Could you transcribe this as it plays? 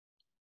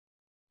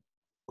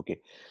Okay,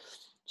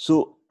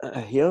 so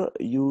here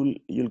you'll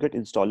get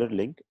installer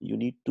link. You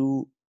need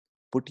to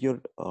put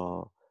your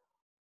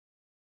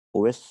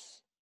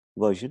OS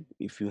version.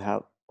 If you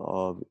have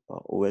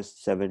OS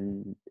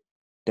 7,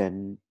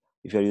 10,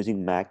 if you're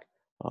using Mac,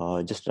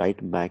 just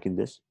write Mac in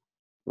this.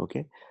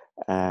 Okay,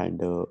 and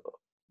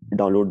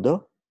download the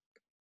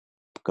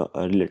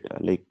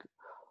like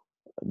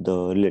the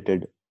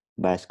related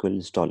MySQL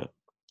installer.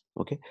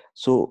 Okay,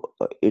 so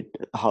it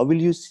how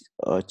will you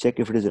check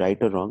if it is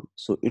right or wrong?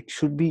 So it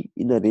should be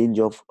in a range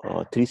of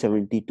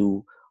 370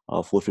 to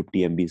 450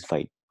 MBs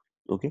file.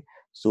 Okay,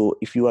 so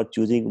if you are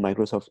choosing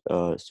Microsoft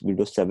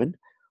Windows 7,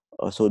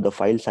 so the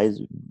file size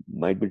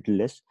might be little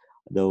less.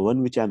 The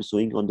one which I'm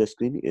showing on the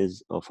screen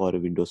is for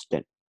Windows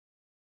 10.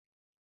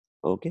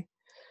 Okay,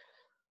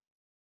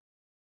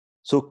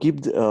 so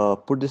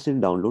put this in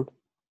download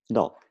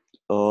now.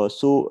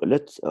 So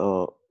let's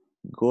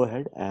go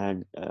ahead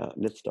and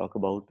let's talk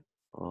about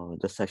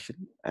the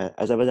session.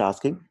 As I was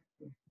asking,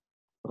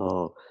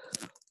 uh,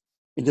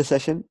 in the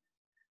session,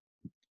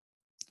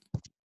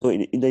 so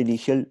in the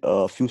initial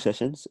few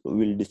sessions,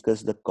 we'll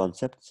discuss the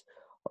concepts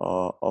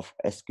of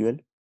SQL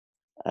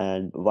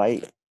and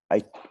why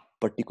I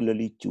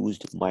particularly choose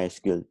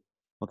MySQL.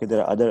 Okay,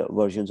 there are other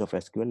versions of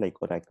SQL like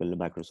Oracle,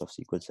 Microsoft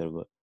SQL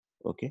Server.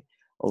 Okay,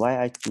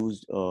 why I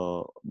choose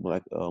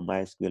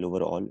MySQL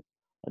overall?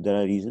 There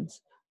are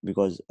reasons,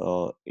 because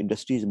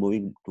industry is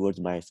moving towards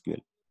MySQL.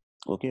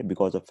 Okay,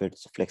 because of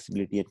its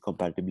flexibility and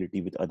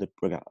compatibility with other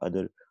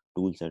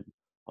tools and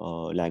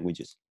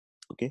languages.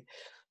 Okay,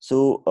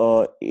 so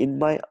in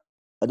my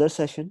other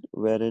session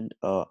wherein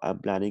I'm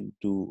planning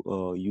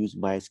to use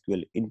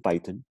MySQL in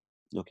Python.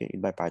 Okay,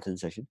 in my Python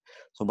session,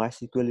 so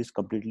MySQL is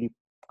completely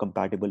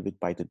compatible with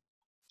Python,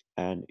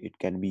 and it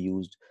can be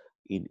used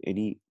in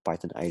any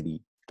Python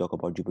IDE. Talk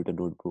about Jupyter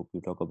Notebook,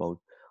 you talk about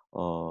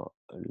uh,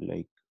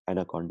 like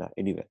Anaconda,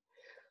 anywhere.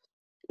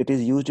 It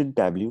is used in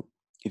Tableau.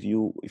 If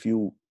you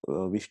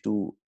wish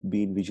to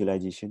be in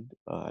visualization,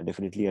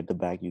 definitely at the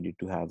back you need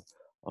to have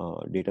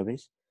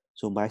database.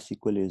 So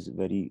MySQL is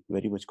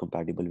very much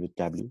compatible with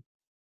Tableau.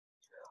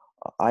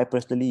 I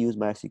personally use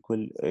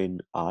MySQL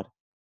in R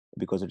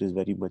because it is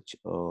very much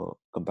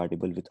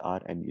compatible with R,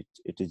 and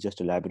it is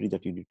just a library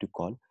that you need to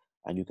call,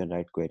 and you can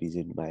write queries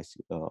in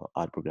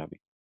R programming.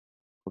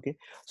 Okay,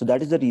 so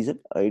that is the reason.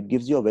 It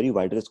gives you a very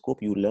wider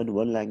scope. You learn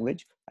one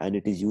language and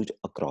it is used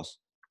across,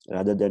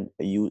 rather than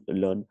you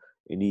learn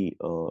any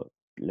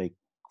like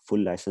full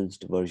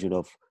licensed version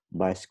of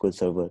MySQL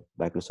Server,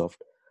 Microsoft,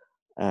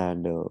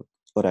 and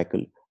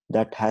Oracle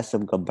that has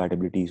some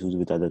compatibility issues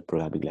with other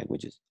programming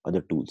languages,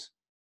 other tools.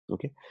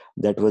 Okay,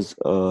 that was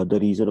the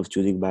reason of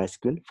choosing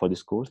MySQL for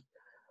this course.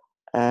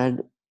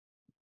 And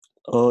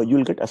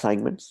you'll get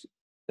assignments.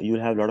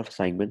 You'll have a lot of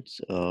assignments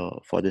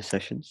for this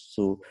sessions.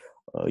 So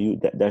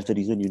that's the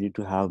reason you need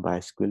to have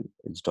MySQL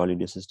installed in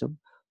your system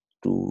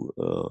to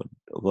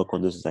work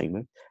on this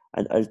assignment.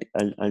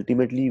 And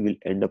ultimately, we'll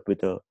end up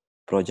with a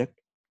project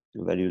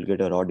where you'll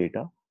get a raw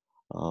data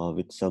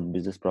with some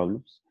business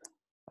problems,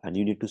 and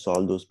you need to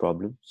solve those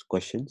problems,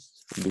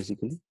 questions,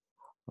 basically,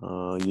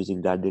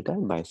 using that data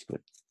in MySQL.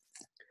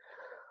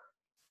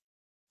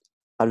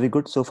 Are we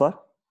good so far,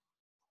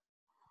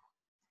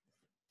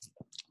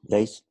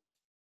 guys?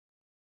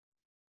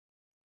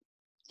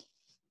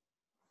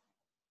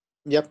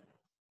 Yep.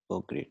 Oh,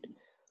 great.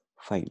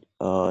 Fine.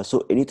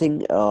 So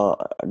anything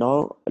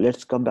now?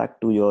 Let's come back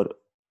to your.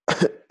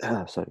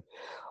 Sorry.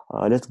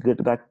 Let's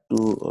get back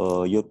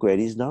to your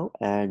queries now,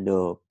 and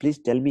please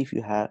tell me if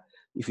you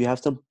have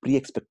some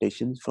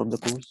pre-expectations from the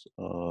course,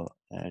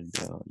 and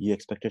you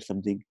expected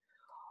something,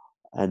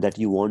 and that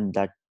you want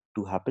that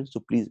to happen. So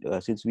please,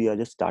 since we are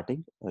just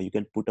starting, you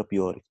can put up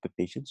your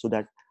expectations so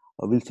that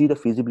we'll see the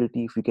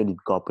feasibility if we can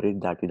incorporate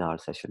that in our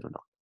session or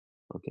not.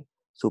 Okay.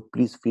 So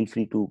please feel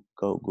free to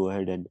go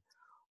ahead and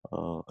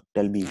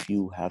tell me if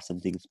you have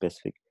something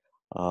specific,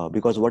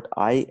 because what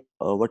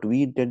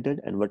we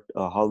intended and what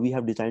how we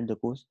have designed the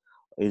course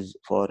is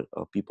for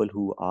people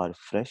who are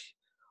fresh,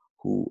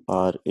 who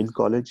are in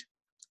college,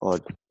 or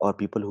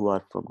people who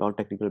are from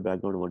non-technical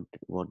background,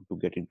 want to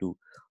get into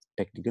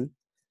technical.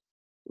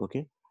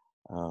 Okay,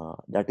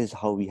 that is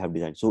how we have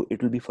designed. So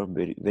it will be from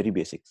very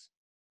basics,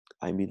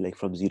 I mean, like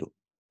from zero.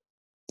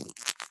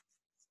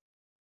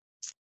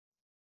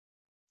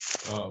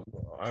 Uh,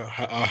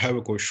 I have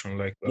a question.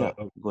 Yeah,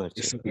 go ahead,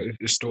 sir.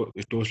 It's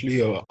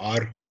totally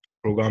R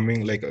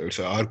programming. Like it's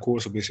a R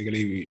course. So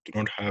basically, we do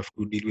not have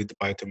to deal with the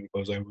Python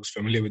because I was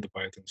familiar with the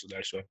Python, so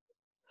that's why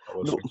I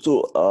was No, like,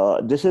 so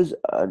this is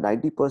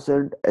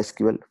 90%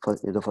 SQL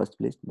in the first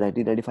place,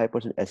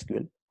 95%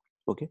 SQL.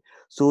 Okay,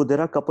 so there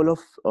are a couple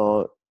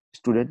of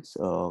students,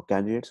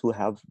 candidates who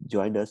have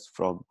joined us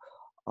from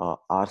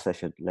our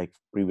session, like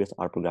previous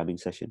R programming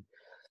session.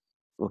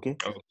 Okay,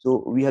 oh,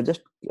 so we have just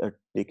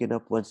taken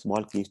up one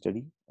small case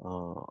study,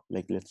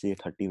 like let's say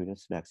 30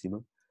 minutes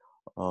maximum,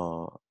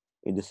 uh,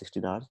 in the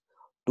 16 hours,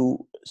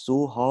 to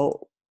show how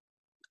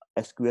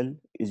SQL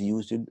is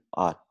used in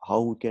R.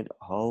 How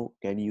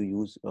can you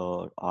use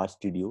R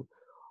Studio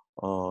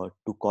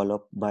to call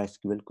up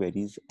MySQL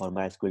queries or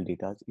MySQL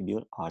data in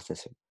your R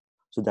session.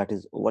 So that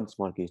is one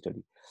small case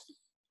study.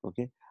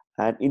 Okay,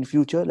 and in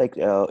future, like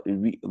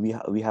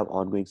we have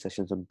ongoing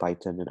sessions on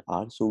Python and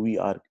R, so we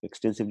are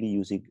extensively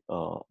using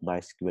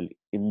MySQL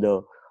in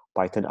the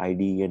Python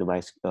IDE and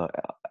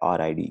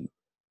R IDE.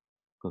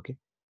 Okay,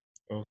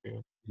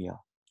 Okay. yeah.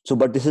 So,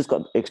 but this is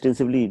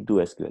extensively into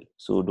SQL,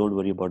 so don't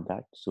worry about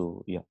that.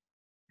 So yeah,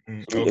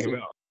 so we Okay.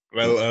 can.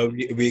 Well,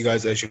 we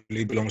guys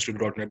actually belongs to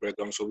the .NET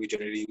background, so we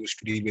generally used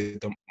to deal with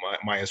the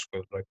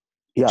MySQL, right?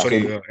 Yeah,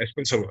 Sorry,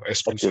 so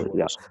SQL Server.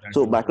 yeah. So that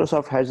So was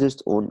Microsoft has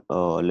its own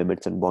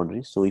limits and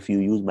boundaries. So if you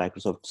use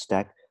Microsoft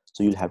Stack,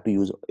 so you'll have to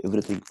use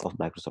everything of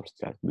Microsoft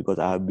Stack, because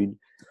I have been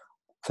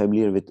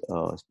familiar with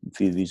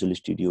Visual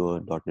Studio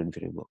and .NET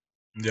Framework.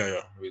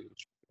 yeah.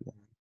 Yeah,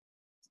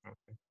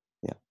 Okay.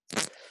 yeah.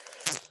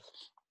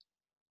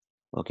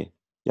 Okay.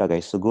 Yeah,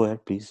 guys. So go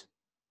ahead, please.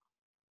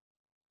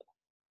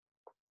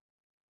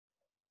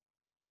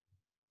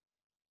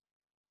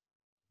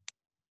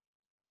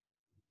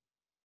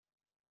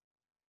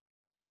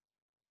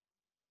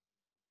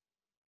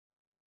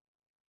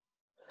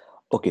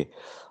 Okay.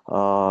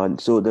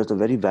 So there's a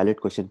very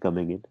valid question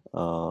coming in.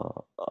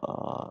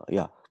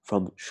 Yeah,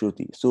 from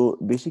Shruti. So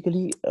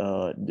basically,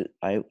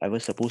 I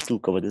was supposed to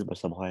cover this, but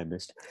somehow I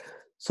missed.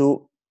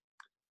 So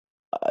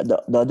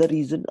the other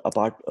reason,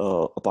 apart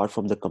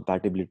from the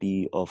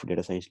compatibility of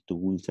data science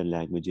tools and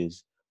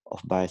languages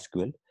of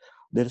MySQL,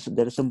 there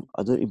is some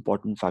other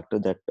important factor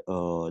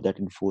that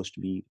enforced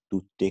me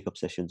to take up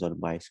sessions on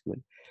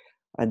MySQL,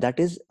 and that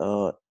is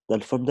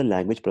that from the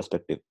language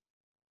perspective.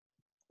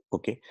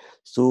 Okay,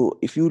 so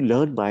if you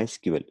learn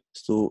MySQL,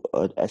 so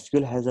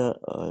SQL has a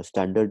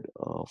standard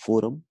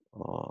forum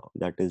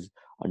that is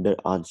under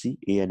ANSI,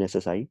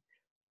 ANSSI.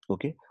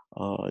 Okay,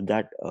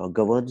 that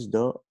governs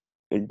the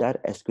entire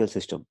SQL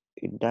system,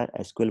 entire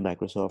SQL,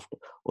 Microsoft,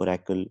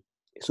 Oracle.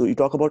 So you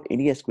talk about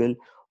any SQL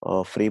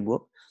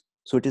framework,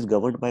 so it is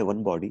governed by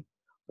one body.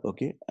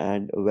 Okay,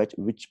 and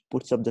which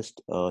puts up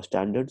the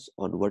standards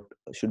on what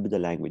should be the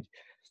language.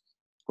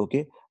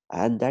 Okay,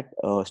 and that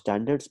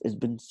standards has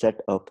been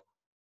set up.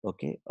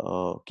 Okay,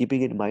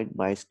 keeping in mind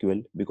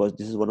MySQL, because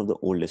this is one of the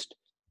oldest.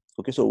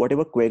 Okay, so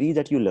whatever query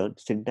that you learn,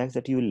 syntax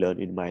that you will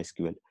learn in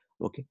MySQL,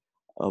 okay,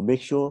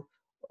 make sure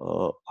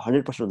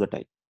 100% of the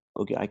time,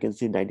 okay, I can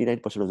say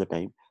 99% of the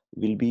time,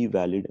 will be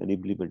valid and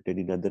implemented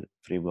in other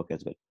framework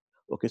as well.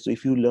 Okay, so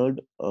if you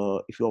learned,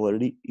 if you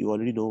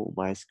already know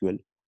MySQL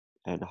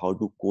and how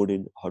to code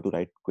in, how to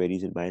write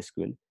queries in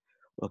MySQL.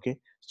 Okay,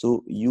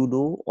 so you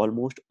know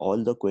almost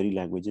all the query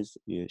languages,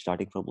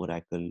 starting from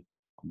Oracle,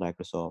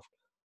 Microsoft,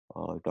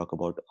 talk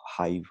about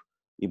Hive,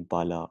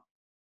 Impala.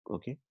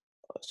 Okay,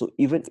 so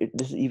even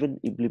this is even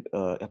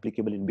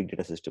applicable in big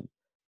data system.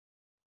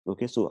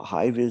 Okay, so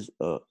Hive is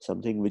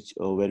something which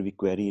where we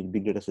query in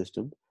big data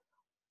system.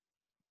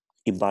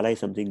 Impala is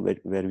something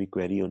where we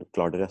query on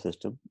Cloudera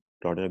system,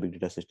 Cloudera big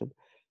data system.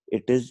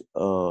 It is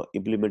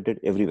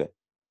implemented everywhere.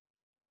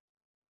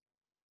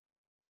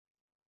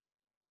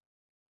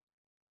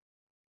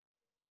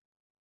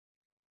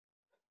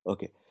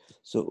 Okay,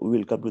 so we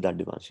will come to that,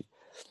 Dimanshi.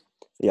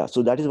 Yeah,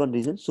 so that is one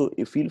reason. So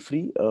you feel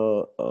free,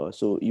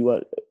 so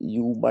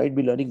you might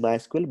be learning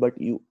MySQL, but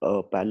you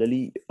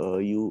parallelly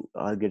you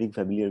are getting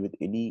familiar with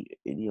any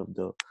of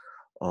the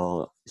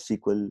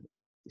SQL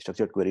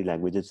structured query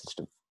languages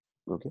system.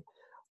 Okay,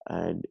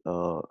 and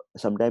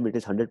sometime it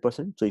is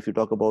 100%. So if you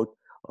talk about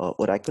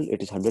Oracle,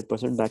 it is 100%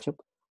 matchup.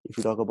 If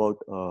you talk about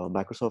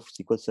Microsoft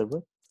SQL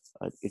Server,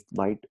 it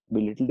might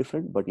be a little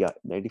different, but yeah,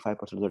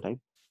 95% of the time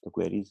the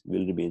queries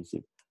will remain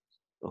same.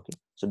 Okay,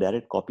 so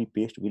direct copy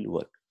paste will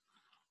work.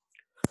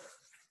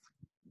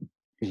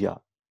 Yeah.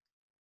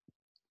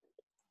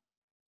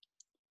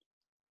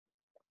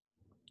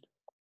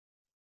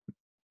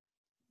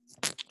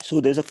 So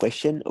there's a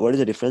question: what is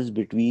the difference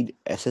between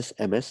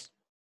SSMS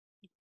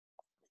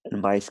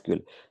and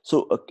MySQL?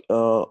 So,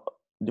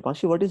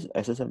 Dipanshu, what is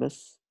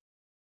SSMS?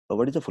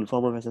 What is the full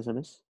form of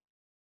SSMS?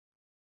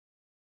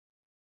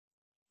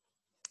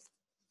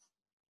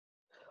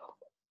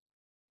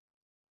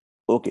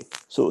 Okay,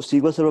 so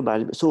SQL Server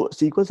Management. So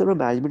SQL Server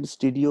Management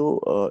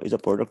Studio is a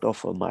product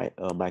of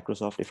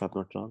Microsoft, if I'm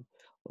not wrong.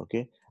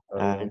 Okay,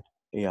 Yeah. and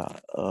yeah,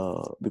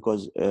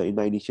 because in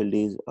my initial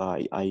days,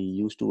 I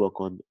used to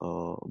work on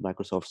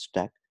Microsoft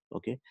Stack.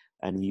 Okay,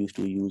 and we used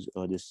to use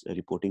this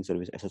reporting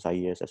service,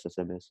 SSIS,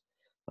 SSMS.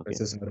 Okay,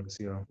 SSRS,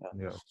 yeah,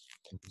 yeah.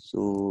 yeah.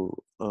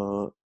 So,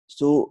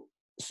 so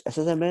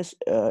SSMS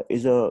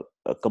is a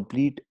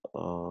complete.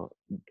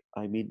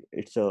 I mean,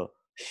 it's a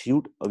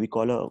suite. We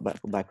call a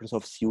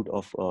Microsoft suite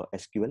of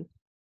SQL.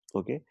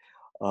 Okay,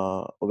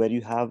 where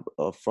you have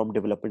from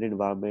development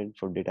environment,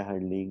 from data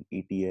handling,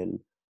 ETL,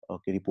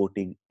 okay,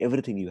 reporting,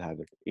 everything you have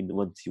it in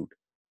one suite,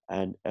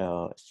 and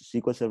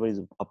SQL Server is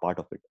a part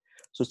of it.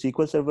 So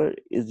SQL Server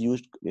is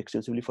used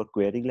extensively for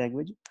querying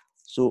language.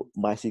 So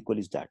MySQL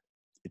is that.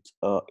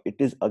 It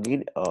is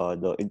again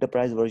the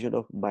enterprise version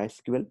of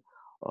MySQL.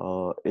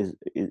 Is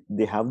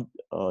they have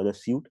the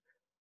suite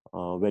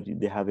where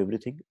they have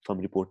everything from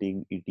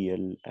reporting,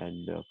 ETL,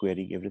 and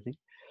querying everything.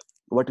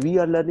 what we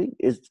are learning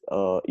is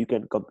you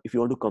can if you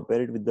want to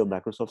compare it with the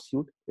Microsoft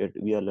suite,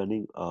 we are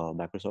learning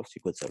Microsoft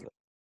SQL Server.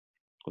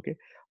 Okay,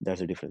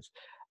 that's the difference.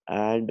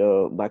 And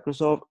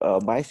Microsoft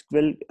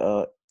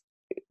MySQL,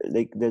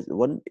 like there's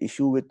one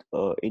issue with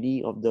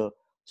any of the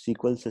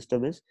SQL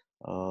system is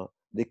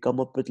they come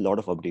up with a lot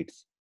of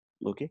updates.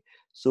 Okay,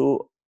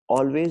 so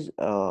always,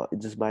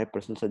 this is my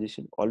personal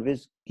suggestion,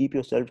 always keep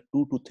yourself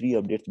 2 to 3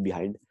 updates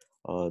behind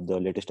the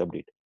latest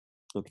update.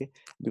 Okay,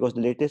 because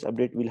the latest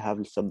update will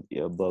have some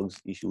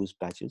bugs, issues,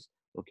 patches.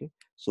 Okay,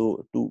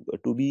 so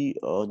to be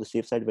on the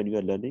safe side when you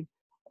are learning,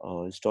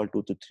 install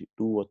 2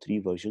 or 3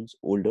 versions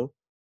older,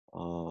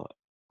 uh,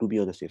 to be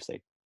on the safe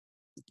side,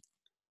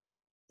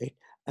 right?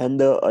 And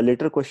the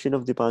later question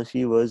of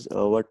Dipanshi was,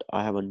 what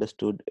I have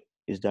understood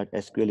is that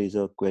SQL is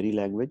a query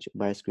language,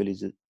 MySQL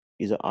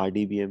is a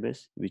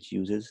RDBMS which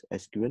uses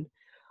SQL,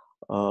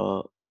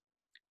 uh,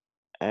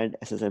 and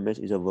SSMS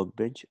is a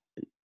workbench,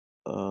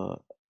 uh,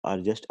 are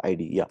just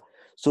ID. Yeah.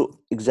 So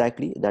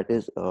exactly, that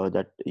is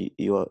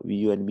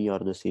you and me are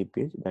on the same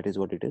page. That is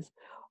what it is.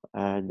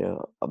 And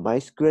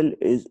MySQL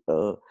is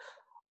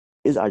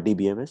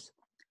RDBMS,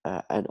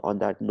 and on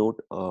that note,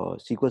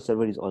 SQL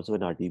Server is also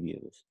an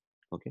RDBMS.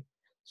 Okay.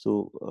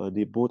 So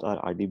they both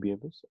are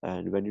RDBMS.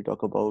 And when you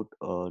talk about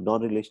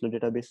non-relational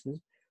databases,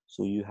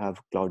 so you have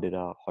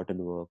Cloudera,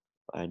 Hortonwork,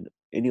 and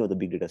any of the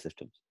big data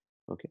systems.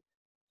 Okay.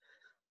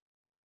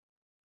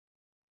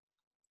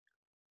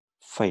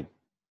 Fine.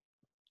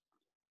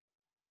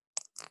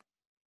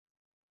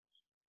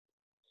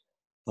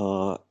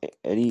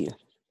 Any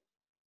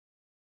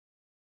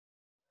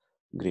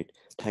Great.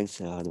 Thanks,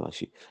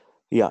 Damashi.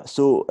 Yeah,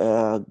 so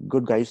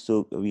good guys.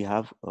 So we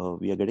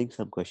are getting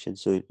some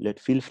questions. So let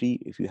feel free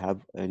if you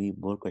have any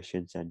more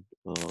questions, and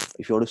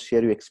if you want to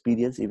share your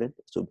experience even.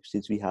 So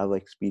since we have an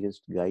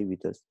experienced guy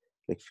with us,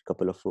 like a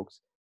couple of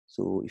folks.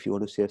 So if you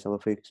want to share some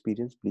of your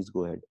experience, please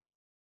go ahead.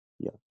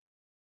 Yeah.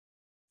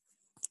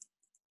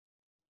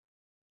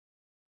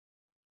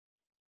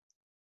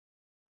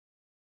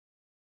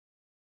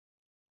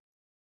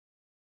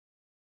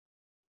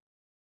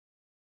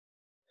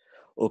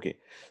 Okay.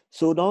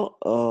 So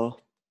now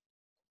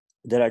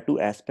there are two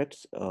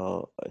aspects,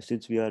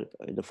 since we are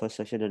in the first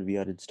session and we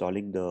are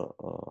installing the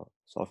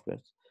software.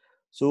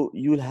 So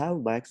you will have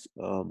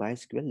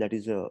MySQL, that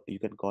is a, you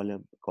can call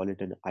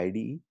it an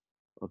IDE.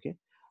 Okay,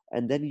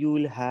 and then you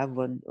will have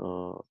one,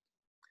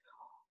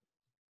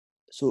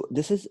 so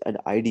this is an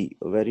ID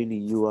wherein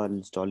you are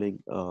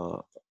installing uh,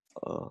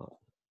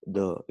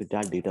 the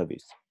that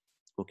database.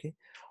 Okay,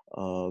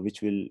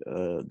 which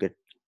will get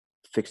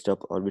fixed up,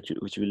 or which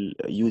will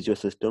use your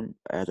system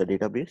as a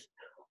database,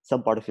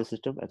 some part of your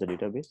system as a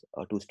database,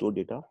 to store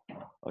data,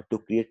 to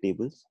create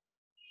tables,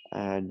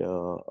 and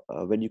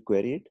when you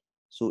query it,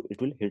 so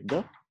it will hit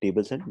the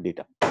tables and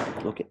data.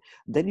 Okay,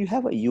 then you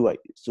have a UI.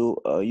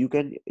 So you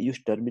can use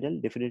terminal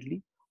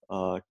definitely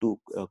to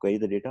query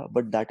the data,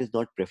 but that is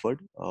not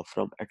preferred,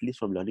 from at least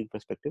from learning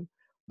perspective,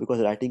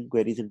 because writing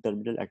queries in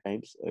terminal at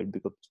times it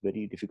becomes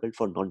very difficult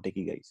for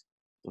non-techie guys.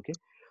 Okay,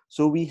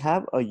 so we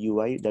have a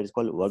UI that is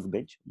called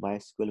workbench,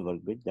 MySQL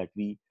workbench, that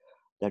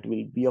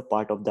will be a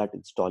part of that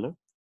installer.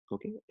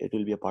 Okay, it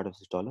will be a part of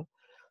the installer.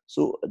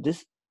 So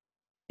this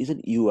is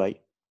an UI.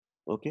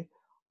 Okay,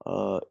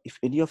 if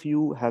any of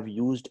you have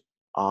used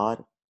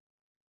R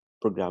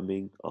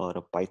programming or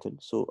a Python,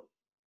 so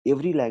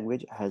every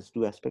language has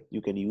two aspects.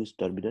 You can use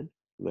terminal,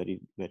 wherein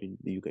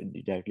you can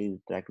directly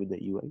interact with the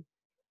UI,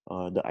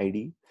 the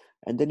IDE,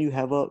 and then you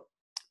have a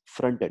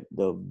front end,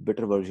 the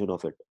better version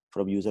of it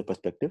from user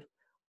perspective.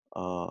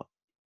 uh,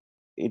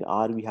 in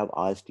R we have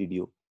R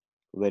Studio,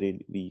 wherein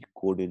we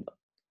code in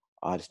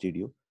R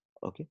Studio.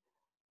 Okay,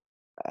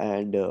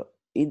 and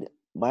in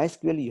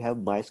MySQL you have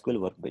MySQL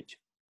workbench.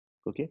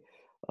 Okay,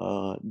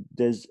 uh,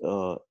 there's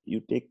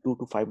you take 2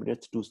 to 5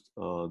 minutes to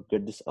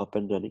get this up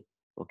and running.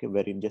 Okay,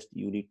 wherein just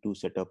you need to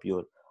set up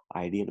your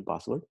ID and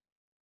password.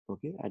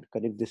 Okay, and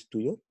connect this to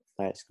your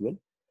MySQL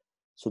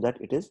so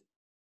that it is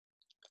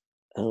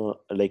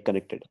like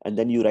connected, and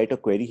then you write a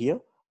query here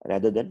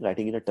rather than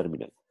writing in a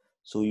terminal.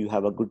 So you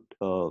have a good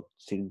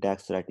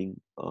syntax writing.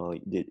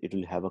 It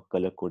will have a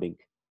color coding.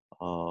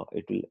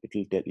 It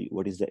will tell you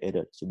what is the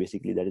error. So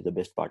basically that is the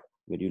best part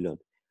when you learn.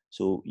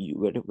 So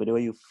whenever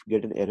you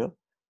get an error,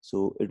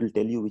 so it will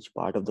tell you which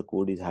part of the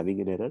code is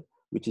having an error,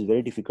 which is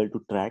very difficult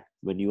to track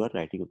when you are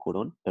writing a code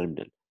on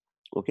terminal.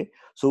 Okay,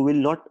 so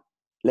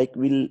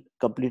we'll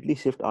completely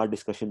shift our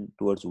discussion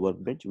towards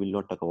workbench. We'll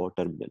not talk about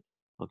terminal.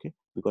 Okay,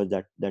 because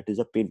that is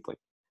a pain point.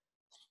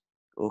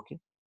 Okay.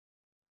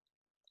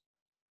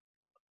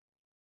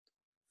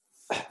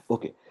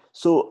 Okay,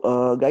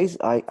 so guys,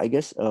 I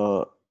guess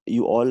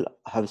you all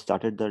have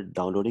started the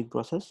downloading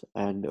process,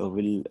 and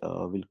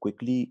we'll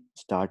quickly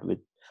start with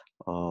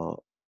uh,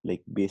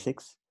 like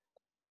basics.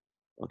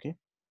 Okay,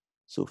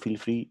 so feel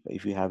free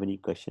if you have any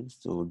questions,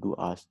 so do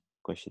ask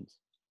questions.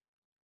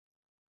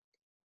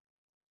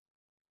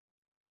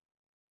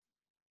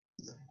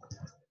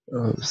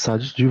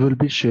 Sajid, you will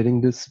be sharing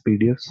this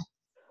PDFs.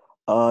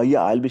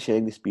 Yeah, I'll be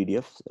sharing these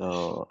PDFs,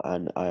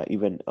 and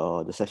even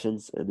the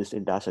sessions. This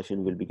entire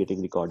session will be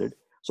getting recorded.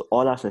 So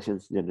all our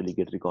sessions generally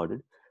get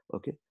recorded.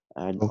 Okay,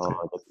 and Okay.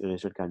 the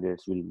registered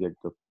candidates will get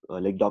the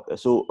like doc.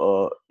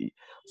 So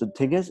the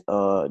thing is,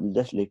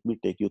 just let me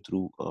take you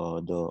through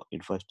the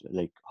in first,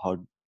 like how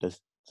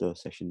does the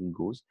session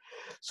goes.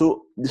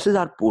 So this is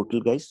our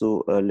portal, guys.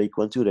 So like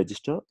once you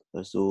register,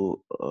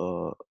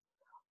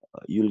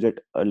 you'll get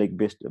like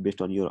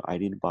based on your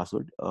ID and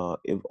password.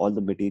 If all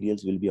the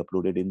materials will be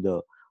uploaded in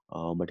the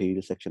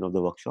material section of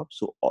the workshop,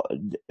 so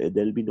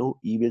there'll be no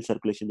email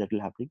circulation that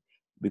will happen,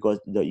 because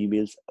the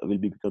emails will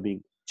be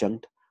becoming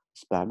chunked,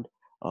 spammed.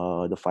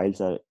 The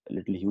files are a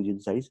little huge in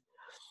size.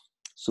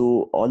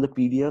 So all the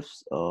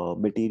PDFs,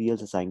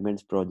 materials,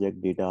 assignments,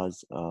 project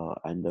datas,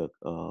 and the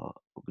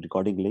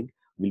recording link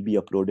will be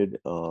uploaded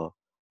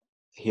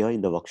here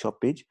in the workshop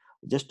page.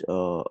 Just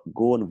go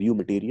on view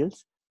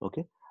materials.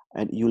 Okay,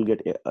 and you'll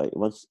get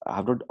once I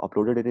have not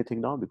uploaded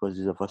anything now because this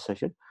is the first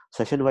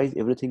session wise,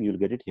 everything you'll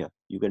get it here.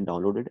 You can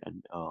download it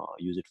and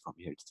use it from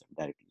here itself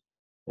directly,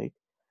 right?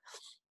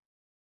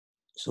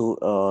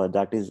 So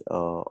that is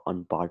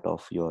on part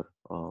of your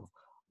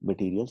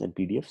materials and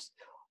PDFs.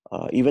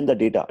 Even the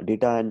data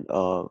and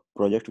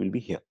project will be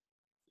here.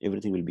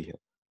 Everything will be here.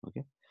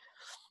 Okay,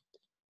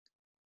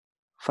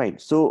 fine.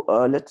 So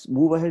let's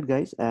move ahead,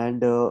 guys,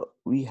 and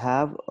we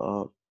have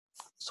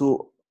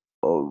so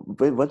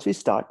once we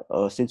start,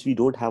 since we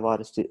don't have our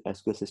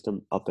SQL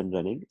system up and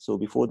running, so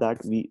before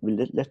that we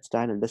will let's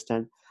try and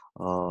understand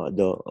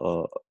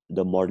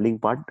the modeling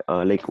part,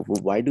 like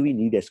why do we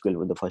need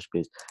SQL in the first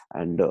place.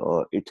 And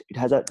it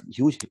has a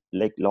huge,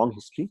 like, long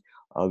history.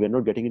 We're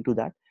not getting into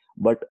that,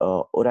 but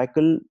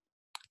Oracle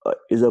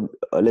is a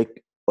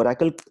like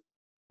Oracle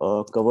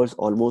covers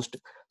almost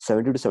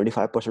 70 to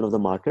 75% of the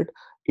market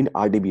in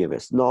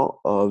RDBMS. Now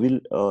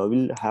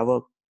we'll have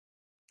a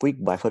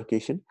quick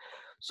bifurcation.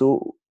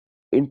 So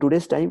in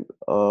today's time,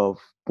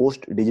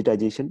 post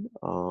digitization,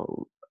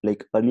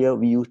 like earlier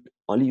we used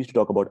to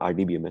talk about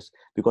RDBMS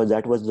because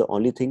that was the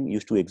only thing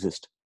used to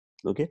exist.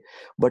 Okay,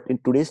 but in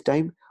today's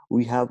time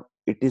we have,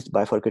 it is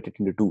bifurcated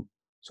into two.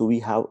 So we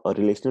have a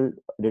relational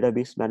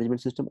database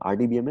management system,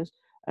 RDBMS,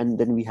 and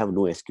then we have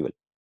NoSQL.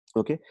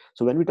 Okay,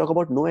 so when we talk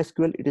about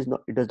NoSQL,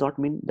 it does not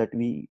mean that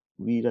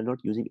we are not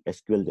using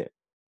SQL there.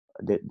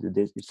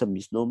 It's a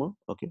misnomer.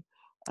 Okay,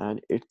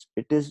 and it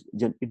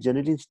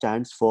generally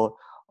stands for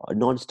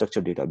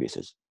non-structured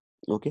databases.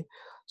 Okay,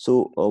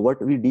 so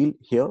what we deal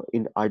here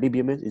in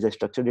RDBMS is a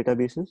structured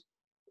databases.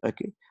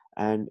 Okay,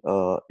 and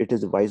it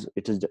is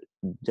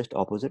just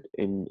opposite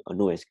in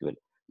NoSQL.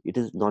 It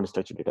is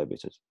non-structured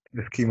databases.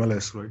 The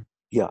schemaless, right?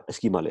 Yeah,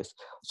 schemaless.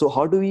 So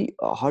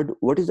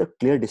what is the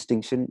clear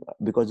distinction,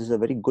 because this is a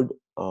very good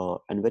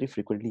and very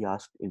frequently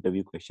asked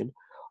interview question.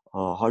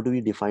 How do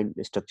we define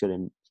structured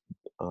and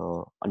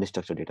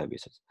unstructured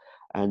databases?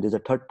 And there's a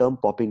third term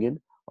popping in,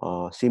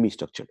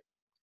 semi-structured.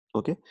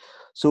 Okay,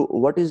 so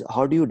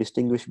how do you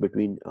distinguish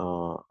between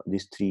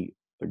these three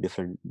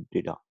different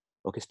data?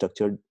 Okay,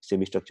 structured,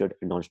 semi-structured,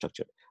 and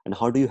non-structured, and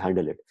how do you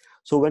handle it?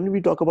 So when we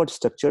talk about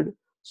structured,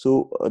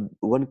 so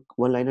one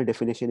liner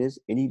definition is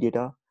any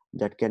data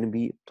that can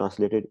be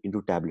translated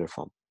into tabular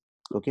form.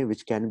 Okay,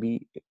 which can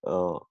be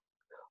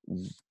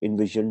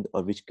envisioned,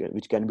 or which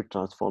can be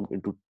transformed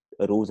into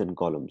rows and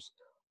columns.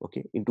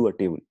 Okay, into a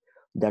table.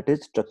 That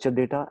is structured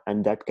data,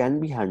 and that can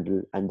be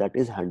handled, and that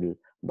is handled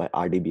by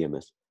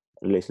RDBMS,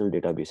 relational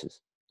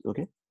databases.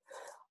 Okay,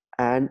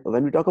 and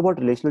when we talk about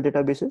relational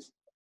databases,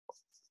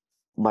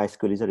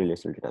 MySQL is a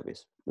relational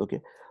database.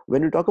 Okay,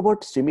 when we talk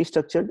about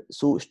semi-structured,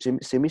 so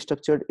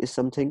semi-structured is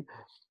something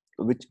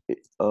which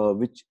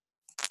which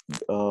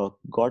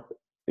got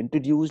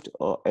introduced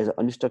as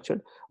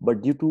unstructured,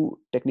 but due to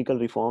technical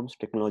reforms,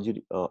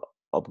 technology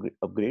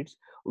upgrades,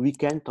 we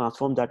can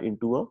transform that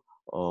into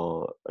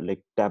a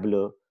like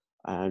tabular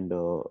and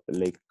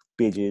like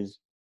pages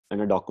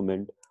and a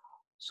document.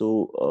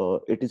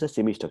 So it is a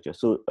semi-structure.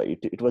 So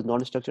it was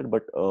non-structured,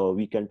 but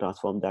we can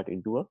transform that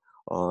into a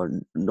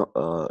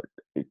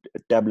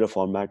tabular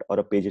format or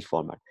a pages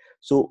format.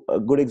 So a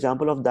good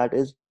example of that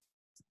is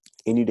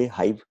any day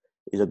Hive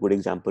is a good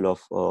example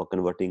of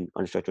converting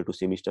unstructured to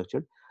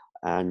semi-structured,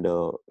 and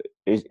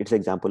it's an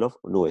example of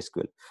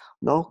NoSQL.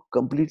 Now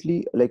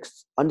completely like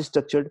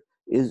unstructured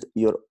is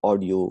your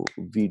audio,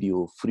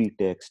 video, free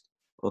text.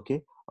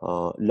 Okay,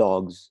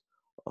 logs,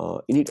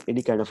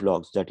 any kind of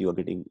logs that you are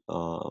getting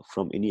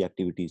from any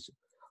activities.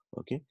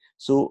 Okay,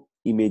 so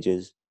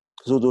images,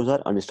 so those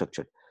are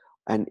unstructured.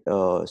 And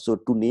so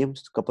to name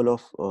couple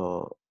of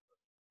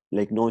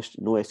like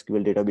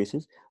NoSQL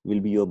databases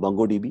will be your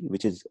MongoDB,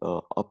 which is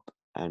up,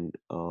 and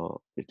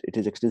it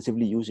is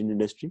extensively used in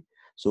industry.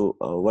 So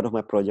one of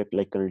my project,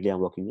 like currently I'm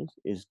working in,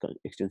 is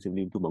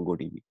extensively into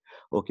MongoDB.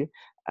 Okay,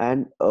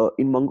 and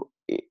in Mongo,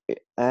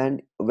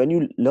 and when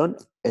you learn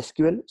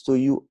SQL, so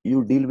you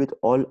deal with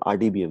all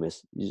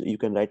RDBMS. You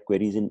can write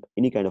queries in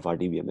any kind of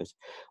RDBMS.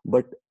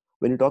 But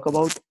when you talk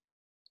about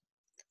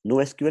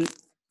NoSQL,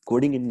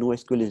 coding in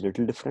NoSQL is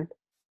little different.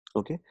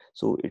 Okay,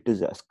 so it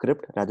is a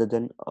script rather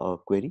than a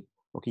query.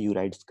 Okay, you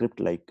write script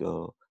like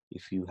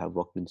if you have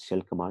worked with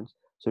shell commands.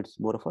 So it's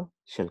more of a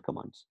shell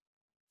commands.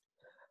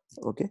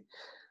 Okay.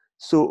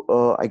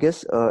 So I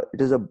guess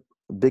it is a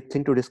big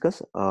thing to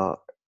discuss. Am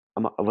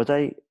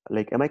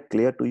I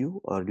clear to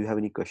you, or do you have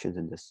any questions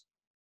in this?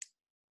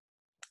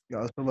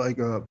 Yeah, so like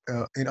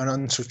in an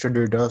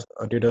unstructured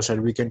data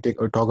set, we can take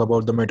talk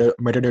about the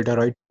metadata,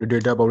 right? The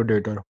data about the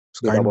data.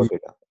 It's Data kind of about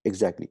data,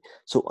 exactly.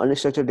 So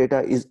unstructured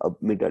data is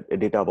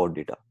data about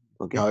data.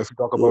 Okay. yeah. If you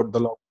talk So about the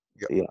log,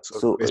 yeah. yeah, So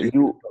so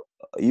basically,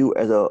 you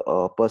as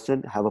a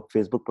person have a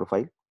Facebook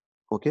profile.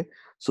 Okay.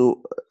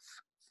 So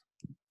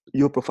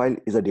your profile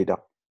is a data.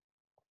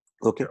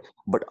 Okay. yeah.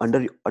 But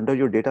under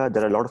your data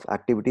there are a lot of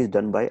activities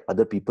done by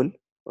other people.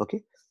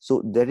 Okay.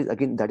 So there is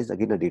again, that is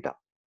again a data.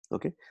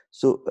 Okay.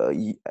 So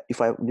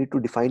if I need to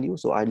define you,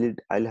 so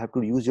I'll have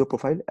to use your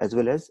profile as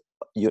well as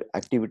your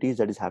activities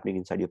that is happening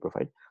inside your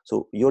profile.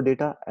 So your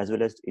data as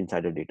well as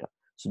insider data.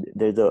 So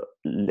there's a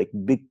like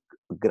big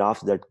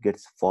graph that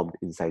gets formed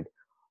inside.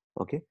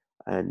 Okay.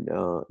 And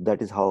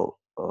that is how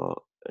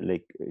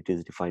like it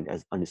is defined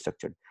as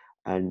unstructured.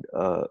 And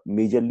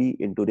majorly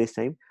in today's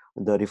time,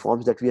 the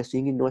reforms that we are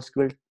seeing in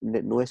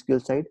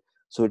NoSQL side,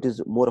 so it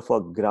is more of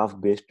a graph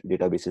based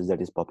databases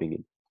that is popping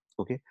in.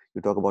 Okay.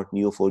 You talk about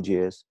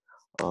Neo4j,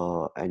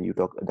 and you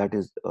talk, that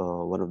is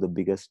one of the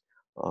biggest,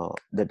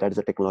 that is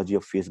the technology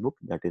of Facebook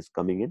that is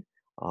coming in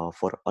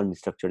for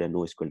unstructured and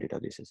NoSQL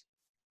databases.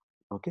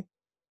 Okay.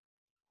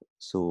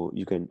 So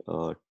you can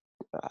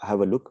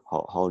have a look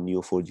how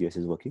Neo4j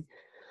is working.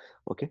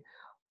 Okay.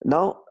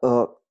 Now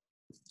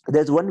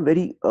there's one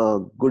very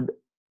good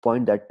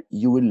point that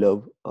you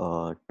will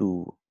love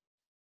to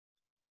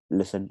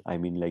listen. I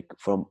mean, like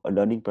from a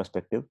learning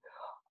perspective,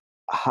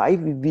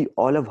 Hive, we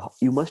all have,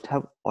 you must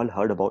have all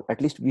heard about, at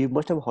least we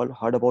must have all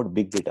heard about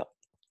big data.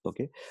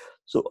 Okay.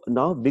 So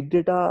now big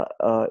data,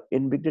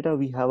 in big data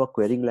we have a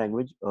querying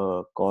language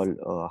called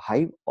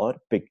Hive or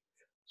Pig.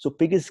 So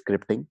Pig is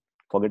scripting,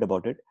 forget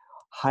about it.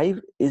 Hive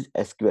is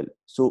SQL.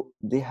 So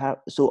they have,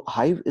 so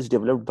Hive is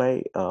developed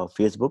by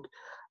Facebook.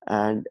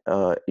 And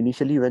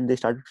initially when they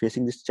started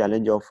facing this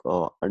challenge of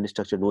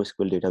unstructured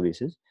NoSQL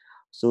databases,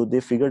 so they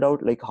figured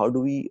out like how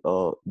do we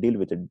deal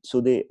with it. So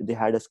they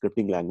had a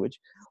scripting language.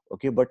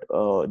 Okay. But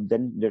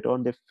then later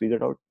on they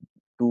figured out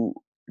to,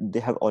 they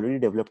have already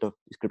developed a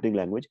scripting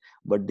language,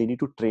 but they need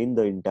to train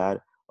the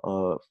entire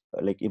uh,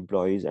 like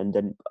employees, and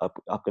then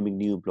upcoming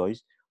new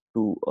employees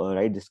to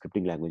write the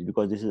scripting language,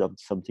 because this is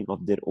something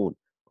of their own,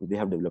 they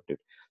have developed it.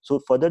 So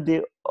further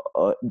they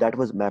that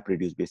was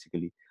MapReduce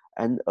basically.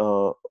 And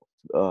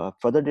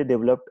further they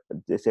developed,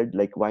 they said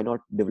like why not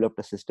develop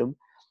a system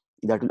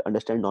that will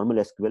understand normal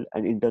SQL,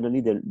 and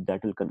internally that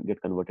will get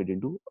converted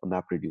into a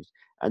MapReduce,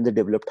 and they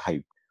developed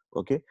Hive.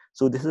 Okay.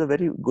 So this is a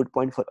very good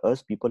point for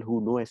us people who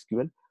know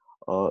SQL.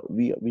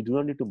 We do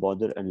not need to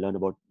bother and learn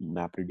about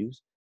MapReduce.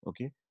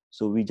 Okay.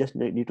 So we just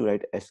need to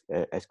write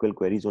SQL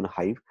queries on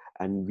Hive,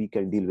 and we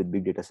can deal with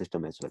big data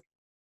system as well.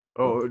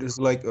 Oh, Okay. it is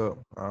like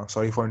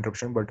sorry for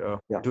interruption, but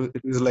Yeah.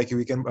 it is like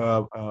we can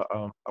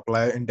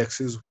apply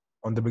indexes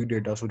on the big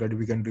data so that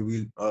we can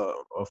reveal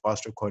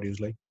faster queries,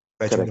 like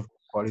fetching Correct. the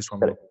queries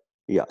from the Correct.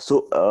 Yeah.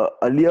 So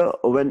earlier,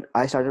 when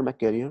I started my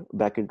career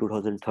back in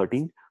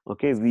 2013,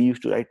 okay, we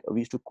used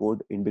to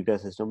code in big data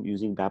system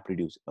using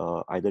MapReduce,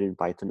 either in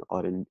Python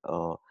or in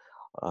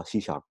C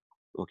Sharp.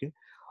 Okay.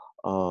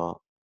 Uh,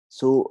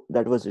 so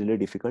that was really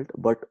difficult.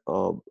 But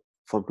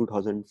from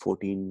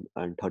 2014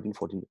 and 13,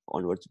 14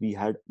 onwards, we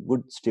had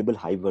good stable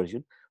Hive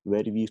version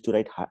where we used to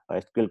write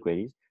SQL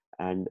queries,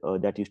 and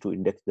that used to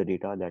index the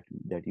data,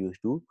 that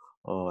used to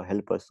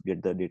help us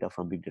get the data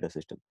from big data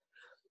system.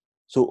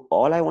 So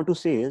all I want to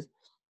say is,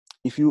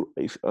 if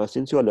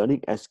since you are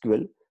learning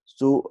SQL,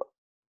 so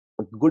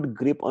a good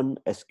grip on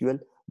SQL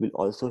will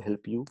also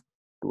help you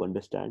to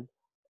understand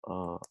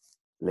uh,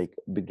 like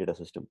big data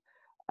system.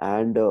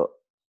 And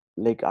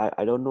like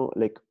I don't know,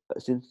 like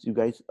since you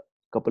guys,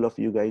 couple of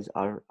you guys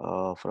are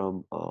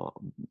from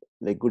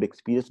like good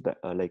experience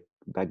like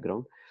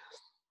background,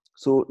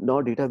 so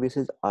now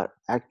databases are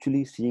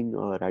actually seeing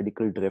a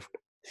radical drift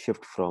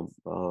shift from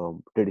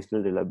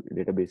traditional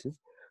databases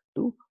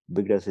to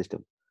big data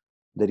system.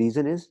 The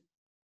reason is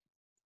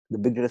the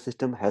big data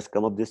system has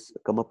come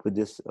up with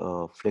this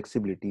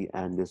flexibility,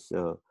 and this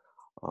uh,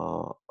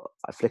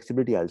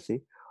 flexibility, I'll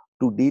say,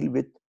 to deal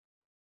with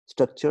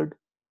structured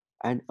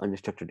and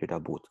unstructured data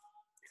both.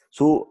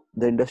 So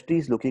the industry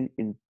is looking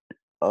in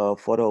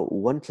for a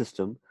one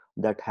system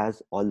that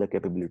has all the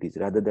capabilities,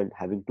 rather than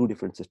having two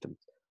different systems,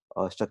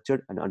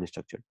 structured and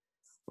unstructured.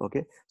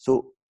 Okay.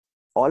 So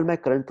all my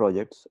current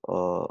projects,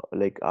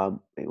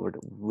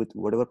 with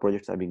whatever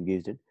projects I'm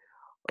engaged in.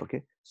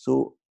 Okay.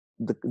 So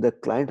the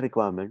client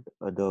requirement,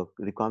 the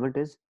requirement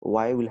is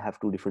why we'll have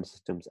two different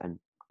systems and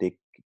take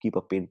keep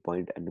a pain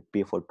point and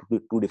pay for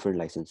two different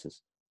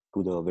licenses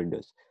to the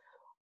vendors.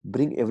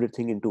 Bring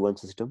everything into one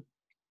system.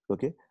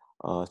 Okay.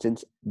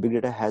 Since big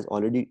data has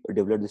already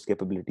developed this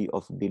capability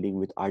of dealing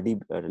with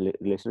RD,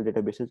 relational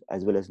databases,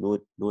 as well as no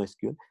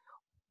SQL,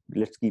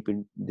 let's keep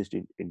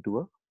into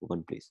a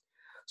one place.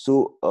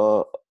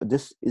 So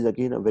this is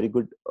again a very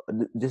good,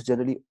 this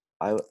generally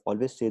I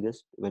always say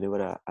this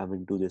whenever I'm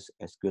into this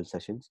SQL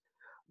sessions,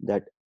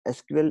 that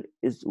SQL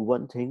is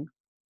one thing.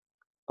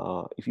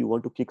 If you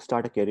want to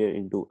kickstart a career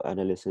into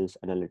analysis,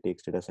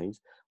 analytics, data science,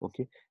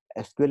 okay,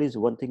 SQL is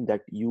one thing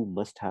that you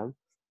must have,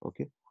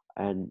 okay,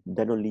 and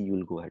then only you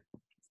will go ahead.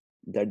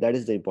 That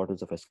is the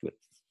importance of SQL.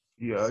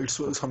 Yeah, it's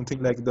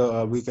something like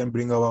the we can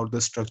bring about the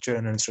structure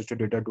and unstructured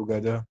data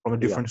together from a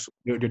Yeah, different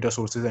data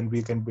sources, and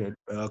we can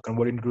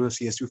convert it into a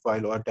CSV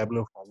file or a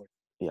tabular format.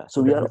 yeah.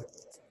 So So that would,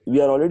 we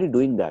are already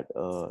doing that,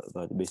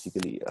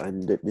 basically,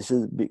 and this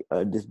is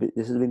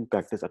being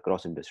practiced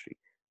across industry.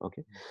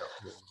 Okay.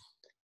 yeah, yeah,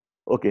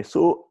 Okay,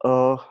 so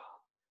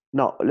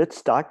now let's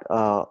start.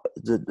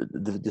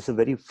 This is a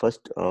very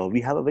first.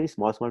 We have a very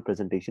small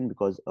presentation,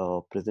 because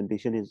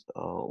presentation is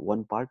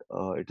one part.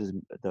 It is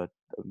the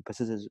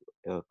emphasis is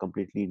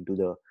completely into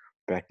the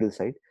practical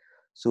side.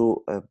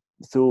 So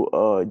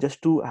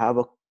just to have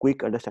a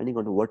quick understanding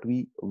on what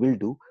we will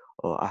do,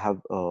 I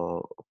have a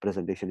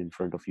presentation in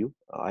front of you.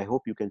 I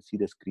hope you can see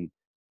the screen.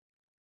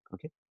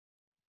 Okay.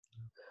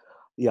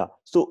 Yeah.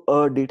 So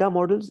data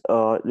models,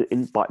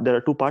 in part, there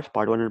are two parts,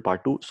 part one and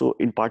part two. So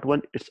in part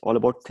one, it's all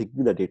about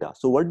thinking the data.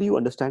 So what do you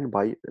understand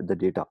by the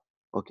data?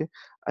 Okay.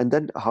 And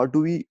then how do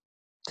we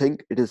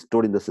think it is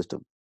stored in the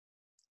system?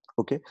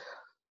 Okay.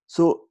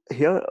 So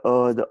here,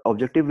 the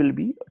objective will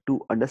be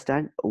to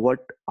understand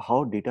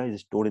how data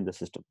is stored in the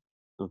system.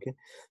 Okay.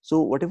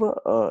 So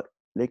whatever,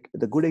 like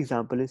the good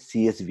example is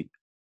CSV.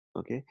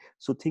 Okay.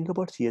 So think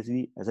about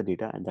CSV as a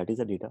data, and that is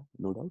a data,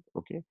 no doubt.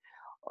 Okay.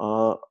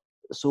 uh,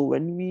 so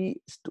when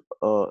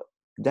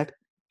that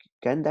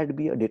can that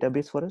be a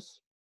database for us?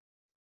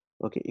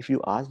 Okay, if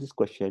you ask this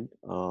question,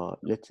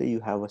 let's say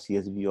you have a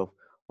CSV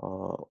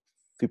of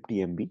 50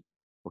 MB.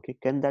 Okay,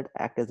 can that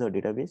act as a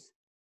database?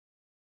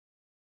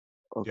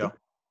 yeah, Okay,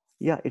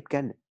 yeah, it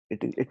can.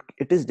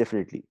 It is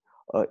definitely,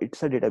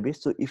 it's a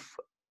database. So if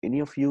any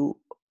of you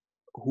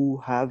who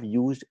have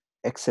used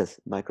Access,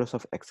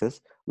 Microsoft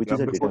Access, which yeah. is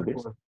a Before it database,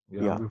 was,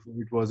 yeah, yeah. before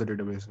it was a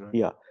database, right?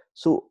 Yeah.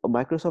 So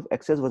Microsoft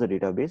Access was a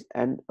database,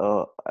 and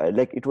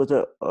like it was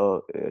a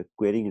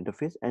querying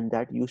interface, and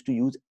that used to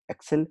use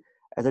Excel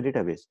as a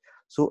database.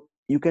 So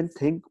you can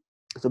think,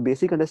 so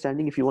basic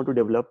understanding, if you want to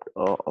develop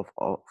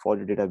for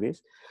the database.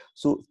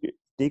 So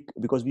take,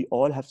 because we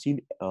all have seen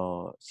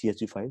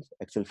CSV files,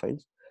 Excel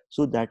files.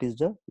 So that is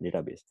the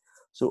database.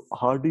 So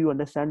how do you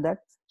understand that?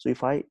 So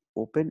if I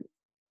open,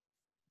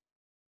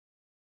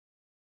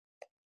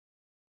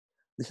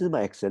 this is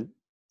my Excel.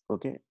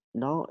 Okay.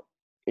 Now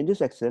in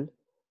this Excel,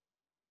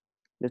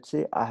 let's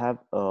say I have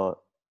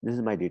this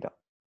is my data.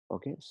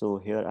 Okay, so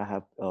here I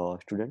have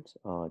students,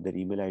 their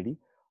email ID,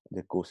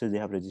 the courses they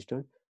have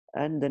registered,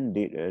 and then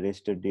date,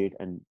 registered date,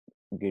 and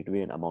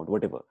gateway and amount,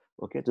 whatever.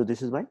 Okay, so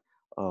this is my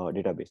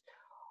database.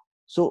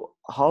 So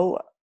how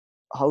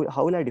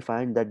will I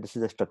define that this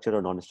is a structure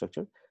or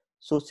non-structure?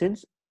 So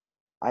since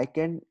I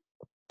can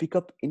pick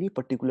up any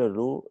particular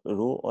row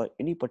or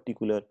any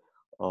particular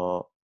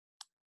uh,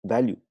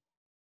 value,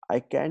 I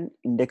can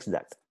index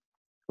that.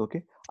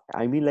 Okay,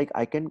 I mean, like,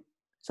 I can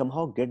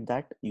somehow get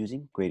that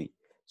using query.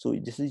 So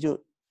this is your,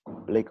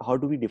 like, how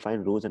do we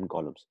define rows and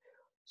columns?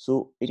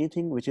 So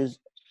anything which is,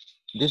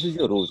 this is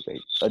your rows,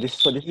 guys.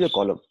 This is your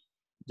column.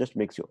 Just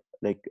make sure,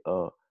 like,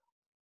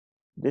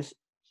 this,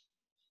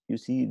 you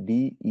see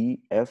D, E,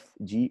 F,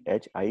 G,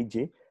 H, I,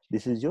 J.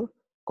 This is your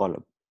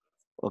column.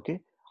 Okay,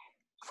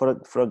 for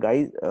a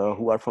guys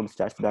who are from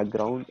stats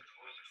background,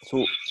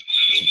 so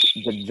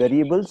the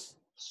variables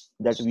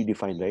that we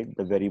define, right,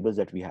 the variables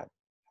that we have,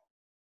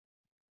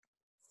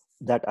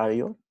 that are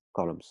your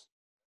columns.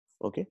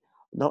 Okay,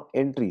 now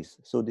entries.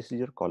 So this is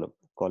your column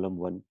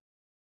 1,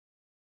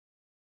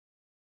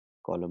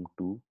 column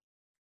 2,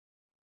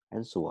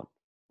 and so on.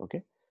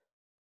 Okay,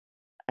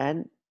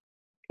 and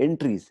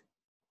entries,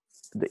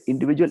 the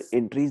individual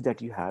entries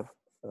that you have,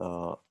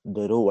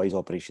 the row wise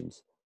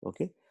operations.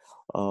 Okay,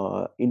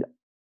 in,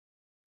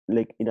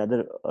 like, in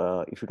other,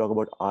 if you talk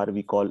about R,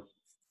 we call,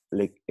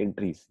 like,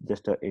 entries,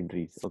 just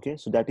entries. Okay,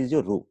 so that is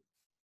your row.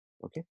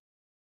 Okay,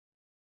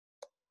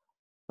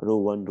 row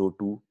 1, row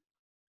 2.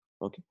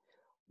 Okay,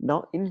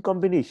 now in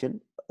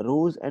combination,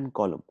 rows and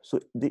column, so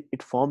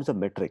it forms a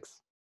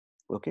matrix.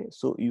 Okay,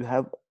 so you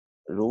have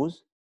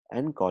rows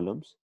and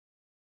columns,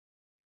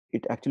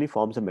 it actually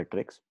forms a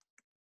matrix,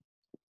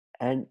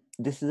 and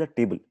this is a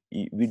table.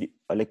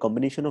 Like,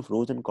 combination of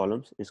rows and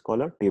columns is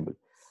called a table,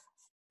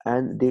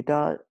 and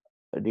data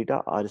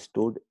are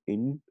stored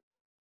in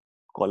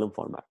column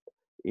format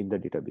in the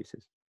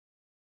databases.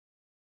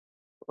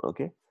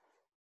 Okay.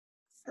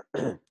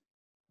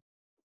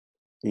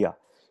 Yeah.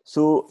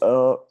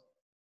 So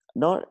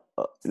now,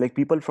 like,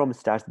 people from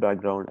stats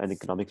background and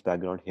economics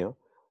background here,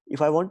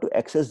 if I want to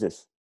access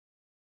this,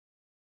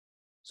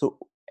 so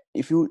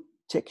if you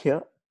check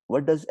here,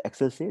 what does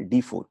Excel say?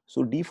 D4.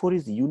 So D4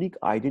 is unique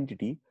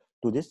identity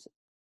to this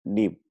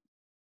name.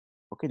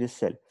 Okay, this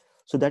cell.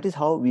 So that is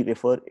how we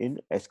refer in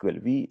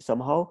SQL. We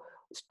somehow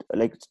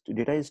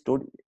data is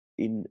stored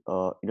in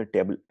a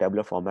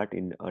tabular format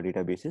in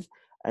databases,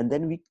 and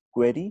then we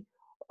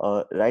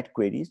write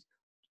queries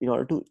in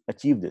order to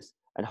achieve this.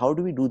 And how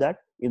do we do that?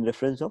 In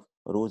reference of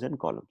rows and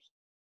columns.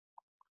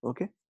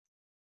 Okay.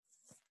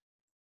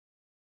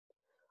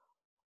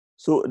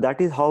 So that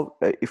is how,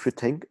 if you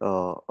think,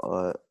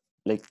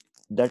 like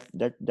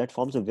that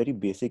forms a very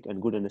basic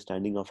and good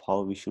understanding of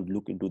how we should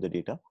look into the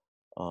data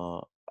uh,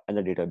 and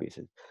the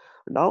databases.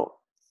 Now,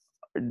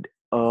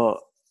 uh,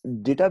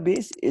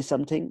 database is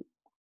something.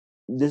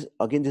 This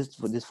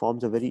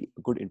forms a very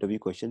good interview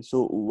question.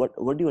 So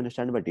what do you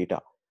understand by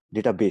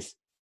database?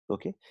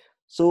 Okay,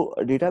 so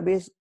a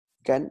database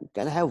can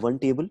have one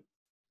table.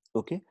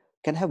 Okay,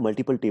 can have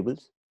multiple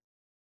tables.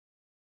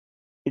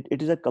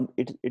 It is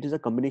a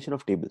combination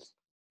of tables.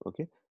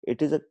 Okay,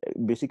 it is a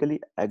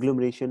basically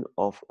agglomeration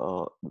of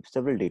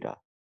several data,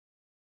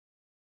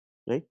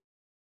 right?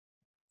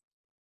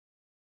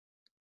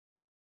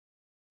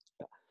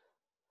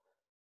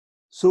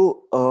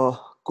 So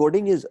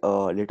coding is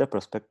a later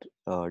prospect,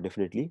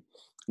 definitely,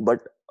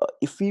 but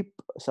if we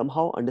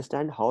somehow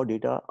understand how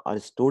data are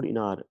stored in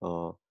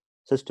our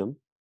system,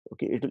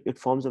 okay, it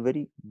forms a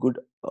very good,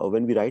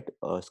 when we write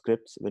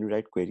scripts, when we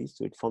write queries,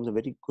 so it forms a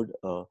very good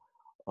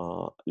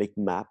like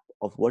map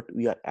of what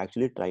we are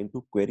actually trying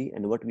to query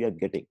and what we are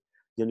getting.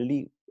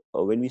 Generally,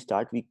 when we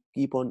start, we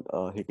keep on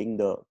hitting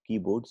the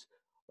keyboards,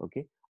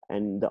 okay,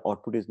 and the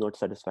output is not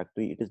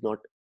satisfactory. It is not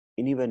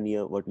anywhere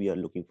near what we are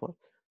looking for.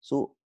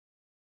 So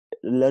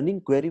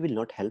learning query will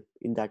not help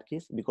in that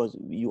case, because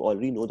you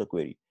already know the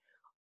query.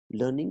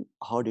 Learning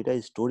how data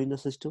is stored in the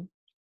system,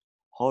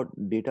 how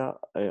data,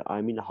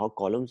 I mean, how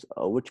columns,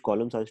 which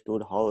columns are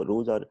stored, how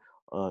rows are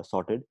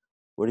sorted,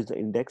 what is the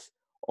index,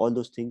 all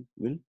those things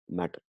will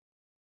matter.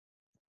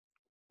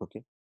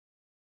 Okay.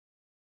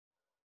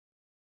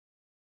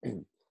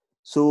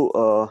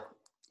 So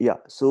yeah,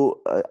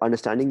 so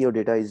understanding your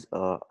data is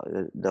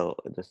the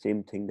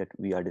same thing that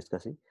we are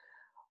discussing.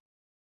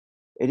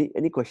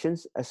 Any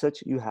questions as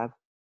such you have?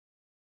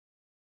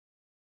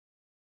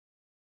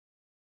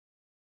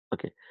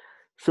 Okay,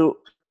 so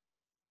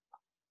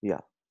yeah,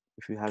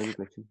 if you have any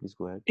question, please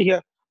go ahead.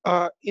 Yeah.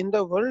 In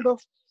the world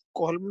of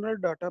columnar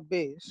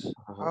database,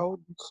 Uh-huh. how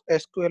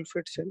this SQL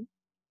fits in?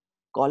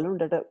 Column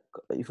data,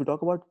 if you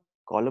talk about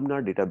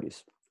columnar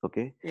database,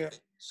 okay, Yeah.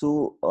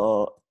 so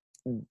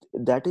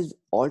that is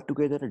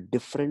altogether a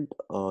different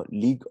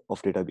league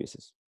of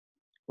databases.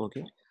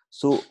 Okay,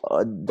 so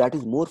that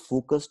is more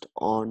focused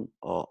on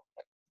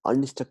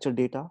unstructured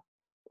data,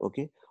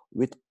 okay,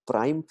 with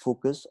prime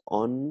focus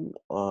on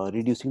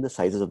reducing the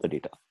sizes of the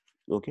data.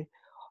 Okay,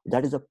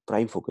 that is the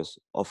prime focus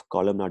of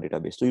columnar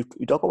database. So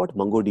you talk about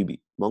MongoDB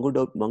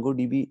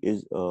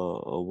is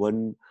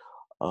one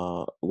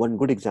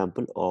good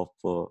example of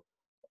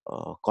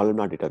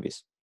columnar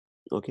database.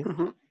 Okay,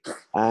 Mm-hmm.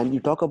 and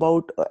you talk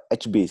about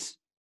HBase.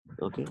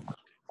 Okay,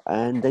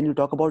 and then you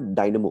talk about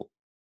Dynamo.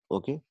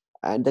 Okay,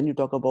 and then you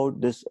talk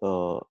about this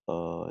the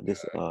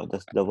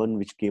one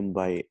which came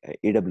by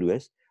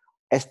AWS,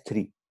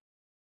 S3.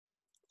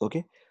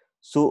 Okay,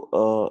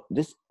 so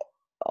this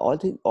all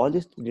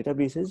these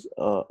databases,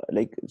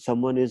 like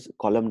someone is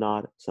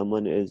columnar,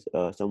 someone is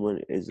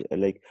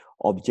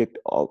object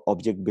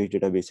based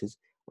databases.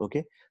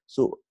 Okay,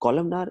 so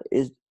columnar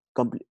is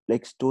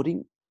like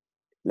storing,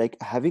 like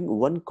having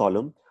one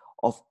column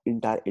of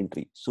entire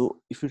entry.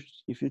 So if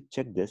you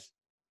check this,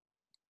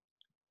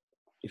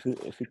 if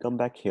you come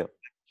back here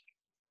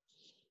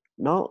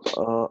now,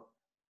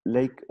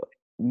 like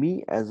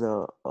me as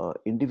a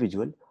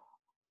individual,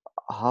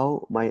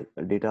 how my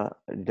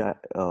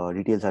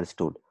details are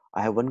stored.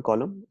 I have one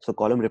column, so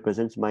column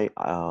represents my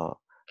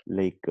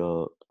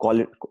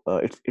quality,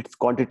 it's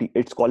quantity,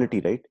 it's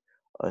quality, right?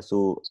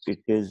 So it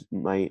is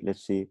my,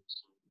 let's say,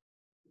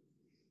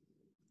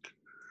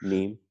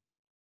 name,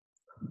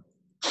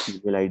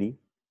 email ID,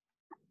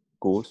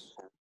 course,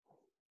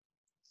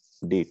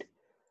 date.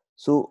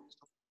 So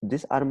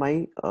these are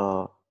my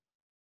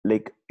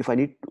like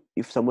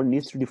if someone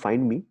needs to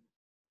define me,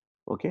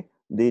 okay,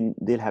 then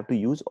they'll have to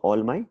use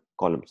all my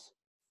columns,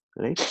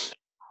 right?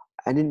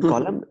 And in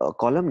Mm-hmm.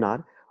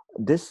 columnar,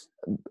 this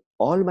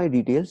all my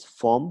details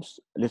forms,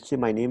 let's say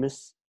my name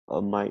is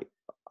my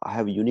I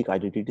have a unique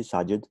identity,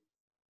 Sajid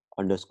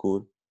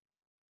underscore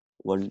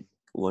 1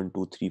 1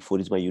 2 3 4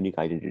 is my unique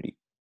identity.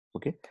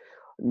 Okay,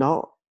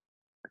 now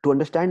to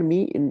understand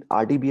me in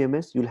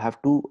RDBMS, you'll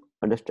have to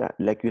understand,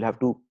 like you'll have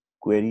to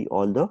query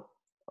all the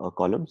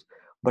columns.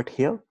 But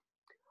here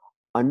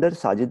under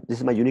Sajid, this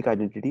is my unique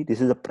identity.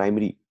 This is a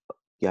primary.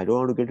 Yeah, I don't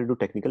want to get into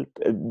technical.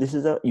 This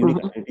is a unique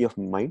Mm-hmm. identity of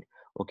mine.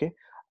 Okay,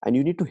 and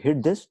you need to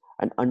hit this,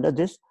 and under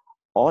this,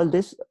 all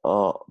this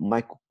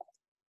my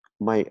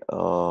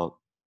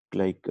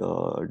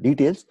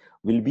details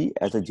will be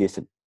as a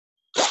JSON,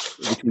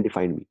 which will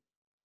define me.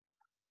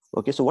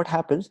 Okay, so what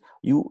happens?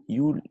 You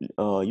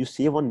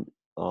save on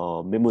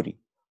memory.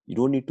 You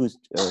don't need to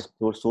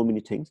store so many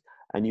things,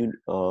 and you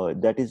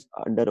that is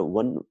under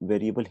one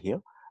variable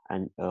here,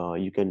 and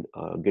you can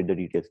get the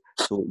details.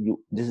 So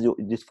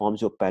this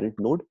forms your parent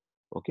node.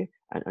 Okay,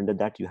 and under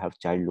that you have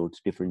child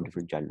nodes,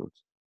 different child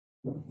nodes.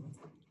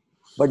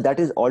 But that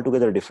is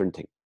altogether a different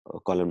thing.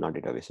 Columnar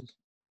databases.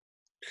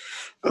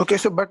 Okay,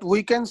 so but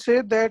we can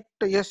say that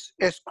yes,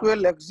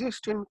 SQL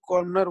exists in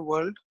columnar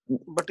world,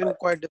 but in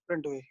quite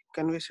different way.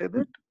 Can we say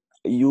that?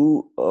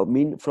 You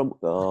mean from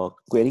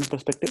querying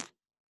perspective?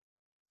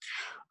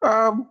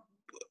 Um,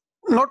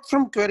 Not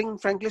from querying.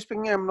 Frankly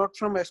speaking, I'm not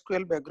from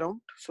SQL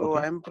background, so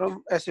Okay. I'm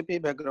from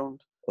SAP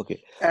background.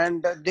 Okay.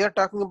 And they are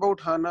talking about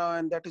HANA,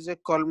 and that is a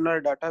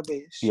columnar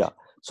database. Yeah.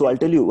 So I'll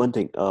tell you one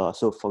thing.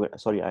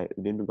 Sorry, I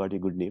didn't got a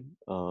good name.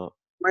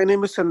 My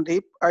name is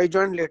Sandeep. I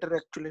joined later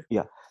actually.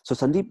 Yeah. So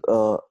Sandeep,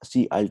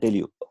 see, I'll tell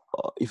you.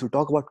 If you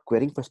talk about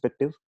querying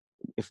perspective,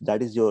 if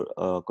that is your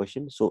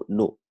question, so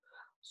no.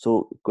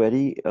 So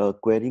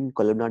querying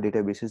columnar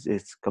databases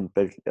is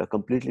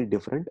completely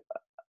different.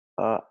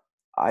 uh,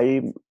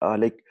 I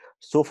like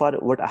so far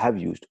what I have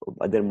used.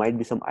 There might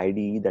be some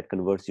IDE that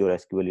converts your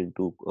SQL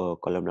into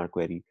columnar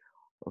query.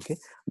 Okay,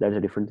 that's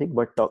a different thing.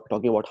 But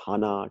talking about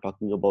HANA,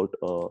 talking about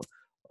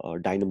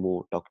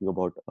Dynamo, talking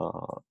about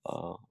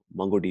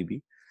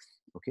MongoDB.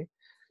 Okay,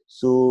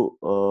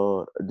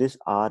 so these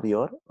are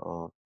your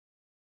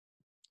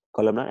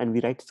columnar, and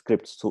we write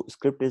scripts. So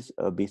script is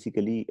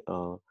basically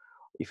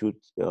if you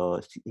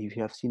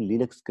have seen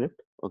Linux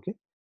script. Okay,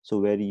 so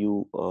where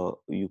you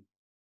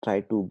try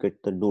to get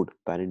the node,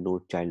 parent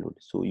node, child node,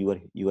 so you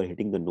are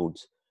hitting the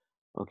nodes.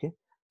 Okay,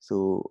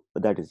 so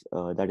that is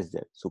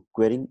there. So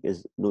querying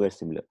is nowhere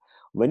similar.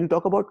 When you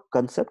talk about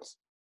concepts,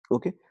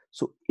 okay,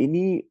 so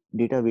any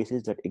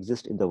databases that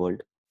exist in the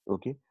world,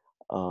 okay,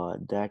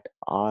 that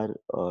are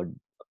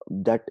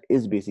that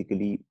is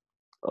basically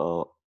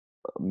uh,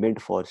 meant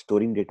for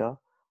storing data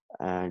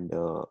and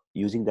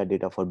using that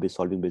data for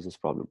solving business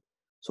problem.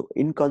 So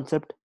in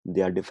concept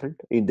they are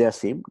different, they are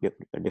same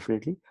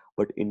definitely,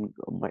 but in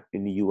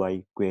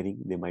UI querying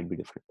they might be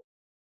different.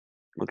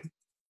 Okay,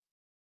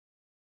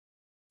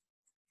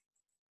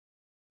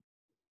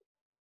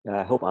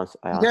 I hope I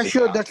Yeah, answered.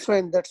 sure. That's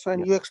fine. That's fine.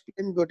 Yeah, You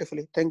explained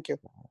beautifully. Thank you.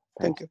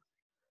 Thank thanks.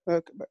 you.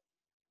 Okay, bye.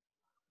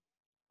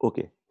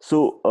 Okay,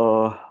 so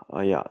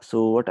yeah,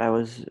 so what I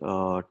was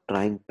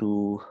trying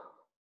to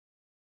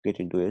get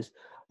into is,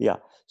 yeah,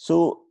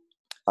 so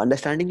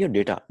understanding your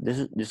data.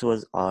 This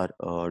was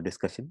our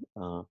discussion,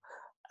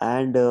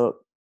 and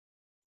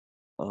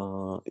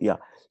yeah,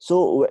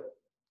 so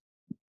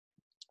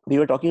we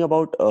were talking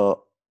about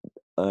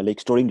like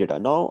storing data.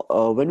 Now,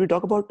 when we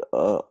talk about,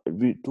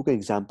 we took an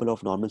example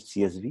of normal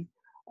CSV,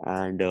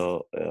 and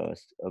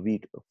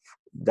we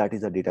that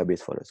is a database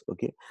for us.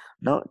 Okay,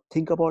 now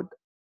think about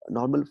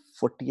normal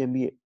 40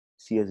 MB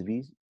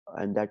CSVs,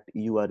 and that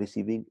you are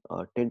receiving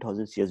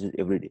 10,000 CSVs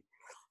every day.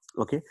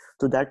 Okay,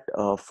 so that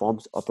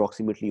forms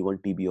approximately 1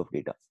 TB of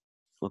data.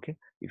 Okay,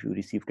 if you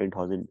receive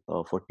 10,000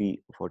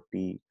 40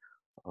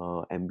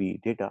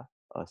 MB data,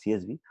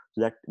 CSV,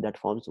 so that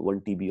forms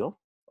 1 TB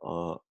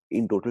of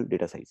in total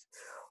data size.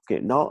 Okay,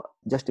 now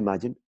just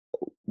imagine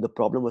the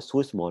problem was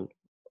so small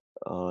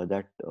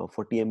that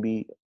 40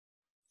 MB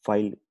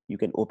file you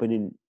can open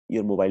in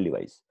your mobile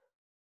device.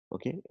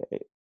 Okay,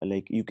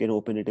 like you can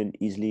open it in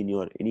easily in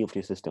your any of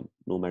your system,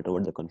 no matter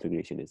what the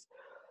configuration is,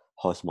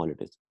 how small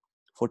it is.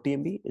 40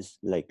 MB is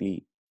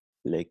likely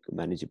like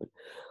manageable,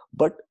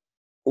 but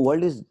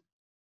world is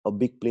a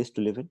big place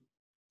to live in.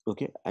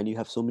 Okay, and you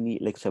have so many,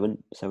 like 7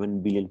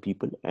 billion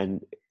people,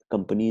 and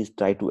companies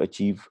try to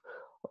achieve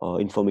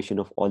information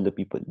of all the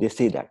people. They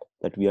say that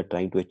we are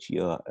trying to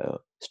achieve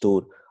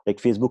store,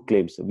 like Facebook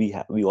claims we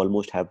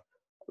almost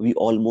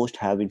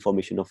have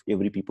information of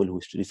every people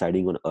who's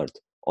residing on earth,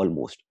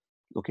 almost.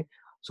 Okay,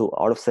 so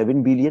out of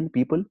 7 billion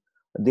people,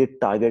 they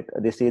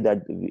say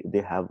that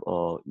they have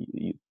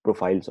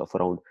profiles of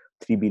around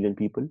 3 billion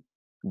people,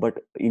 but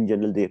in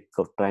general they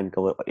try and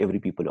cover every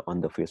people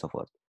on the face of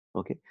earth.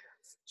 Okay,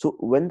 so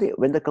when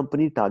the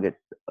company target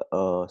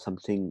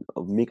something,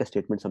 make a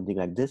statement something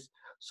like this,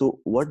 so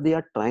what they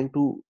are trying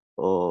to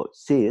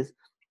say is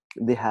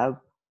they have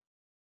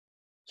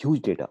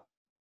huge data.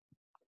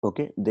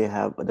 Okay, they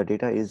have the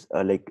data is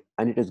like,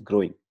 and it is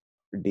growing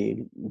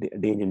day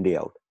in and day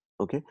out.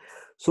 Okay,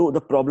 so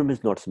the problem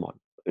is not small.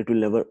 It will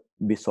never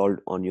be solved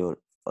on your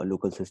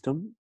local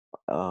system.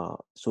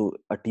 So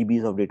a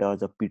TBs of data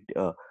is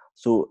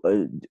so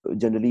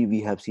generally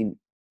we have seen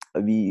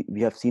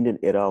an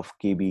era of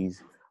KBs,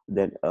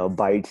 then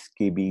bytes,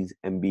 KBs,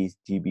 MBs,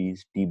 GBs,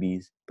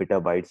 TBs,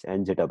 petabytes,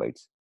 and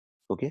zettabytes.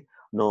 Okay,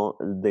 now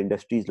the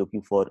industry is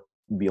looking for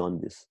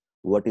beyond this.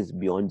 What is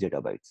beyond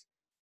zettabytes?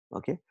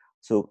 Okay,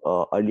 so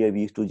earlier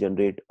we used to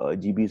generate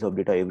GBs of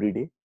data every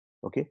day.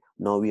 Okay,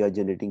 now we are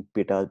generating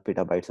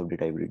petabytes of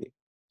data every day.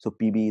 So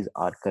PB is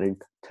our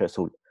current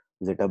threshold.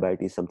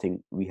 Zettabyte is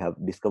something we have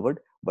discovered,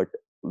 but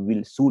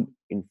will soon,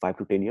 in 5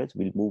 to 10 years,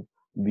 we'll move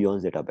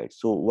beyond zettabytes.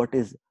 So what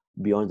is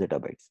beyond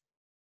zettabytes?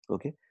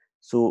 Okay,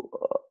 so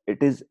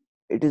it is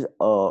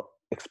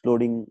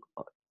exploding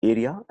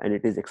area, and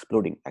it is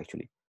exploding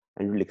actually,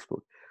 and will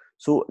explode.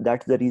 So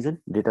that's the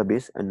reason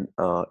database and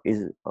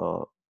is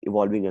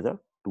evolving as a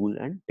tool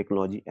and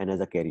technology and as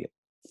a carrier.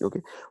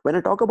 Okay, when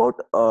I talk about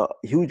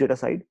huge data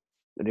side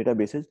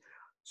databases,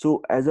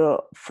 so as a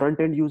front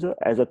end user,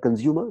 as a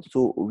consumer,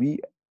 so we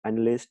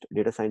analysts,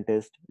 data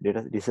scientists,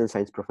 data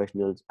science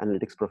professionals,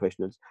 analytics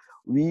professionals,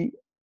 we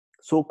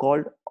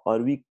so-called, or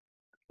we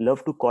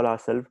love to call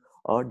ourselves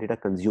a data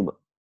consumer.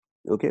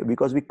 Okay,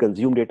 because we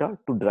consume data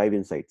to drive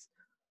insights,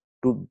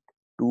 to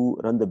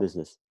run the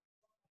business.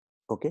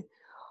 Okay,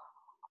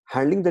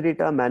 handling the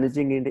data,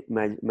 managing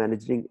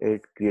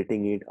it,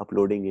 creating it,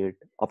 uploading it,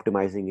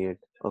 optimizing it,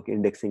 okay,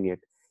 indexing it,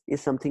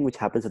 is something which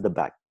happens at the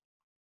back.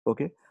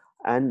 Okay,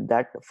 and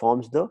that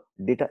forms the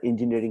data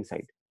engineering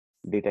side,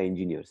 data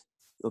engineers,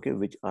 okay,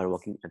 which are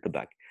working at the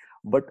back.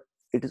 But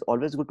it is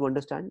always good to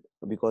understand,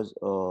 because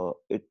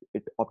it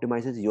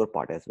optimizes your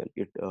part as well.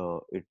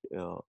 It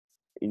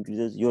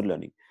increases your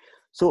learning.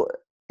 So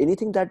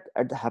anything that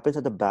happens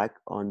at the back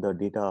on the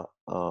data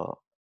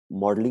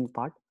modeling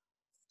part,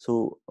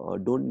 so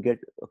don't get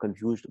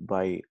confused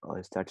by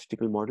a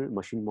statistical model,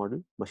 machine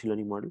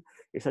learning model.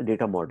 It's a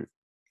data model.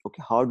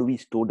 Okay, how do we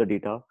store the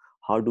data?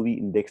 How do we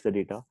index the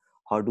data?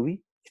 How do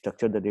we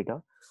structure the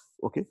data?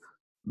 Okay,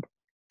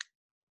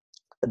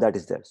 that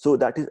is there. So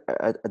that is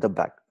at the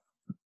back.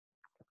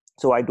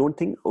 So I don't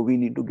think we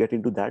need to get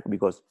into that,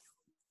 because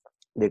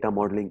data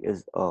modeling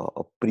is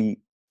a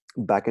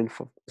backend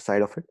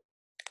side of it.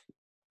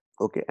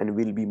 Okay, and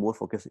we'll be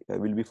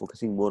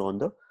focusing more on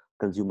the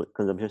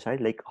consumption side,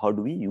 like how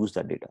do we use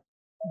that data.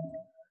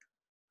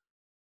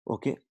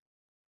 Okay,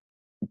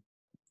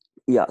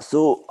 yeah.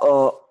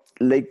 So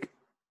like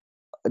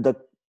the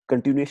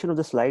continuation of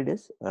the slide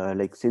is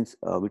like, since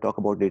we talk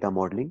about data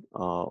modeling,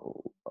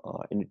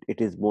 and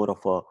it is more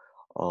of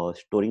a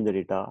storing the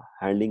data,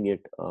 handling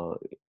it,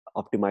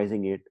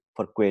 optimizing it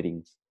for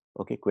queries,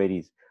 okay,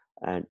 queries,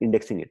 and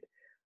indexing it.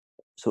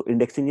 So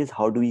indexing is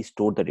how do we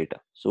store the data.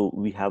 So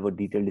we have a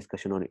detailed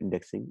discussion on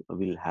indexing,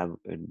 we'll have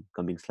in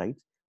coming slides.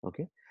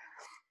 Okay,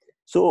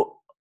 so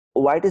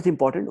why it is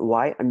important,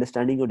 why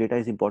understanding your data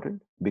is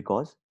important,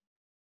 because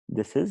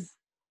this is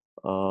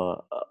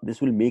this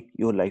will make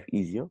your life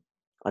easier.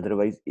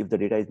 Otherwise, if the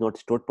data is not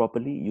stored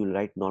properly, you'll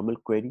write normal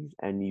queries,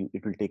 and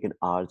it will take an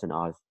hours and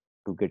hours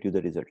to get you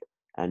the result,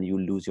 and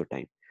you'll lose your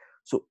time.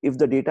 So if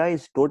the data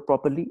is stored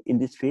properly in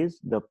this phase,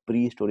 the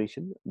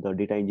pre-storation, the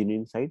data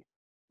engineering side,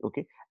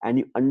 okay, and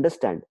you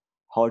understand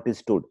how it is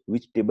stored,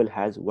 which table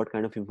has what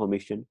kind of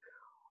information,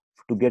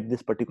 to get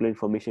this particular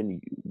information,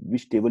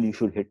 which table you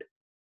should hit,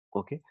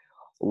 okay,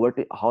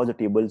 how the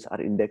tables are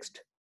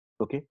indexed,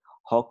 okay,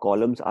 how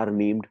columns are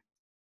named,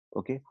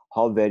 okay,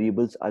 how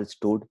variables are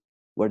stored,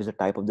 what is the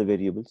type of the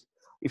variables.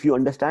 If you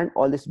understand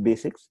all these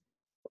basics,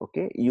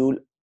 okay, you'll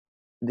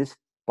this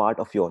part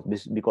of yours,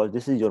 this, because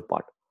this is your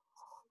part,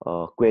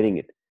 querying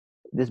it,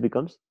 this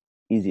becomes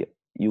easier.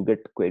 You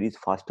get queries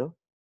faster,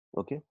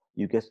 okay,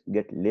 you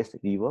get less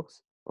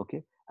reworks,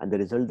 okay, and the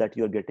result that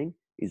you are getting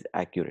is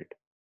accurate.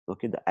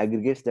 Okay, the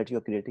aggregates that you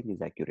are creating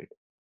is accurate.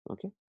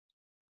 Okay,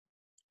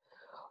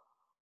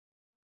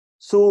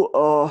 so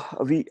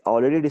we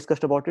already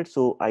discussed about it.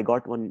 So I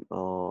got one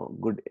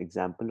good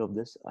example of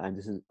this, and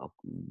this is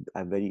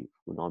I very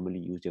normally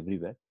used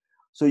everywhere.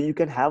 So you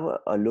can have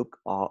a look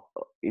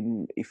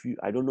in, if you,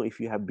 I don't know if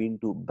you have been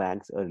to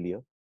banks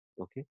earlier.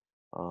 Okay,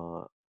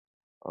 uh,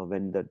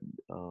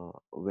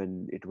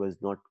 when it was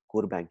not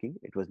core banking,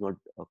 it was not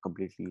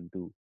completely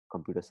into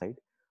computer side.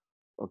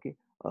 Okay,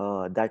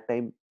 that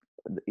time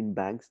in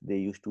banks they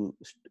used to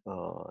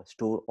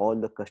store all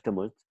the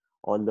customers,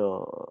 all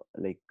the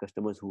like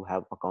customers who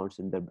have accounts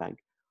in their bank,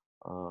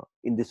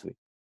 in this way,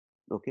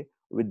 okay,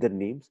 with their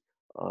names.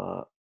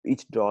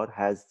 Each drawer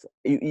has,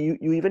 you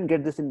even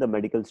get this in the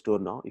medical store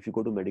now. If you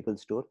go to medical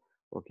store,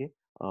 okay,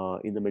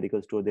 in the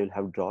medical store they'll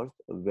have drawers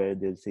where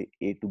they'll say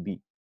A to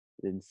B,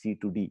 then C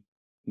to D,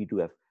 E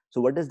to F. So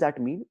what does that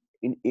mean?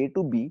 In A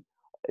to B,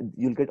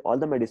 you'll get all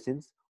the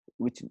medicines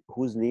which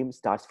whose name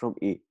starts from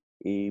A,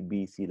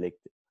 B, C, like,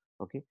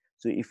 okay.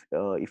 So if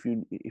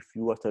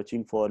you are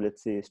searching for,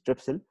 let's say,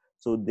 strepsil,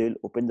 so they'll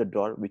open the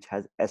drawer which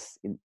has S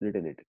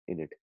written in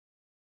it.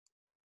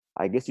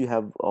 I guess you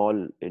have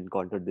all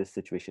encountered this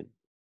situation,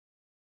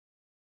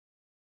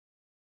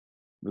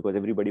 because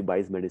everybody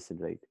buys medicine,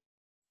 right?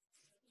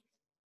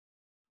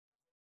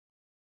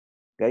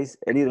 Guys,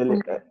 can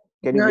you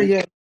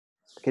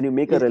Yeah,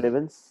 make yeah, a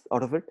relevance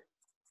out of it?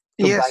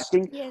 So yes.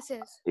 banking, Yes,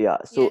 yes, yeah.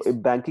 So yes.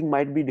 banking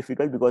might be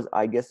difficult, because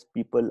I guess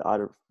people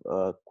are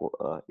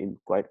in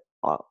quite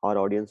our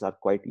audience are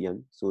quite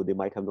young, so they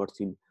might have not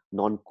seen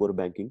non-core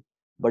banking.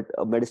 But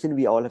medicine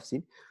we all have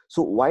seen.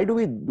 So why do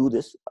we do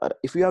this?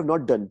 If you have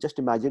not done, just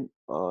imagine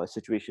a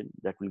situation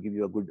that will give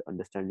you a good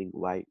understanding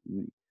why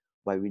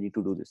we need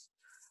to do this.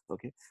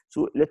 Okay,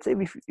 so let's say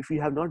if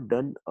you have not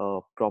done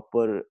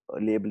proper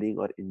labeling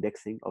or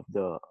indexing of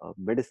the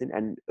medicine,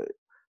 and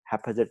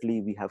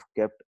haphazardly we have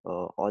kept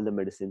all the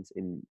medicines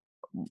in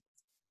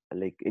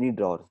like any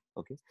drawer.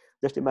 Okay,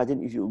 just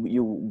imagine if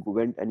you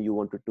went and you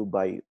wanted to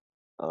buy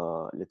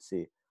let's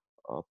say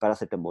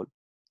paracetamol.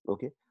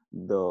 Okay,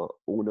 the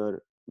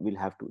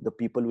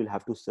people will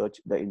have to search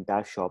the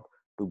entire shop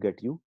to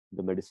get you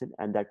the medicine,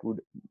 and that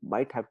would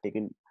might have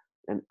taken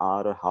an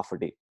hour or half a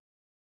day.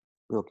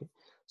 Okay,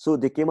 So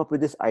they came up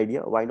with this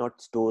idea: why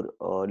not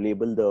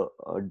label the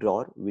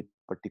drawer with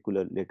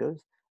particular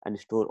letters and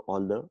store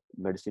all the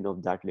medicine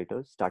of that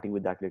letter, starting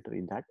with that letter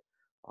in that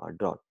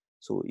drawer.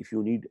 So if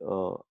you need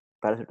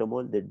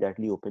paracetamol, they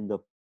directly open the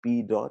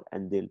P drawer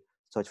and they'll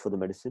search for the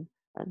medicine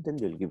and then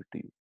they'll give it to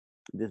you.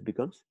 This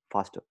becomes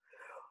faster.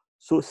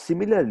 So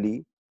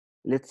similarly,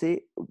 let's say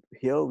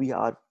here we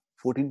are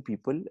 14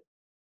 people,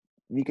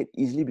 we can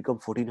easily become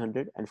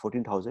 1400 and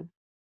 14,000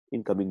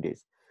 in coming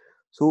days.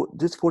 So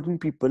this 14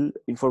 people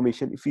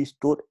information, if we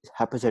store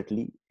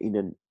haphazardly in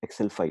an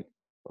Excel file,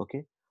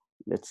 okay,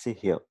 let's say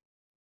here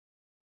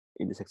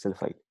in this Excel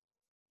file,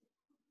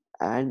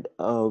 and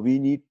we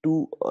need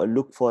to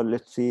look for,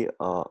 let's say,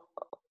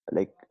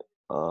 like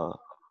uh,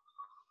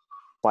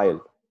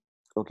 pile,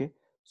 okay.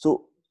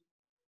 So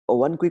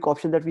one quick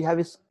option that we have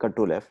is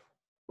Control F,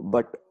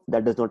 but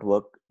that does not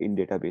work in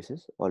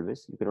databases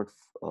always. You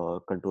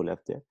cannot Control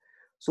F there.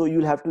 So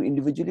you'll have to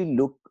individually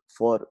look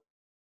for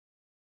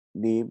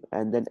name,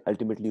 and then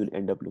ultimately you'll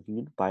end up looking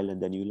in pile, and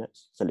then you'll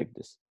select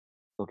this.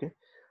 Okay,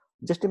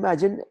 just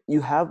imagine you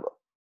have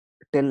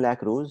 10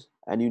 lakh rows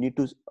and you need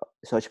to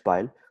search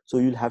pile, so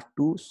you'll have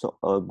to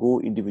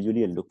go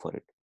individually and look for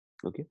it.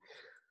 Okay,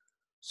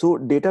 so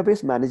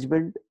database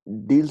management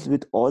deals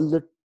with all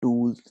the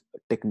tools,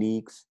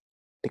 techniques,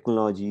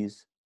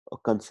 technologies,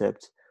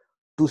 concepts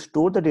to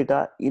store the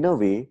data in a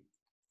way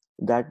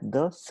that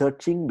the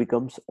searching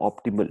becomes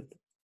optimal.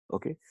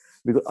 Okay,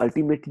 because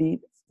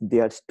ultimately they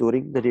are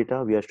storing the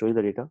data, we are storing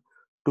the data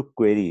to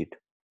query it.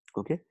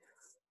 Okay,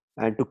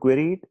 and to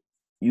query it,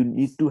 you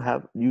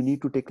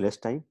need to take less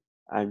time,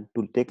 and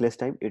to take less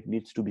time it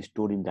needs to be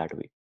stored in that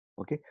way.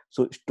 Okay,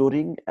 so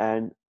storing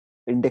and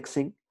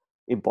indexing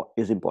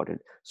is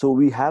important. So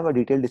we have a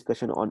detailed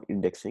discussion on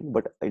indexing,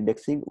 but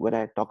indexing, when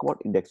I talk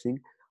about indexing,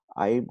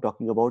 I'm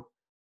talking about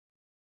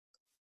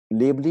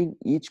labeling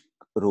each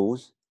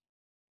rows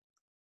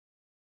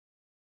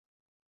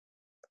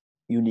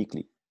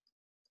uniquely.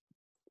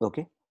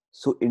 Okay,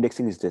 so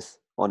indexing is this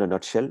on a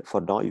nutshell.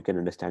 For now you can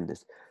understand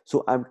this.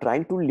 So I'm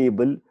trying to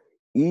label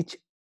each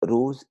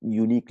rows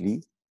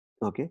uniquely.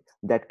 Okay,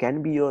 that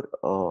can be your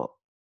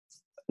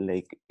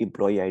like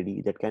employee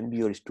ID, that can be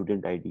your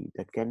student ID,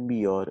 that can be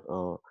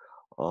your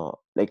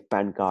like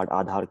PAN card,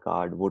 Aadhaar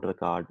card, voter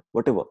card,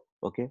 whatever.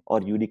 Okay,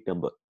 or unique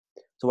number.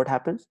 So what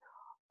happens,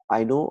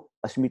 I know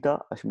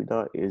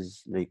Ashmita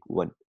is like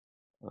one.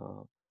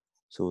 uh,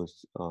 so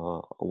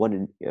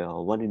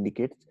one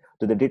indicates,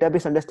 so the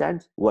database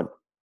understands one.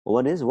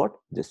 One is what?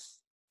 This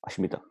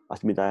Ashmita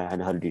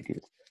and her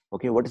details.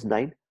 Okay, what is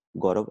nine?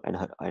 Gaurav and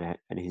her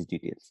and his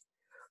details.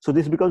 So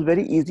this becomes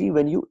very easy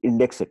when you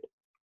index it.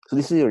 So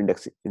this is your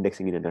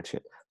indexing in a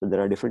nutshell. So there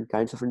are different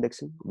kinds of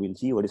indexing. We'll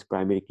see what is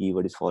primary key,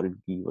 what is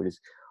foreign key, what is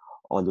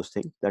all those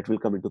things that will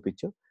come into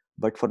picture.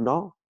 But for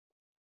now,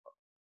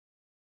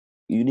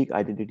 unique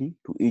identity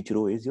to each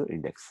row is your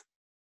index.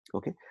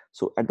 Okay,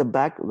 so at the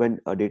back, when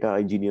data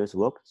engineers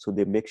work, so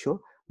they make sure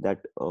that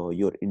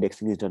your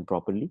indexing is done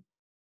properly,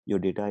 your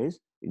data is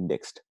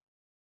indexed.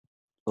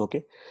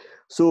 Okay,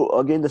 so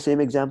again, the same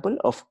example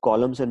of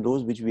columns and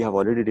rows, which we have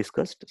already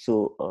discussed.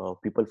 So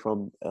people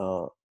from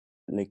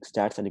like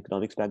stats and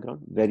economics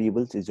background,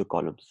 variables is your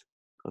columns.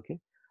 Okay,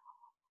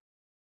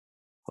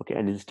 okay,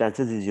 and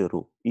instances is your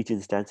row. Each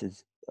instance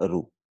is a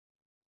row.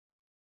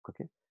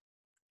 Okay,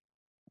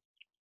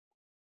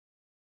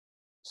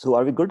 so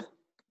are we good?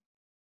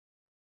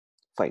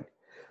 Fine.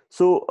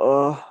 So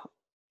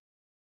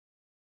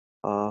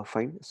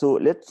fine. So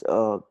let's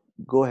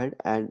go ahead.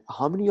 And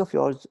how many of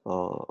yours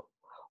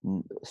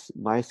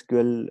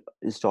MySQL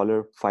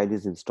installer file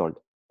is installed?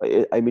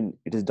 I mean,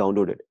 it is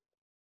downloaded.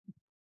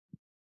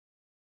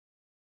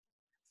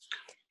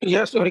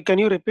 Yeah, sorry, can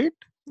you repeat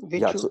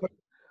Yeah. which you?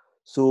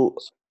 So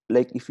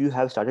like if you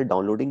have started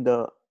downloading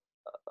the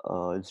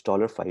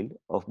installer file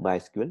of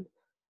MySQL,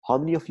 how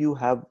many of you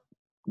have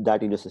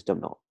that in your system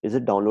now? Is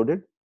it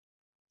downloaded,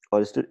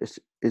 or is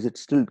it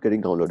still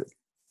getting downloaded?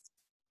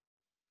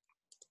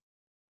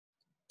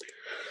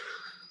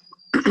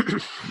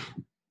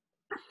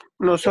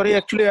 No, sorry, Okay.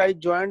 actually I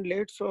joined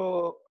late,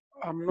 so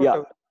I'm not Yeah.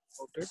 aware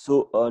about it.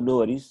 So no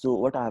worries. So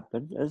what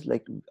happened is,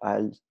 like,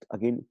 I'll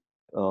again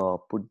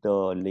put the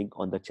link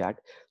on the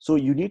chat. So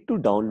you need to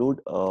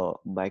download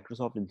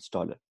Microsoft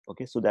installer.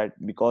 Okay, so that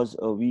because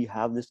we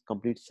have this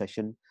complete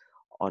session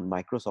on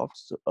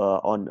Microsoft,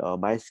 on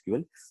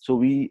MySQL. So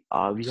we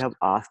have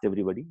asked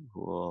everybody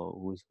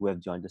who have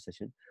joined the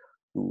session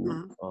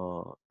Mhm.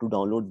 to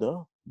download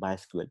the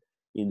MySQL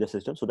in the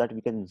system so that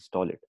we can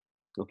install it.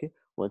 Okay,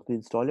 once we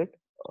install it,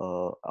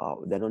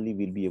 then only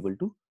we'll be able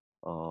to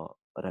uh,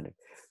 run it.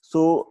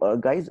 So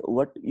guys,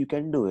 what you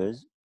can do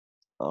is,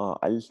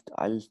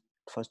 I'll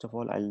first of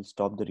all I'll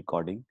stop the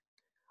recording.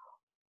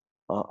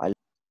 I'll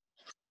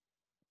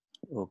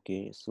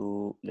Okay,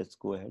 so let's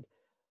go ahead.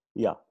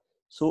 Yeah.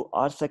 So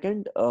our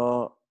second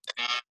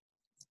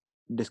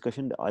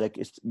discussion, like,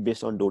 it's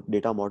based on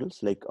data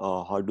models. Like,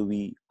 how do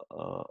we?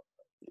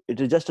 It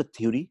is just a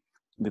theory,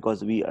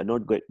 because we are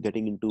not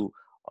getting into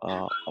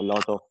a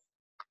lot of.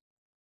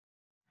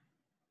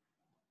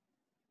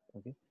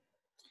 Okay.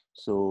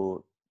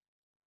 So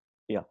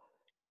yeah.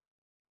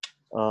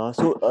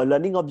 So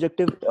learning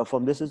objective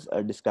from this is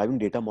describing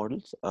data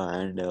models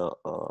and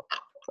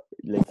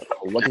like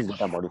what is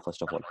data model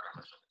first of all.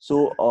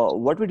 So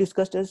what we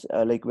discussed is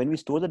like when we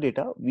store the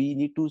data, we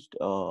need to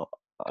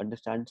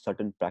understand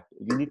certain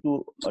we need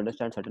to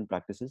understand certain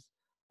practices,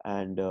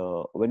 and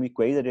when we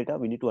query the data,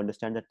 we need to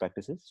understand that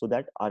practices so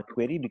that our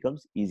query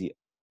becomes easier.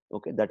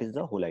 Okay, that is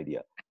the whole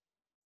idea.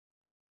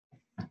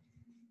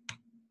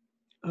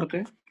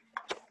 Okay.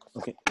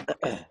 Okay,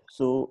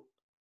 so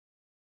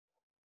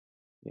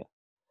yeah,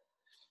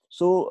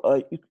 so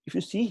if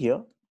you see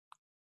here,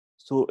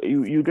 so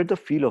you get the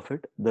feel of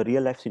it, the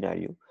real life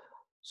scenario.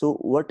 So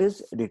what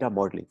is data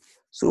modeling?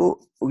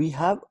 So we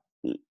have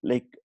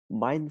like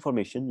my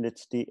information.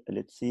 Let's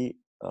say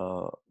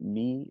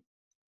me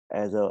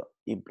as a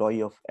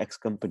employee of X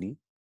company.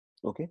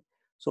 Okay,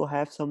 so I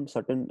have some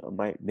certain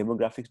my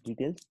demographics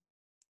details.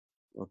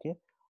 Okay,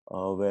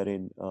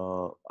 wherein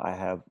I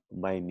have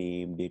my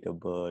name, date of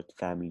birth,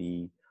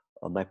 family,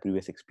 my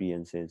previous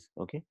experiences.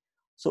 Okay,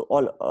 so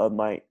all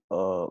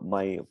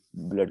my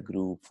blood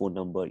group, phone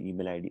number,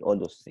 email ID, all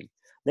those things.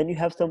 Then you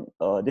have some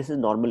this is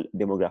normal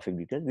demographic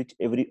details which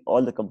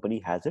all the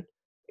company has it.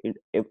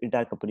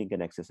 Entire company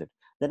can access it.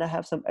 Then I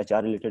have some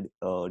HR related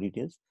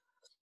details,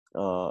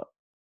 uh,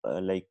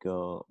 like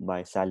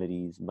my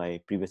salaries, my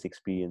previous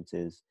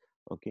experiences,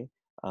 okay,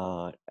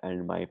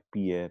 and my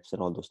PFs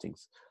and all those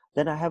things.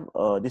 Then I have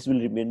this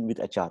will remain with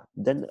HR.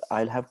 Then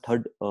I'll have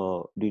third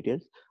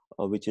details,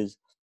 which is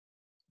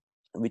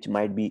which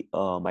might be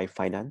my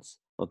finance,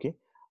 okay,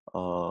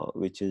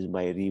 which is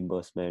my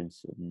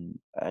reimbursements,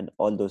 and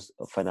all those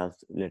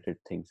finance related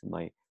things,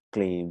 my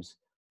claims,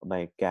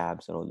 my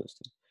cabs, and all those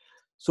things.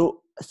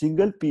 So a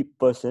single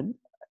person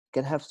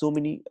can have so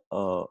many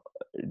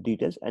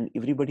details, and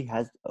everybody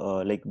has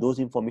like those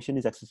information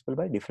is accessible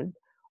by different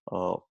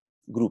uh,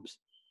 groups.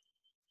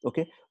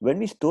 Okay, when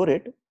we store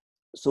it,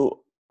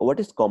 so what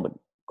is common?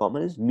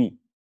 Common is me,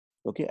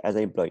 okay, as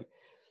an employee.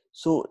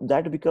 So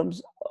that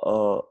becomes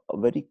a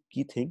very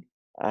key thing.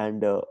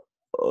 And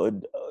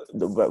when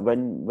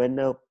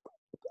a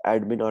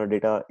admin or a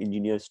data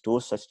engineer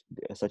stores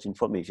such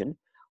information,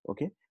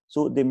 okay,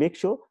 so they make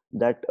sure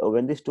that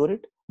when they store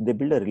it, they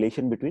build a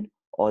relation between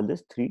all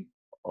these three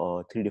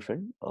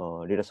different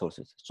data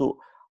sources. So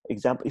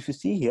example, if you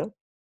see here,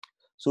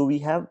 so we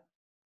have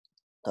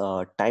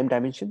time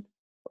dimension,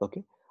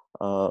 okay,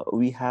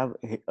 we have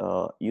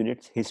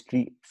units,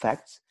 history,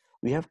 facts,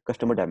 we have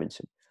customer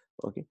dimension.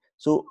 Okay,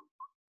 so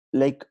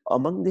like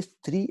among these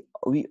three,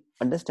 we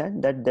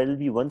understand that there will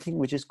be one thing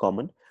which is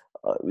common,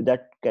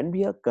 that can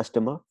be a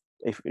customer.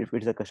 If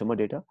it's a customer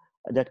data,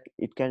 that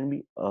it can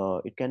be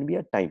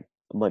a time,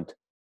 a month,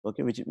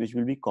 okay, which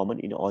will be common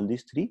in all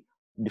these three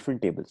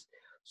different tables.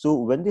 So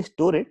when they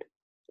store it,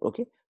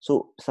 okay,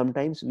 so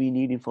sometimes we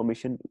need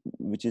information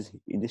which is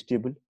in this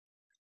table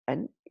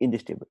and in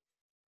this table,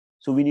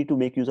 so we need to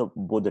make use of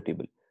both the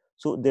table.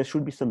 So there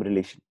should be some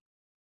relation,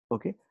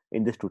 okay,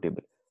 in this two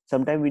table.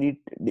 Sometimes we need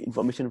the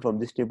information from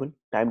this table,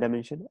 time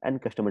dimension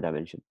and customer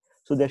dimension,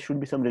 so there should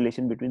be some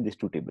relation between these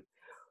two tables.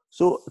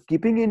 So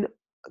keeping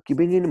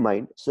in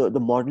mind, so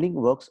the modeling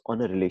works on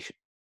a relation,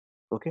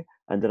 okay,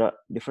 and there are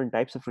different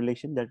types of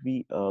relation that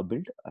we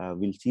build.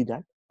 We'll see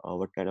that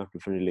what kind of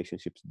different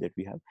relationships that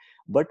we have.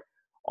 But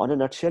on a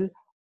nutshell,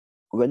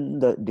 when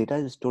the data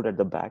is stored at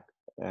the back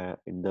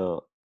in the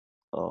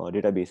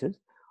databases,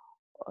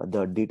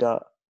 the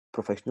data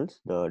professionals,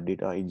 the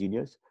data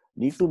engineers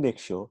need to make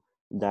sure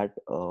that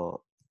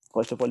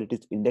first of all it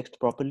is indexed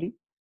properly,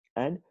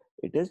 and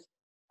it is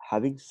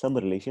having some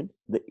relation.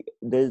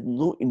 There is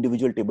no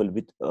individual table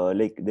with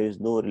like there is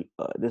no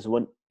there's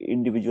one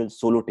individual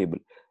solo table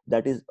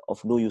that is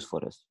of no use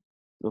for us.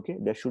 Okay,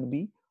 there should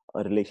be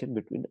a relation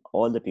between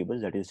all the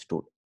tables that is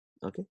stored.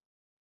 Okay,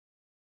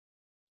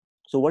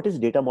 so what is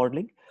data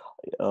modeling?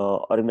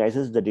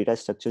 Organizes the data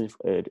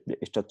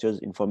structures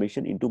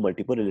information into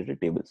multiple related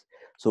tables.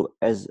 So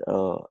as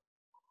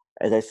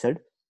I said,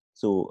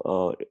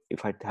 so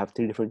if I have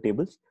three different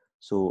tables,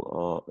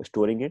 so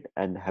storing it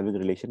and having a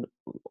relation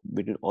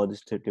between all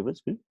these three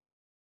tables will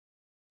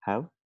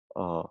have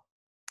uh,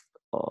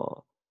 uh,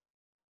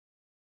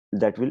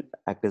 that will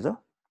act as a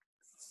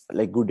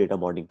like good data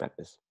modeling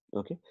practice.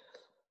 Okay,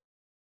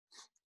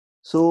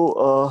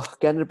 so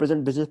can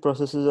represent business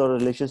processes or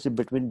relationship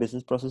between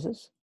business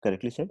processes.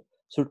 Correctly said.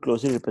 Should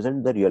closely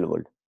represent the real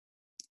world.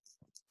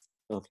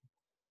 Okay,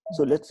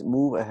 so let's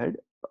move ahead.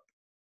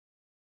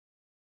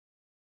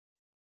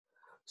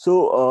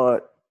 So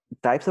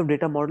types of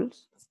data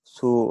models.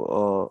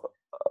 So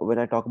when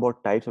I talk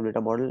about types of data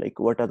model, like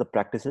what are the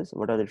practices,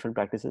 what are the different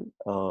practices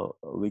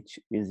which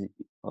is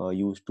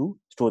used to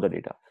store the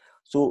data.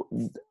 So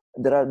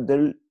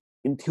there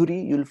in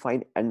theory you'll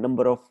find a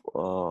number of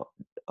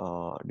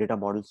data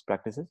models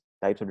practices,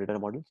 types of data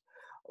models,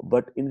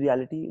 but in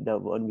reality the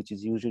one which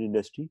is used in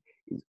industry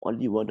is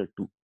only one or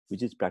two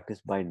which is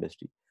practiced by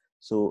industry.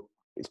 So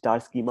star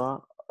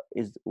schema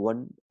is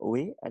one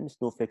way and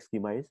snowflake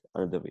schema is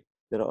another way.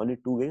 There are only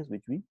two ways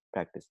which we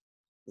practice.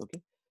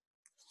 Okay,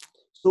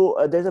 So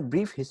there's a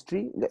brief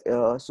history.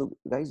 So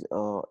guys,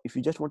 if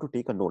you just want to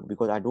take a note,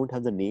 because I don't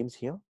have the names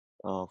here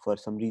for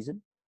some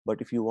reason, but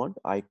if you want,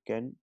 I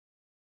can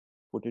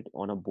put it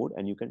on a board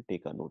and you can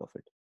take a note of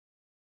it.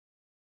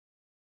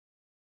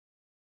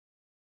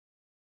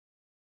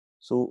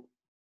 So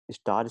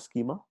star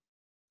schema,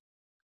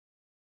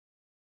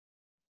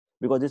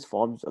 because this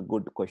forms a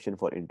good question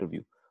for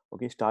interview.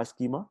 Okay, star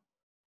schema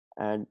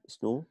and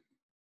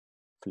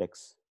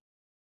snowflakes.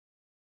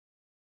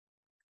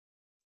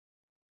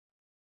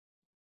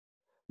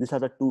 These are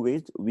the two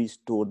ways we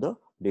store the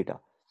data.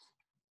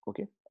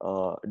 Okay,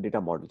 data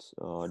models,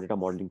 data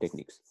modeling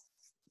techniques.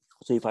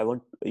 So if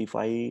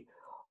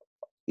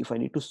I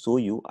need to show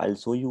you, I'll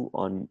show you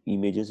on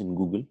images in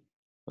Google.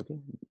 Okay.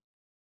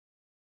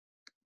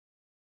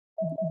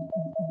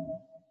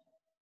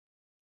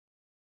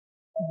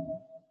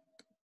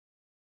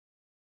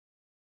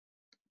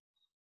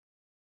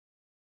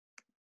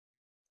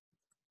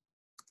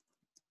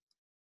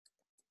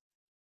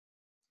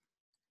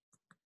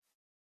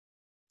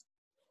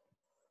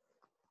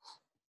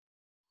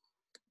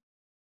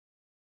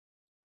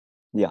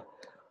 Yeah.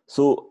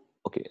 So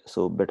okay.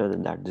 So better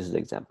than that, this is the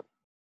example.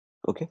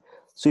 Okay.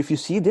 So if you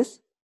see this,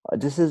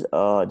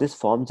 this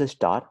forms a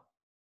star.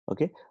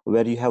 Okay,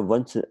 where you have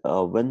one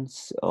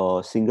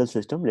single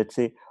system. Let's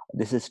say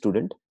this is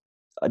student,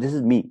 this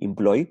is me,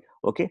 employee.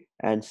 Okay,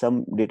 and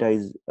some data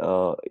is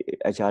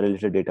HR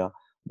related data.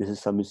 This is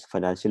some is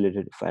finance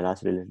related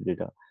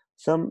data.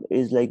 Some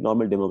is like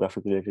normal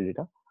demographic related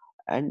data,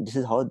 and this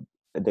is how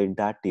the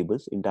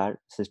entire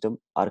system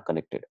are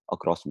connected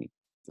across me.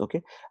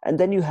 Okay, and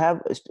then you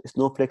have a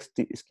snowflake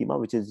schema,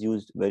 which is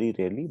used very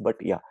rarely, but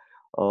yeah,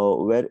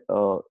 where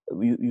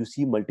you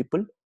see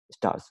multiple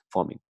stars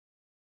forming.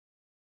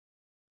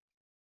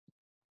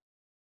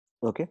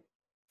 Okay,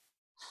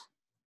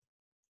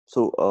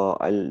 so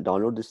I'll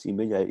download this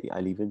image.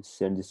 I'll even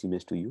send this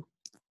image to you.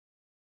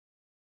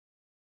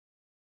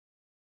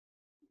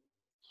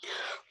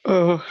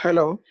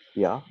 Hello.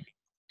 Yeah.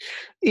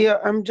 Yeah,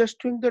 I'm just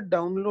doing the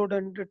download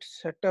and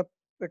it's setup.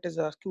 It is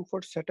asking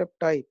for setup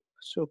type.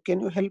 So can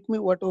you help me?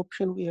 What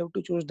option we have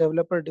to choose?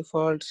 Developer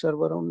default,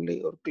 server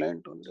only, or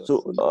client only, or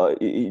So full?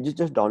 you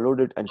just download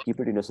it and keep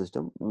it in your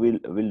system.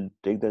 We'll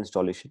take the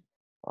installation.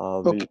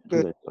 We'll Okay, do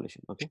good. the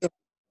installation. Okay. Sure.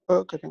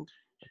 Okay, thanks.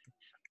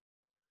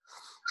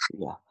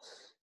 Yeah.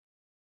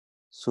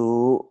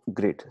 So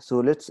great. So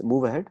let's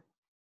move ahead.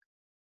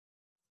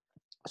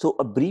 So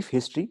a brief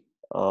history,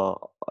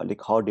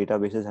 like how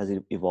databases has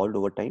evolved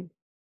over time.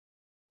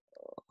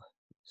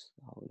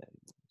 How will I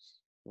do this?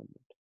 1 minute.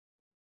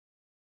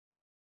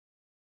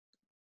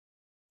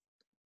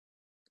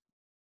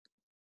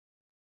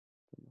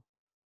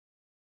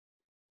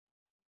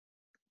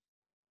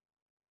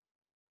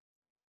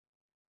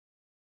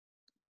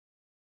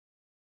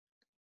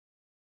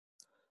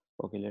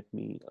 Okay, let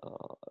me.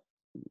 I'll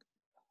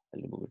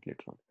remove it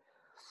later on.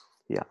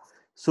 Yeah.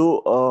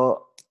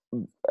 So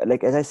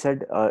like as I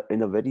said in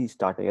the very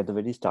starting, at the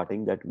very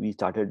starting, that we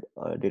started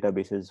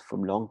databases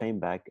from long time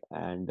back,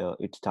 and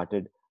it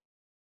started.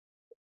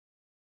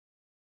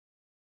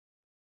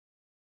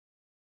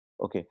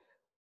 Okay.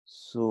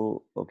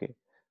 So okay.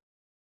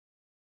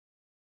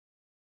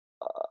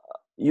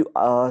 You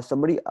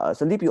somebody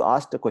Sandeep, you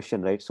asked a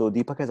question, right? So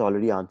Deepak has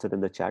already answered in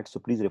the chat, so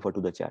please refer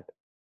to the chat.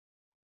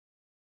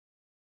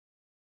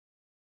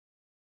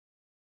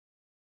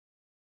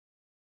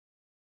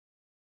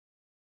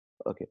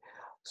 Okay,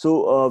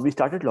 so we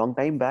started long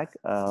time back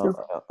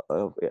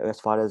Sure. as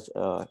far as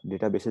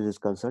databases is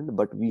concerned,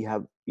 but we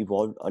have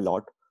evolved a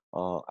lot,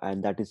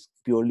 and that is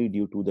purely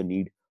due to the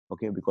need.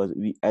 Okay, because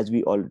as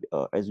we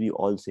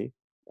all say,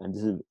 and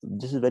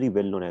this is very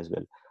well known as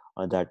well,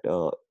 that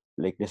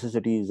like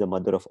necessity is the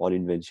mother of all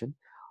invention.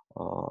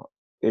 uh,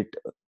 it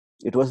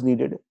it was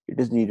needed, it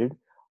is needed,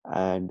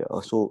 and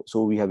so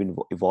we have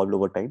evolved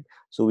over time.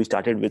 So we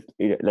started with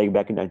like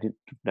back in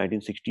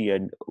 1960,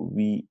 and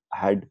we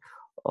had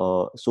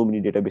so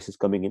many databases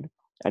coming in,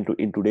 and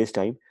in today's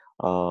time,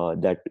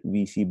 that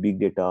we see big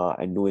data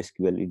and no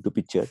SQL into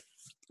picture,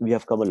 we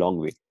have come a long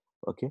way.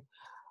 Okay,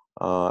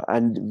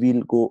 and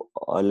we'll go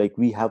like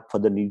we have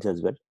further needs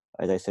as well.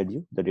 As I said,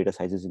 you the data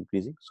size is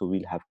increasing, so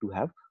we'll have to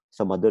have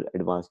some other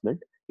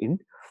advancement in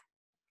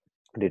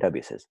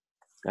databases,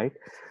 right?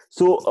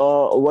 So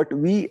what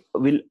we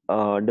will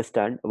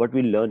understand, what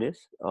we'll learn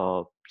is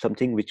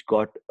something which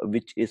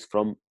is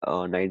from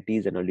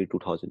 90s and early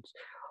 2000s.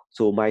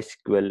 So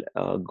MySQL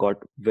got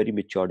very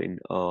matured in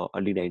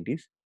early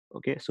 90s.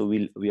 Okay, so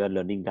we are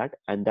learning that,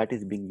 and that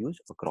is being used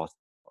across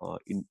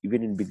in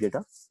even in big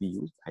data we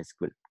use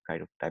MySQL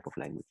kind of type of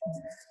language.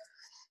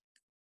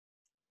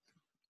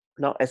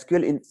 Now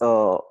SQL in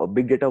a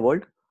big data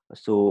world,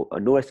 so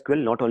no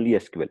SQL, not only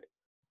SQL.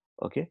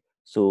 Okay,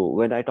 so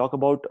when I talk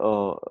about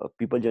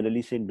people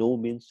generally say no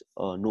means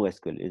no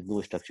SQL is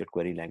no structured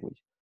query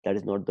language. That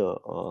is not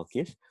the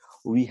case.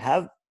 We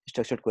have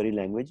structured query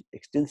language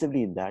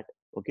extensively in that.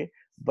 Okay,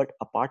 but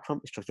apart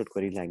from structured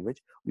query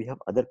language, we have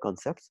other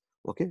concepts.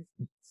 Okay,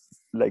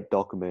 like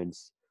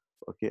documents.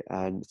 Okay,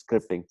 and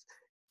scripting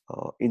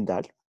in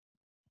that.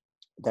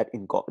 that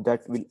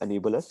will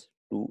enable us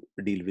to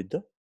deal with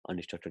the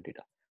unstructured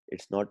data.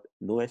 It's not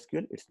no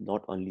SQL, it's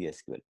not only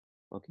SQL,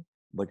 okay,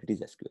 but it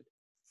is SQL.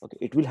 Okay,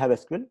 it will have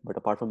SQL, but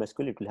apart from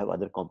SQL, it will have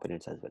other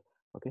components as well.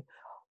 Okay,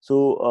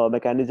 so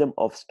mechanism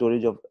of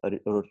storage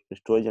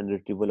and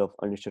retrieval of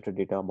unstructured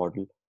data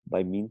model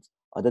by means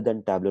other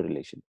than tabular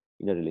relation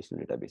in a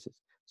relational databases.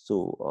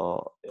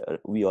 So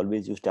we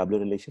always use tabular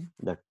relation,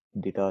 that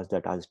data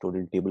that are stored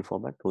in table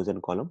format, rows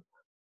and column,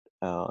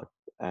 uh,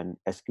 and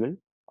SQL,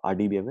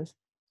 RDBMS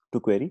to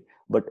query.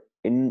 But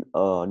in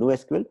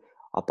NoSQL,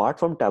 apart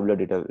from tabular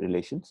data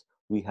relations,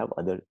 we have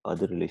other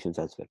relations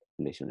as well,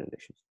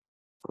 relations.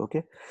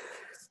 Okay.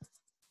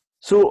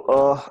 So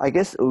I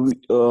guess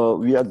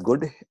we are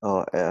good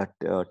at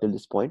till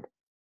this point.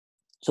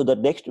 So the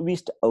next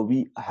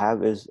we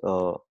have is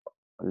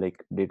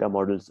like data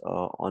models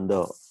on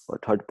the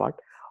third part,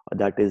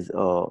 that is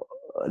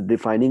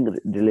defining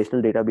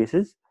relational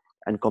databases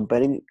and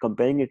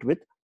comparing it with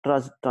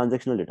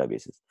transactional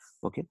databases.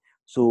 Okay,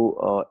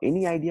 so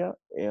any idea,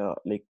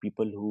 like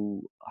people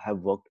who have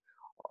worked,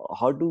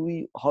 how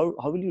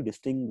will you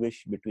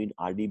distinguish between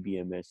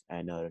RDBMS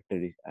and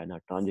and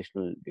a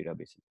transitional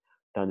databases,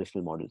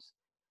 transitional models?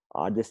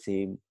 Are they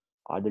same?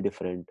 Are they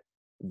different?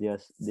 They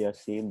are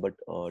same but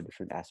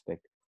different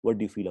aspect. What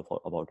do you feel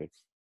about it?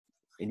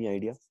 Any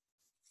idea?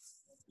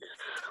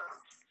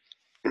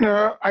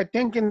 I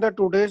think in the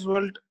today's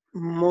world,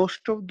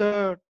 most of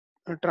the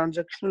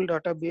transactional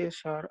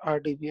database are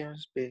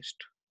RDBMS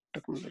based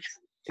technology.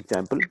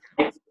 Example.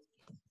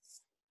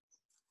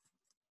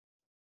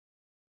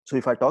 So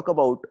if I talk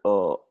about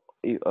so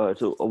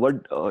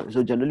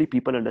generally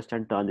people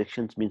understand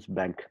transactions means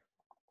bank.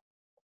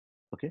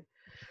 Okay,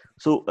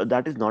 so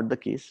that is not the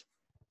case.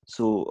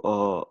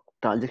 So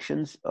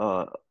transactions,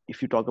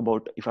 if you talk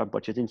about, if I'm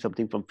purchasing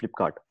something from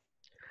Flipkart,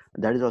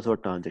 that is also a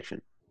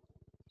transaction.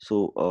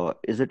 So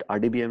is it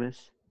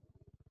RDBMS?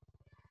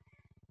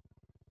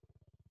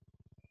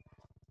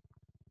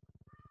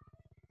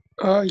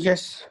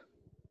 Yes.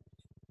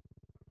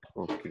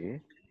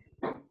 Okay.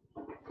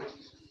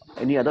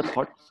 Any other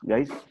thoughts,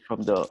 guys,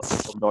 from the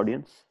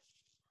audience?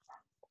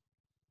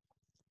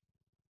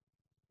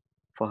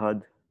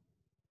 Fahad,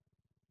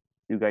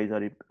 you guys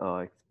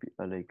are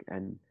like,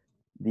 and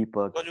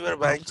Deepak. Because you are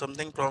buying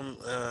something from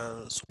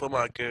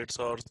supermarkets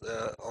or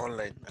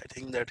online, I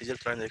think that is a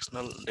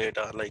transactional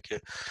data. Like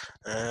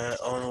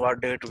on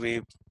what date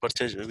we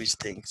purchase which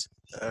things,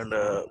 and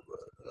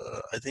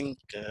I think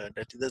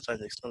that is the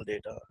transactional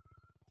data.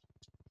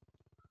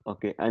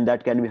 Okay, and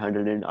that can be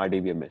handled in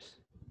RDBMS.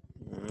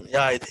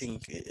 Yeah, I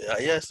think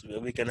yes,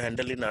 we can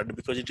handle in RD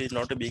because it is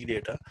not a big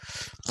data,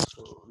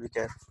 so we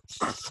can.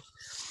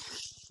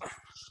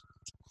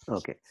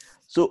 Okay,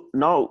 so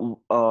now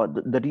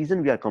the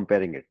reason we are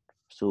comparing it.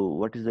 So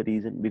what is the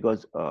reason?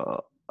 Because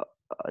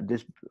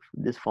this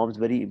forms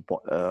very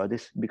important.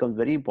 This becomes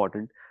very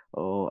important,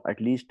 at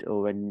least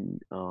when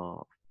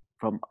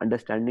from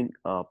understanding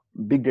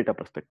big data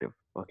perspective.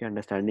 Okay,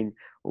 understanding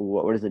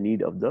what is the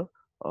need of the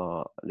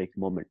like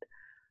moment.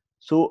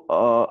 So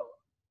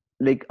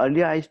like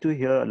earlier, I used to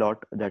hear a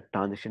lot that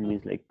transaction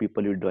means like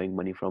people withdrawing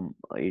money from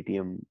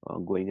ATM,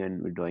 going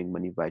and withdrawing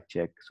money by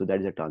check. So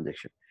that is a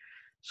transaction.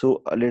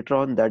 So later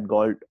on, that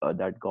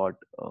got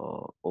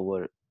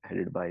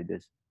overheaded by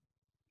this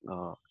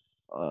uh,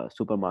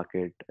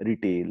 supermarket,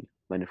 retail,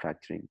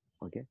 manufacturing.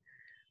 Okay,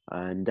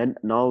 and then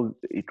now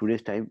in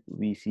today's time,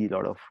 we see a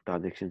lot of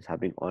transactions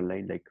happening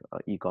online, like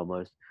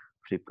e-commerce,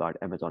 Flipkart,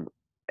 Amazon.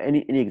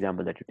 Any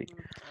example that you take?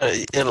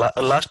 Yeah,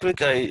 last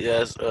week I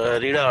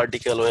read an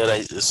article where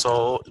I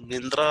saw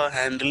Mindra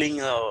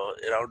handling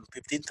around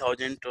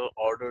 15,000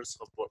 orders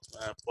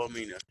per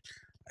minute.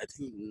 I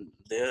think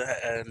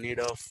they need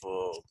of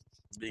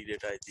big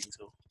data. I think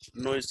so.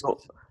 No, it's So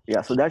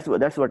yeah, so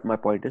that's what my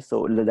point is.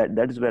 So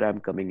that is where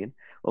I'm coming in.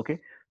 Okay,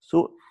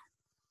 so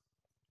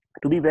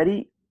to be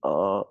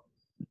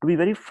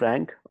very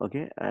frank,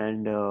 okay,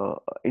 and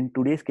in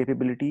today's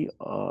capability,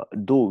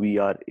 though we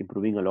are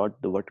improving a lot,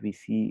 the what we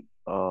see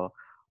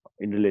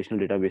in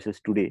relational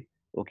databases today,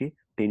 okay,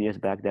 10 years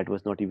back that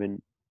was not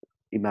even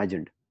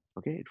imagined.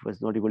 Okay, it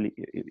was not even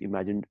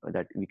imagined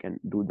that we can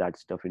do that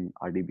stuff in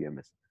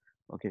RDBMS.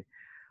 Okay,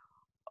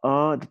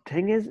 the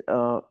thing is,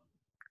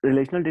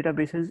 relational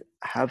databases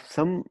have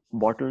some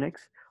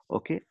bottlenecks.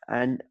 Okay,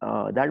 and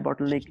that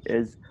bottleneck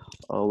is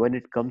when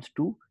it comes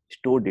to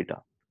store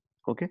data.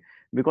 Okay,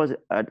 because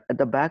at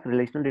the back,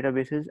 relational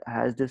databases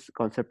has this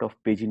concept of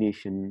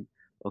pagination.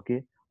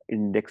 Okay,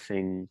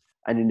 indexing,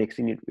 and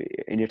indexing it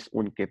in its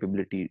own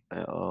capability.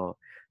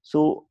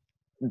 So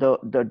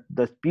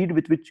the speed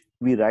with which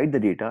we write the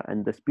data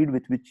and the speed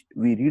with which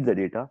we read the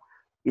data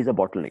is a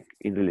bottleneck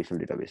in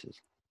relational databases.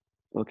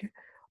 Okay,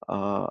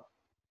 uh,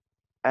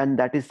 and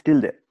that is still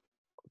there,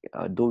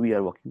 though we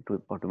are working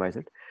to optimize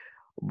it.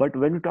 But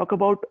when we talk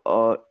about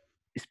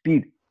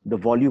speed, the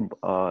volume,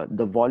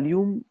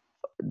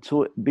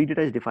 so big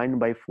data is defined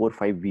by 4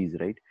 5 V's,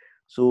 right?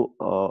 So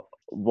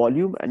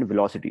volume and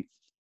velocity.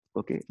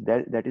 Okay,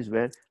 that is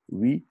where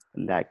we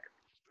lack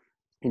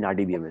in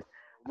RDBMS.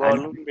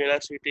 And volume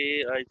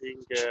velocity. I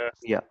think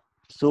yeah,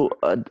 So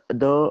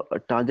the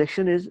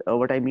transaction is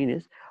what I mean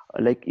is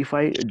like if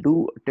I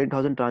do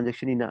 10,000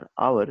 transaction in an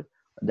hour,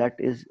 that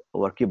is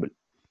workable.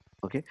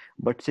 Okay,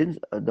 but since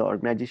the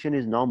organization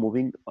is now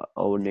moving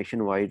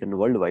nationwide and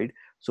worldwide,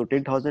 so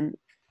 10,000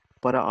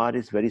 per hour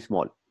is very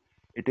small.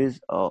 It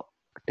is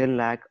 10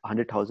 lakh,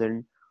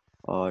 100,000,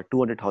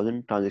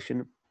 200,000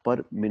 transaction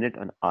per minute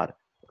an hour.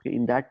 Okay,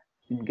 in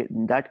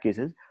that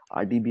cases,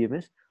 our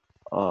DBMS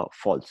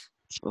falls.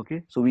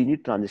 Okay, so we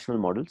need transitional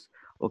models.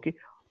 Okay,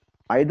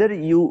 either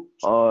you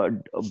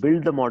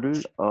build the model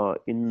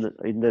in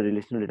the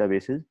relational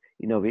databases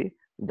in a way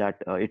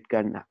that it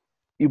can,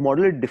 you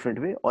model it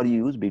different way, or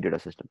you use big data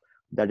system.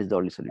 That is the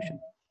only solution.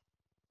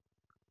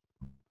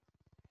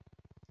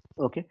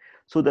 Okay,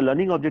 so the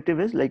learning objective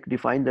is like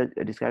define and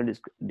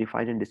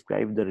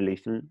describe the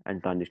relational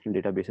and transitional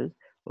databases.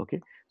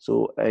 Okay,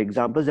 so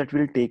examples that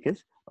we'll take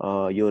is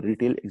your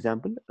retail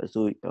example.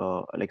 So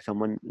like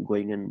someone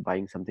going and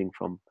buying something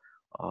from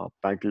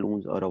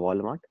Pantaloons or a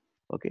Walmart.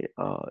 Okay,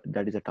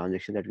 that is a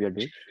transaction that we are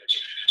doing.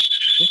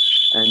 Okay,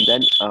 and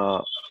then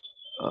uh,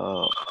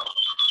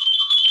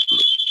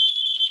 like,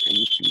 can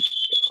you please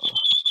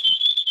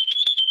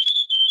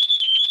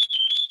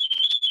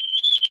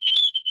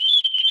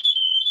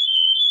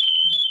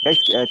guys,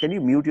 can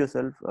you mute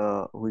yourself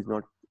who is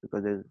not,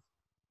 because there's,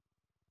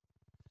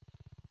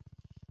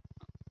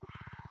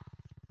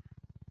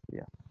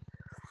 yeah.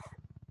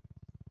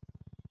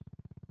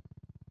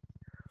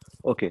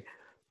 Okay,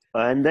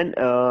 and then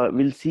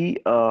we'll see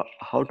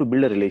how to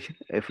build a relation.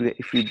 If we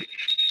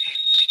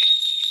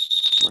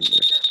 1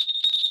 minute.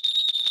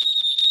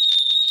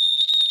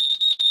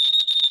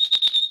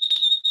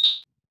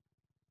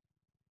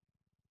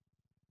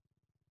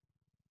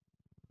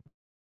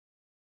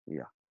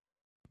 Yeah,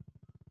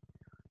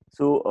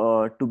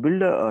 so to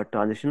build a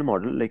transitional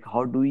model, like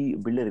how do we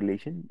build a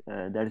relation,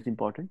 that is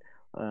important.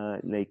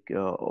 Like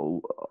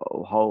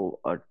how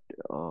a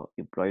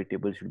employee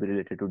table should be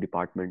related to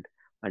department,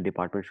 and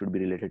department should be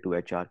related to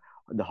HR.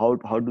 The how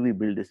do we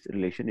build this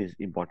relation is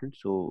important,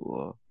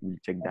 so we'll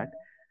check that.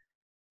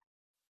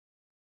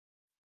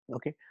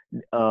 Okay,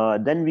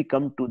 then we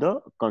come to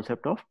the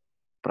concept of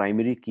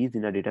primary keys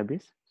in a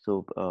database.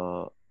 So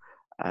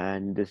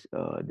and this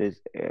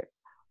there's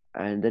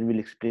and then we'll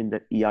explain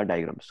the ER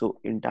diagram. So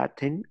entire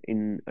thing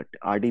in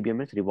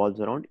RDBMS revolves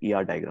around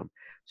ER diagram.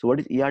 So what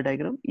is ER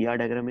diagram? ER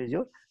diagram is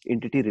your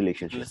entity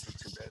relationship.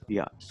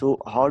 Yeah. So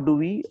how do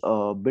we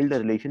build a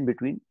relation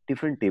between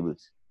different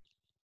tables?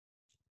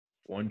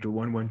 One to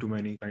one, one to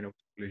many kind of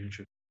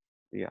relationship.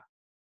 Yeah.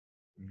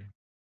 Mm.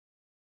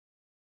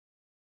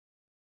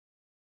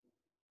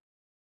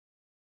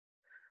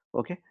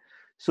 Okay.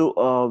 So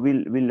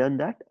we'll learn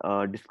that.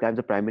 Describe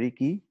the primary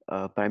key.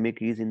 Primary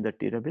keys in the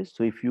database.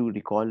 So if you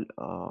recall,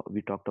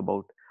 we talked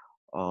about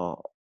uh,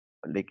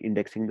 like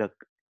indexing the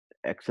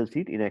Excel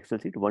sheet. In Excel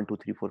sheet 1 2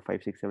 3 4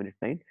 5 6 7 8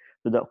 9.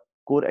 So the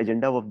core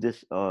agenda of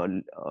this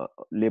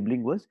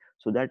labeling was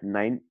so that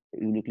 9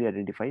 uniquely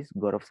identifies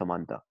Gaurav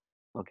Samantha.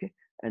 Okay,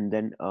 and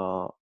then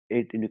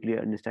 8 uniquely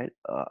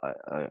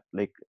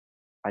like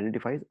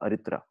identifies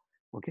Aritra.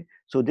 Okay,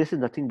 so this is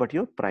nothing but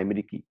your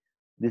primary key.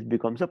 This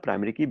becomes a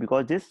primary key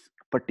because this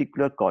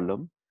particular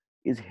column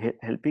is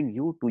helping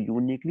you to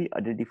uniquely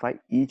identify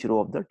each row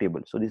of the table.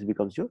 So this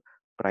becomes your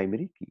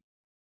primary key.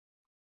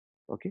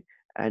 Okay,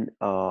 and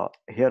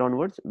here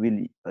onwards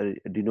we'll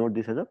denote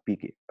this as a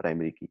PK,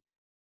 primary key.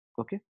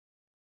 Okay,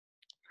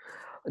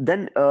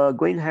 then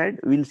going ahead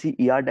we'll see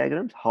ER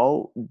diagrams.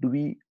 How do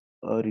we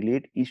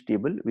relate each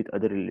table with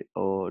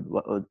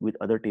with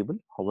other table?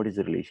 What is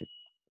the relation?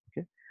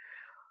 Okay,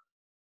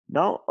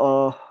 now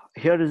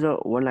here is a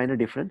one-liner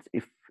difference.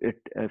 If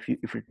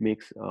it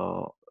makes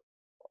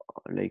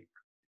like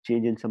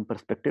change in some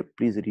perspective,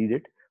 please read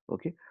it.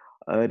 Okay,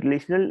 a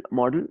relational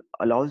model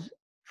allows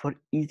for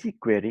easy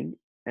querying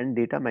and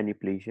data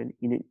manipulation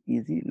in an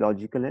easy,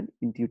 logical, and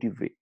intuitive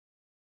way.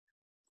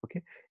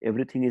 Okay,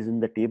 everything is in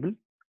the table.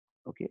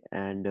 Okay,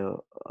 and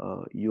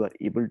you are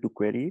able to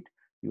query it.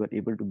 You are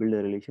able to build a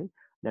relation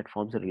that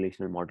forms a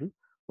relational model.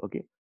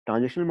 Okay,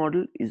 transactional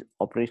model is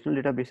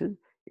operational databases.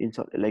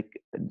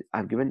 Like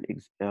I've given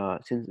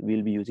since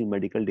we'll be using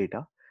medical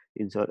data.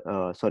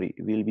 Sorry,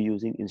 we'll be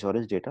using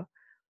insurance data.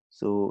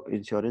 So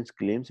insurance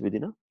claims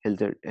within a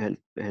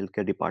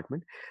healthcare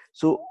department.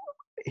 So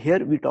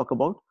here we talk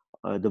about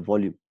the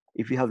volume.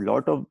 If you have a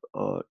lot of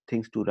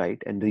things to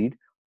write and read,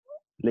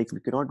 like we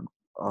cannot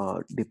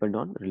depend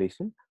on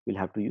relation, we'll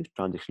have to use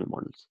transitional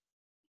models.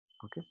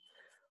 Okay,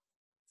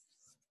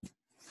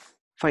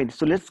 fine.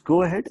 So let's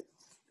go ahead.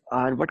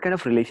 And what kind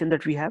of relation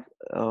that we have?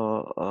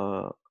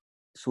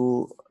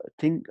 So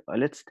think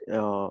let's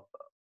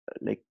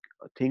like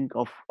think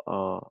of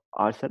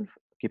ourselves,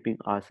 keeping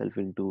ourselves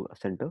into a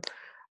center,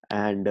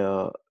 and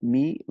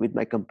me with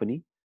my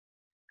company,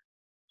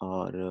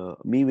 or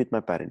me with my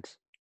parents.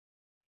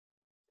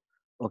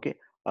 Okay,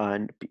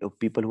 and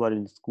people who are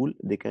in school,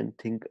 they can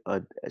think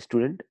a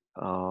student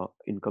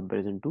in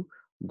comparison to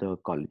the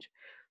college.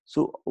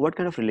 So what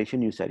kind of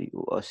relation you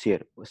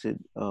share? So,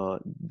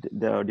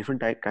 there are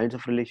different kinds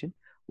of relation: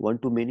 one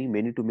to many,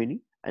 many to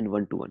many, and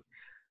one to one.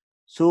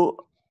 So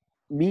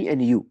me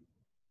and you,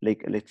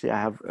 like let's say I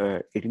have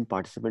 18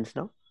 participants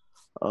now.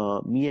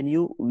 Me and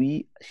you,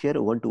 we share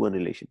a one-to-one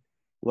relation.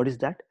 What is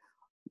that?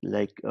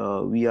 Like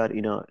we are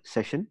in a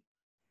session,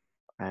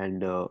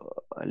 and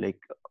like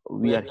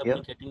We we are are here.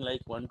 communicating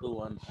like one to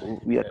one.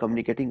 We are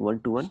communicating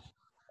one-to-one.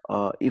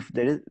 If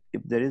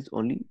there is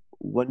only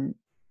one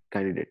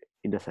candidate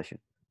in the session.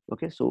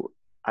 Okay, so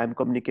I'm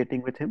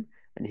communicating with him,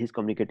 and he's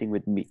communicating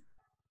with me.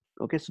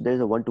 Okay, so there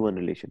is a one-to-one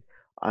relation.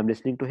 I'm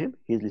listening to him,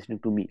 he's listening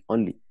to me,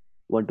 only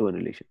one-to-one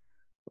relation.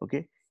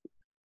 Okay,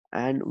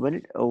 and when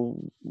it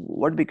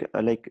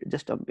like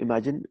just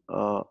imagine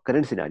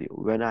current scenario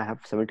when I have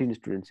 17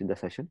 students in the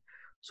session.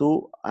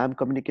 So I'm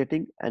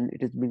communicating and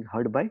it is being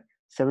heard by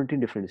 17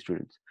 different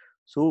students,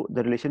 so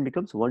the relation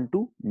becomes one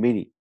to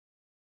many.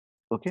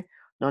 Okay,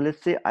 now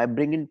let's say I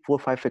bring in 4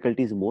 5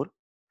 faculties more,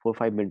 4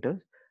 5 mentors,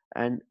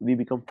 and we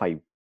become 5.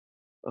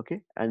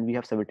 Okay, and we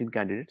have 17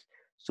 candidates.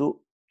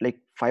 So like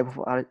five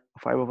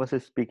of us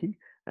is speaking,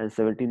 and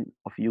 17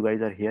 of you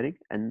guys are hearing,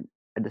 and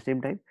at the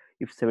same time,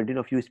 if 17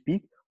 of you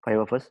speak, 5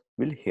 of us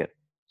will hear.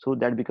 So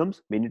that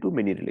becomes many to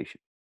many relation.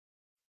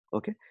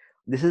 Okay,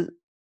 this is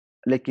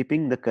like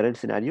keeping the current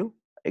scenario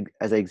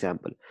as an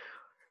example.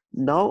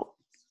 Now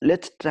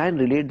let's try and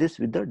relate this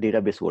with the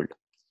database world.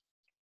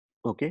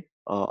 Okay,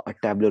 a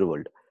tabular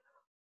world.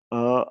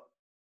 uh,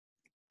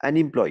 an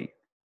employee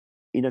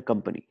in a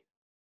company.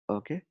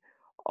 Okay,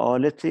 or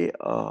let's say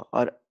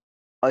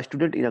a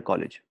student in a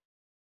college.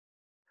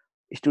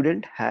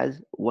 Student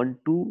has one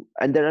two,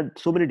 and there are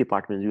so many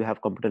departments. You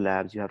have computer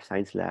labs, you have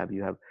science lab,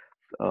 you have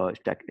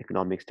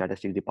economics,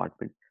 statistics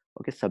department.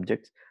 Okay,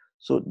 subjects.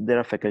 So there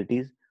are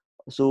faculties.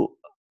 So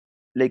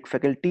like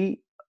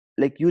faculty,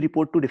 like you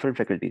report to different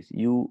faculties,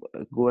 you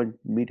go and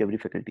meet every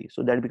faculty,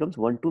 so that becomes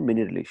one to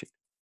many relation.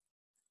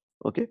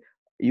 Okay,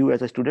 you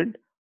as a student,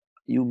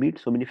 you meet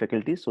so many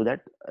faculties, so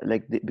that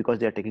because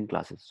they are taking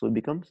classes, so it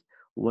becomes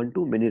one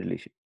to many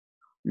relation.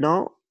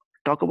 Now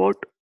talk about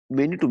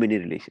many to many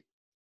relation.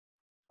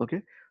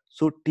 Okay,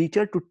 so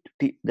teacher to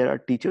there are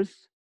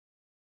teachers.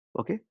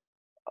 Okay,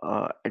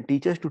 and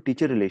teachers to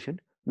teacher relation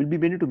will be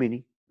many to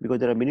many, because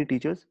there are many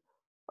teachers,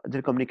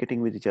 they're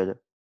communicating with each other.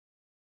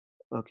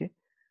 Okay,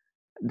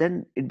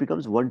 then it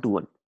becomes one to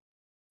one.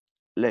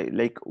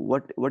 Like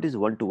what is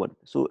one to one?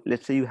 So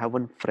let's say you have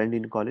one friend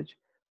in college.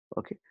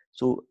 Okay,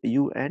 so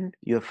you and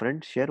your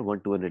friend share one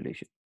to one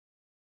relation.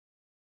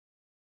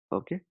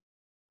 Okay,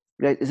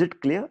 right, is it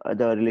clear,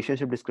 the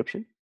relationship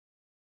description?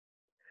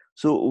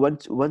 So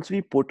once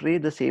we portray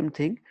the same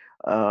thing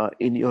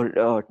in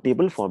your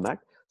table format,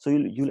 so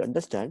you'll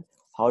understand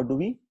how do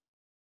we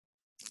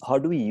how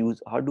do we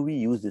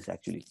use this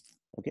actually.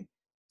 Okay,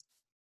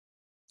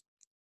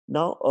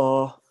 now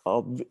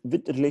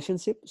with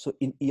relationship, so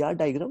in ER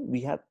diagram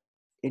we have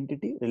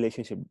entity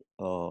relationship.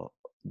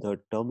 The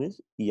term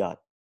is ER,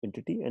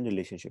 entity and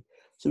relationship.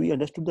 So we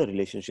understood the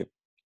relationship.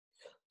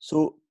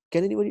 So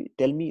can anybody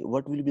tell me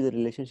what will be the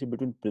relationship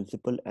between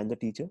principal and the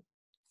teacher?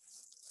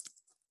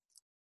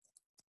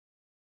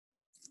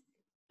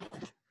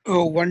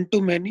 Oh, one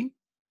to many.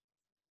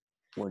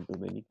 One to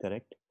many,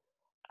 correct.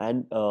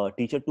 And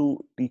teacher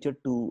to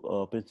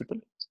principal?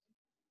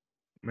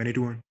 Many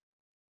to one.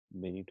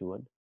 Many to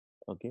one.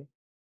 Okay,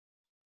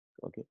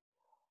 okay.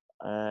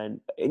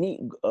 And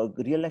any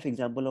real life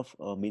example of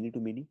many to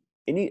many?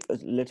 Any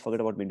let's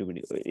forget about many to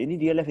many. Any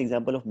real life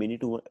example of many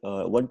to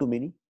one to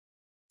many?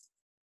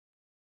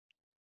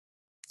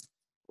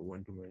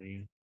 One to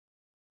many.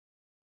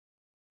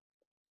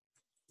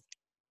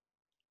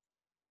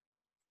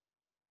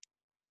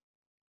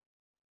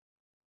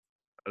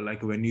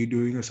 Like when you're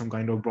doing some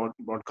kind of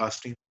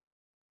broadcasting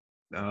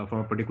from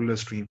a particular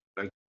stream,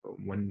 like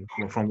one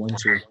from one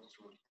source.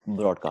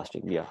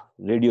 Broadcasting, yeah,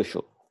 radio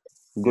show.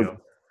 Good. Yeah.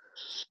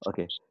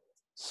 Okay,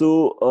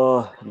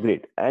 so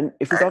great. And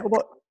if you talk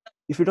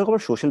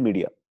about social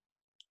media,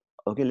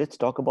 okay, let's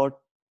talk about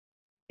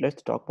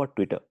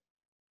Twitter.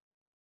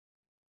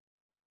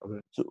 Okay.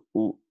 So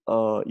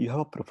you have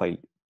a profile.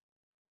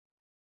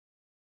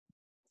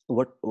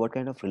 What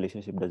kind of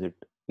relationship does it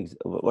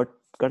what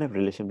kind of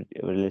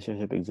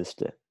relationship exists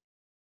there?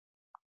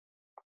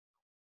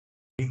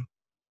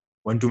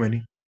 One to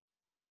many.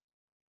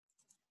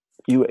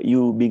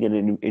 You being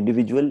an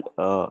individual,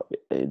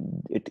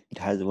 it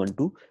has one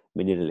to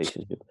many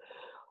relationship.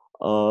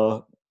 uh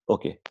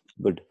okay,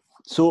 good.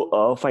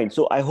 So fine,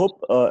 so I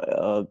hope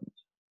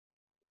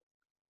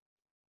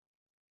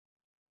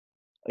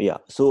yeah,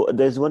 so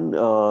there's one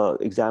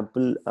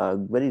example,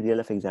 very real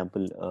life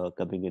example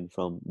coming in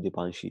from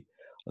Dipanshi.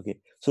 Okay,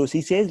 so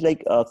she says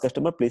like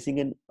customer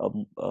placing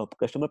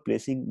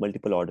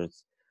multiple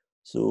orders.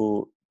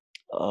 So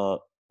uh,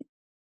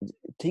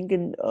 think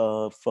in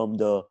from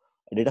the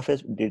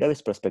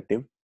database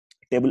perspective,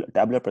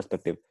 tabular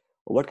perspective,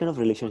 what kind of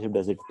relationship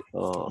does it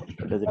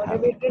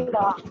have?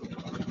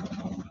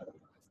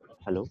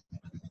 Hello?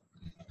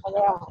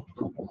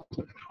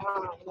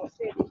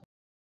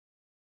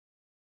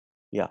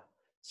 Yeah.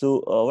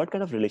 So what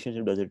kind of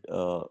relationship does it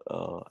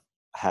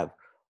have?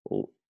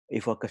 Oh,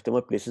 if a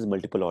customer places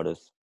multiple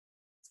orders?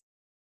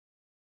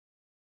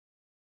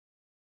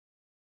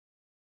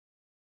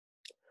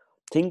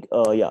 Think,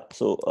 yeah.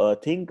 So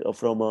think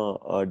from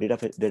a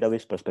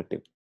database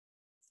perspective.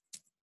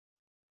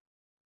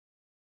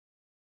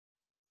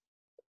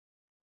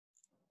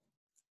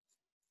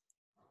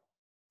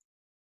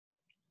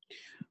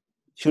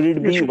 Should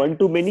it be one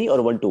to many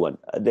or one to one?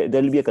 There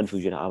will be a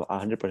confusion. I'm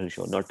 100%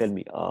 sure. Now tell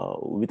me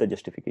with a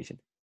justification.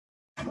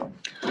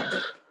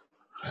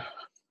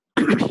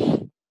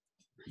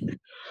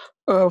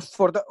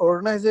 For the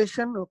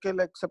organization, okay,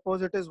 like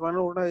suppose it is one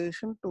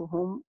organization to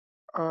whom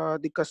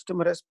the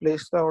customer has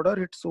placed the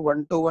order, it's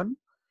one to one.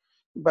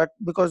 But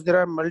because there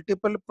are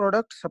multiple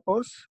products,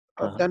 suppose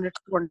then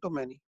it's one to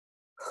many.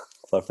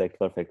 Perfect.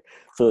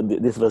 So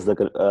this was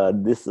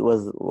this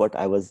was what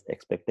I was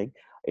expecting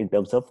in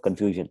terms of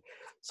confusion.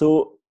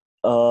 So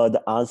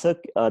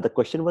the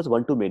question was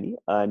one to many,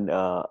 and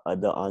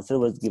the answer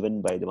was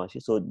given by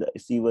Demashi. So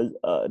she was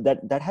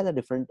that has a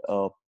different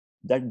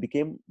that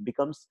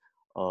becomes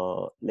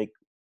like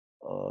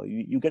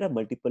you get a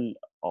multiple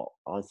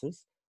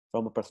answers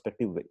from a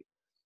perspective way.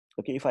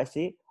 Okay, if I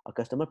say a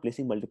customer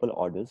placing multiple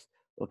orders,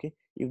 okay,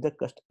 if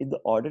the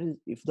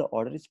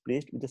order is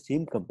placed with the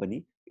same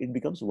company, it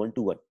becomes one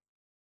to one.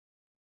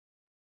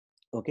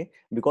 Okay,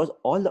 because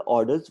all the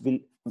orders will,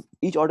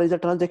 each order is a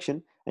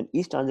transaction, and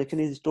each transaction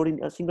is stored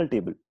in a single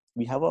table.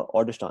 We have a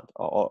orders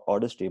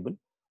table,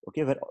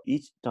 okay, where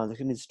each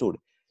transaction is stored.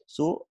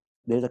 So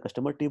there is a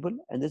customer table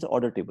and there's an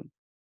order table.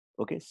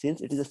 Okay,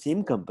 since it is the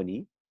same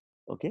company,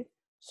 okay,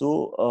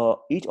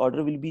 so each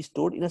order will be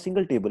stored in a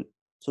single table.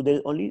 So there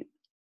is only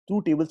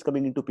two tables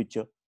coming into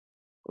picture.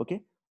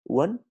 Okay,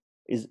 one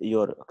is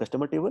your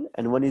customer table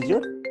and one is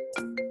your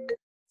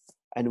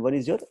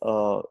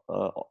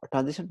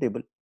transaction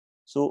table.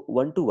 So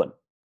one to one.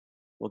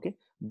 Okay,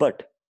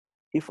 but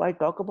if I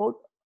talk about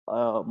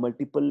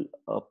multiple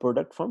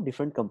product from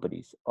different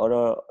companies,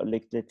 or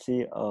like let's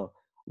say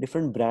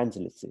different brands,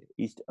 let's say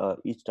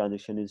each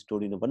transaction is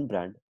stored in one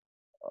brand,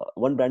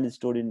 one brand is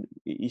stored in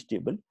each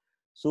table.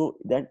 So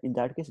then in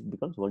that case it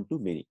becomes one to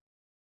many.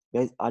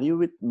 Guys, are you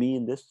with me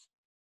in this?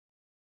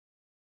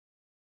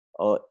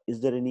 Is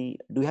there any,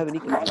 do you have any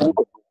confusion?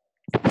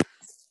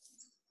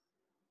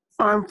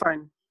 I'm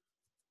fine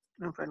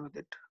with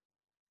it.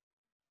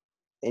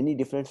 Any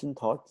difference in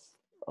thoughts,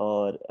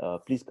 or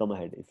please come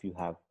ahead if you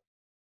have.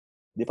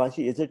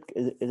 Dipanshi, is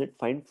it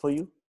fine for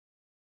you?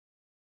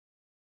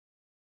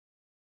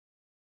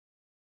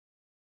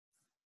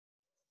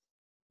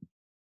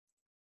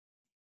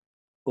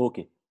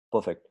 Okay,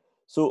 perfect.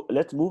 So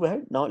let's move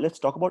ahead. Now let's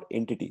talk about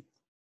entity.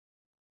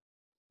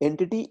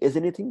 Entity is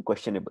anything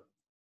questionable.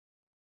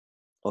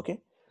 Okay,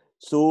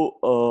 so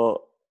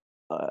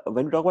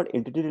when we talk about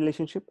entity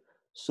relationship,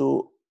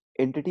 so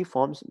entity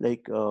forms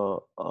like a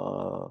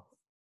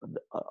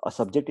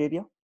subject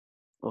area,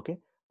 okay,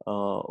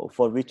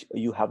 for which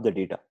you have the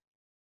data.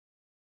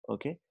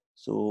 Okay,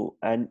 so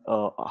and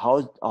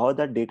how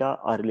that data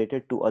are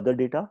related to other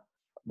data,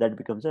 that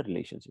becomes a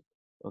relationship.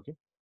 Okay,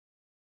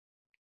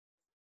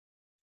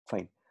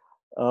 fine.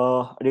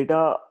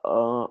 Data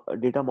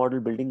model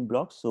building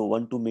blocks. So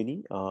one to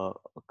many,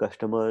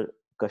 customers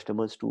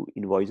to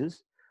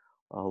invoices.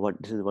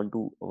 This is one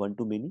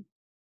to many,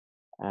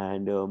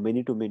 and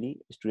many to many,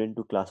 student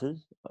to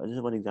classes. This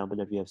is one example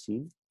that we have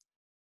seen.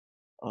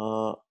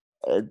 Uh,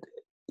 uh,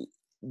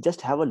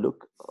 just have a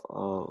look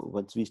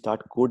once we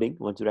start coding.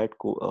 Once we write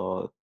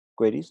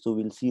queries, so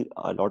we'll see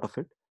a lot of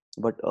it.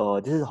 But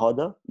this is how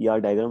the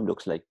diagram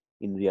looks like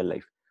in real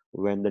life.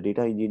 When the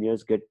data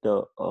engineers get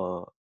the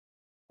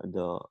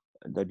the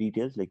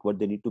details, like what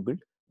they need to build,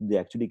 they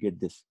actually get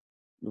this.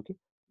 Okay,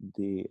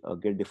 they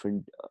get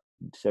different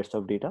sets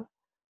of data,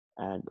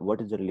 and what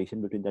is the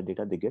relation between that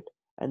data they get,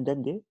 and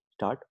then they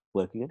start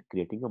working and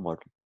creating a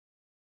model.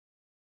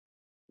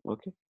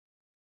 Okay,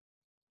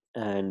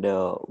 and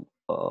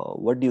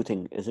what do you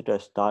think? Is it a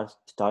star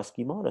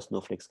schema or a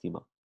snowflake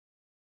schema?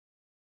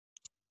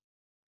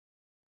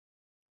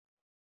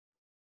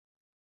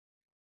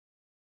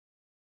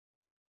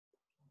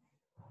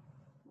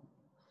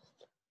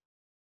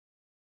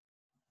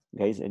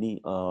 Guys, any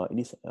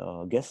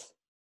guess?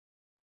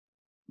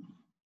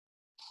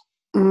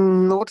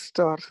 North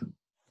Star.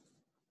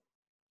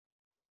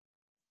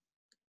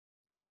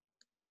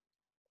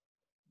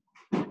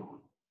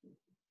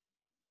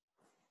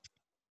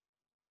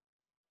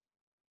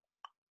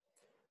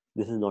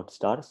 This is not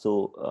star,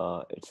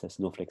 so it's a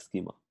snowflake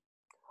schema.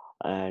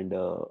 And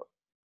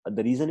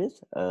the reason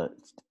is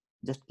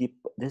just keep,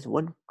 there's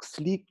one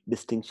sleek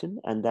distinction,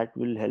 and that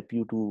will help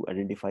you to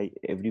identify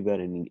everywhere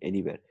and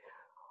anywhere.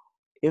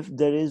 If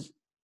there is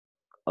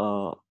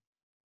one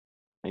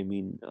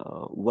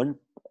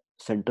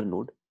center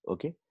node,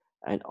 okay,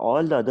 and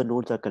all the other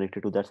nodes are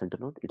connected to that center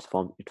node, it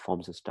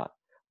forms a star.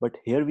 But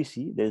here we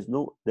see there's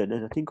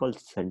nothing called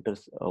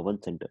centers,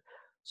 one center.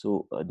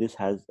 So this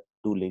has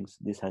two links,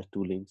 this has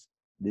two links,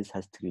 this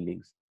has three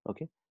links.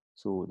 Okay,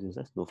 so this is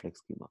a snowflake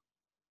schema.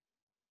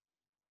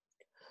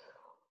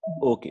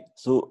 Okay,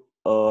 so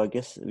I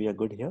guess we are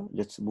good here.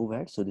 Let's move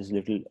ahead. So this is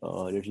little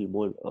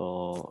more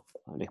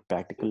like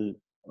practical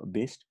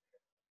based.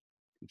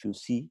 If you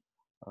see,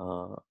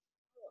 uh,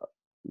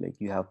 Like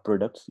you have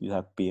products, you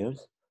have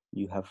pairs,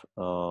 you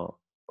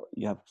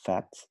have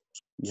facts,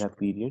 you have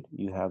period,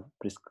 you have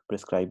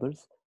prescribers,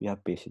 you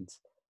have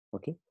patients.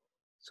 Okay,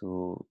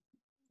 so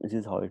this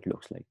is how it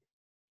looks like.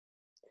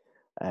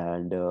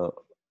 And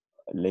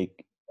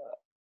like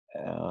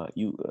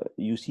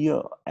you see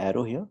a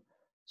arrow here.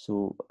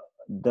 So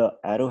the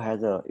arrow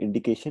has a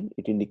indication.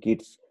 It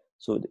indicates,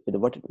 so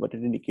what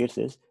it indicates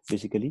is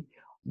basically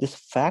this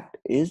fact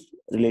is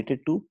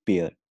related to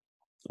pair.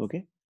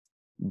 Okay,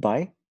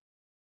 by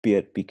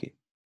pair pk.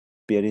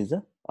 Pair is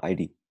the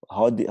id.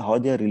 How they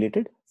are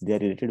related? They are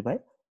related by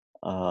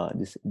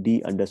this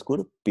d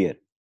underscore pair.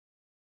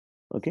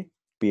 Okay,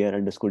 pair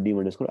underscore d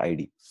underscore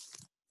id.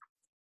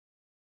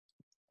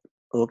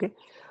 Okay,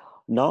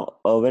 now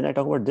when I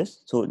talk about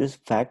this, so this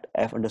fact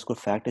f underscore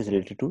fact is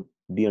related to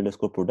d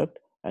underscore product.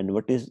 And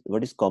what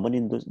is common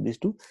in these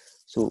two?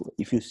 So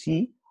if you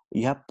see,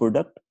 you have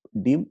product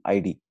dim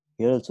id.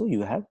 Here also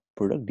you have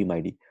product dim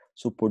id.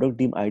 So product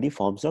dim id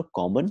forms a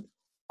common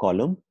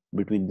column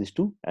between these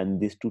two, and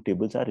these two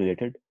tables are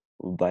related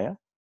via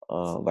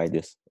by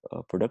this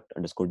product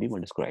underscore dim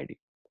underscore id.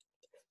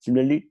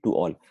 Similarly to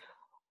all,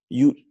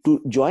 you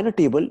to join a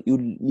table, you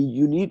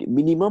need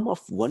minimum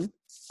of one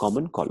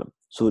common column.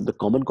 So the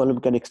common column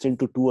can extend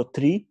to two or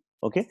three.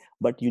 Okay,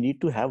 but you need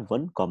to have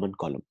one common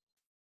column.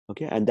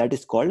 Okay, and that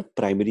is called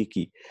primary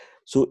key.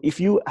 So if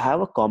you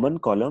have a common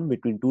column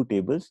between two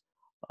tables,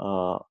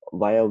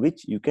 via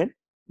which you can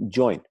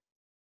join.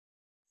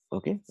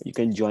 Okay, you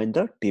can join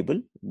the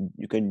table,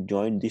 you can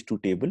join these two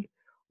table,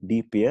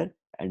 d pair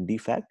and d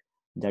fact.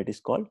 That is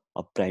called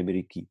a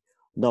primary key.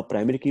 Now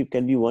primary key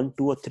can be one,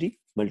 two, or three,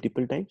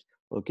 multiple times.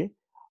 Okay,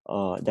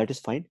 that is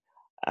fine.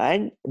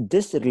 And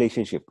this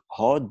relationship,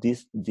 how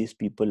these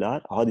people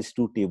are, how these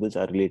two tables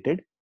are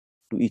related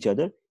to each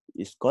other,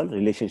 is called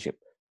relationship.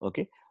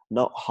 Okay,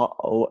 now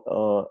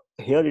how,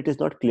 here it is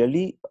not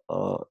clearly,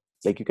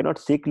 like you cannot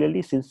say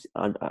clearly, since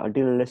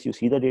until unless you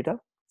see the data.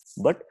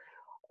 But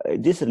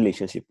this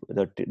relationship,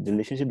 the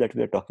relationship that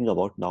we are talking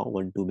about now,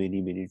 one to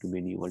many, many to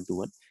many, one to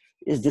one,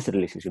 is this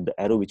relationship, the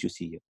arrow which you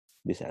see here,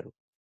 this arrow.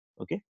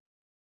 Okay,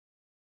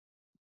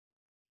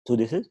 so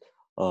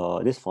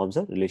this forms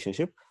a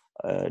relationship.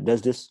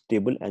 Does this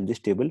table and this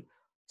table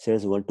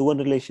says one to one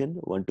relation,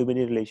 one to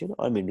many relation,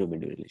 or many to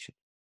many relation?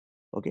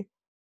 Okay,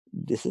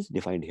 this is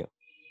defined here.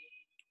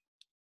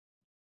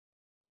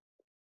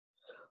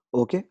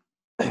 Okay,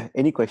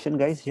 any question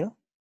guys here?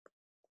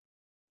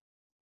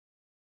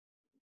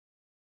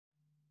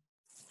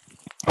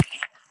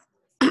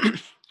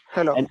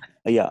 Hello. And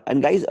yeah,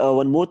 and guys,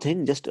 one more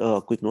thing, just a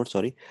quick note,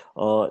 sorry.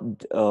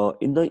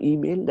 In the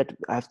email that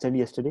I have sent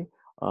yesterday,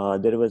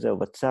 there was a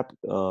WhatsApp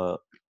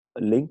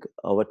link,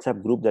 a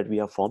WhatsApp group that we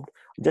have formed.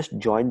 Just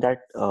join that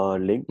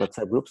link,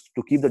 WhatsApp groups,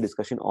 to keep the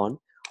discussion on,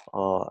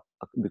 uh,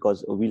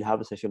 because we'll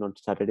have a session on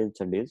Saturday and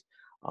Sundays.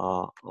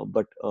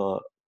 But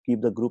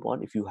keep the group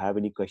on if you have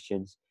any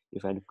questions,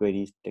 if you have any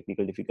queries,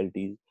 technical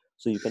difficulties,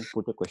 so you can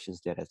put the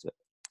questions there as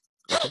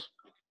well. Okay.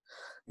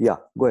 Yeah,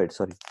 go ahead.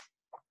 Sorry.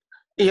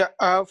 Yeah,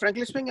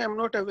 frankly speaking, I'm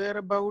not aware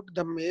about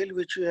the mail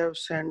which you have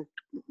sent.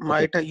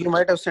 Okay. You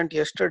might have sent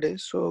yesterday.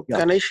 So Yeah.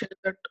 can I share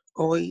that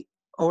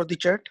over the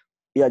chat?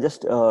 Yeah,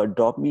 just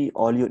drop me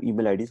all your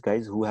email IDs,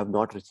 guys, who have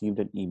not received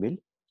an email.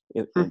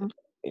 And, Mhm.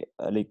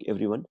 like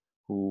everyone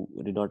who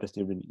did not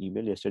receive an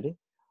email yesterday,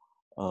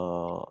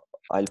 uh,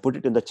 I'll put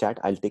it in the chat.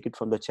 I'll take it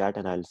from the chat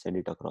and I'll send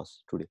it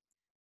across today.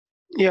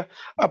 Yeah.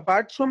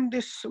 Apart from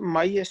this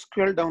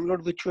MySQL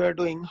download which we are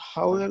doing,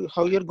 how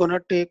you're gonna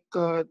take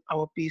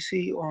our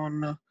PC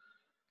on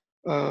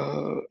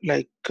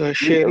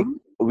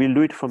sharing We'll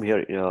do it from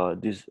here.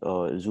 This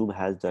Zoom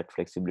has that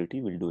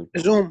flexibility. We'll do it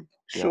from Zoom?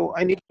 here. So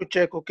I need to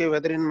check, okay,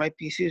 whether in my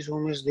PC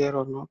Zoom is there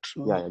or not.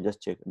 So Yeah,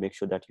 just check. Make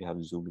sure that you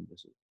have Zoom in the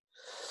Zoom.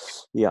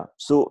 Yeah.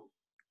 So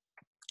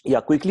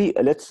yeah, quickly,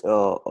 let's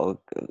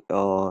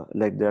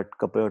like there are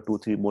couple of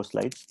 2-3 more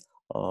slides.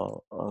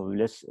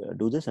 Let's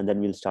do this and then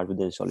we'll start with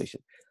the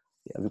installation.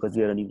 Yeah, because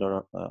we are running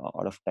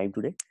out of time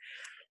today.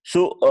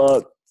 So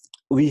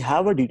we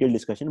have a detailed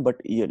discussion, but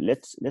yeah,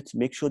 let's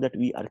make sure that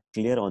we are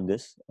clear on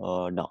this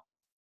now.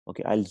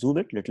 Okay, I'll zoom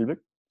it a little bit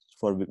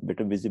for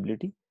better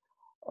visibility.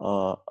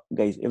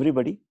 Guys,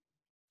 everybody,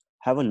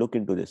 have a look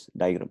into this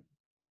diagram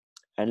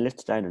and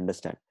let's try and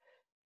understand.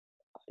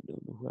 I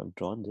don't know who have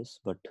drawn this,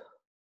 but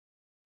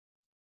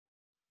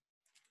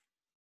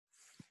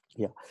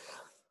yeah.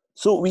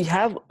 So we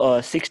have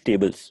 6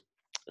 tables.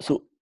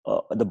 So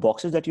the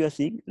boxes that you are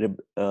seeing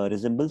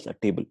resembles a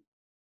table.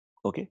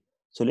 Okay,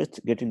 so let's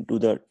get into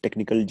the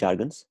technical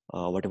jargons,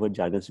 whatever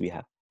jargons we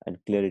have, and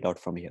clear it out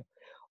from here.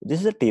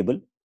 This is a table.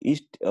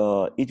 Each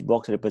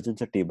box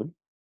represents a table.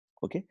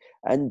 Okay,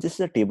 and this is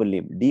a table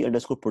name. D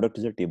underscore product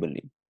is a table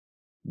name.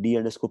 D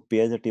underscore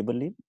pair is a table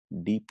name.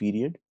 D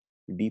period,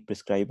 D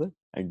prescriber,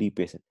 and D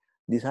patient.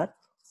 These are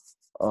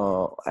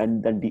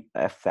and then D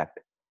F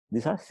fact.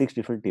 These are 6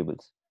 different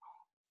tables.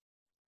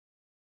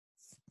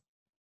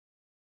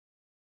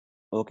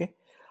 Okay,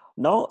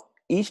 now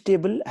each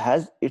table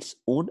has its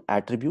own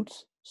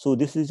attributes. So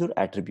this is your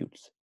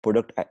attributes: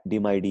 product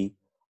dim id,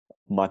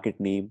 market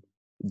name,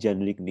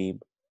 generic name,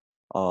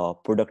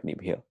 product name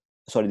here.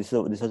 Sorry, this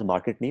is a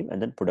market name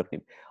and then product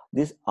name.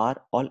 These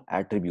are all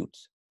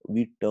attributes.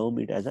 We term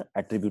it as an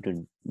attribute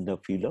in the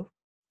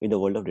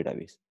world of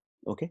database.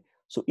 Okay,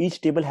 so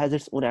each table has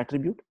its own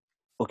attribute.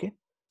 Okay,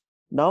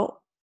 now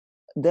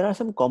there are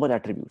some common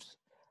attributes,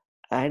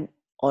 and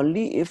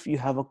only if you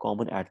have a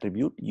common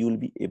attribute you will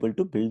be able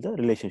to build the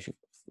relationship.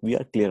 We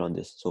are clear on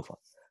this so far.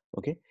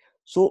 Okay,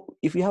 so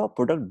if you have a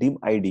product dim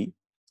id,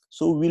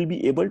 so we'll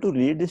be able to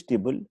relate this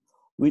table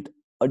with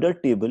other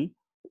table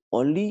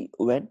only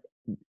when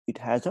it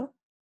has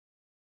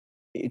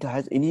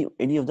any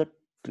of the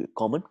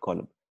common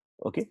column.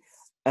 Okay,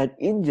 and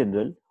in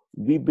general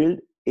we build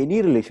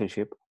any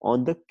relationship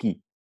on the key,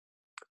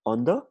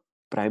 on the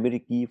primary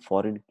key,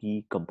 foreign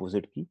key,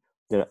 composite key.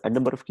 There are a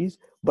number of keys,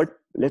 but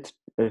let's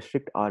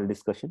restrict our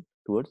discussion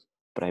towards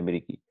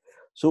primary key.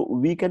 So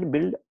we can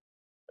build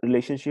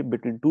relationship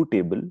between two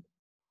table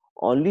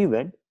only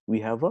when we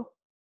have a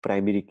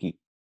primary key.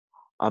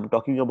 I'm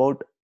talking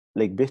about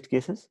like best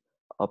cases.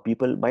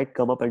 People might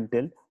come up and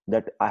tell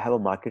that I have a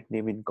market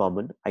name in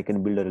common, I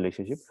can build a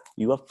relationship.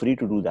 You are free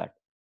to do that.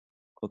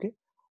 Okay,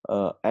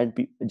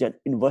 and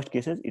in worst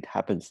cases it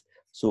happens.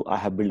 So I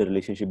have built a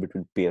relationship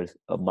between pairs,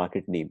 a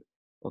market name,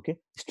 okay,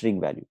 string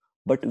value.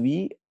 But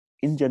we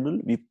in general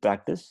we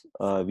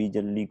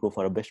generally go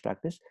for a best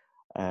practice,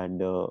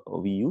 and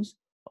we use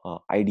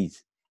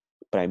ids,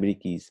 primary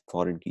keys,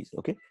 foreign keys.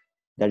 Okay,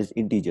 that is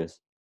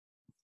integers.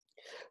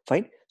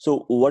 Fine.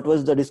 So what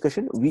was the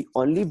discussion? We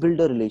only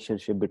build a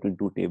relationship between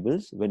two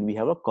tables when we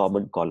have a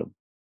common column.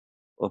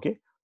 Okay,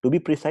 to be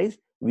precise,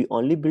 we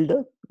only build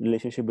a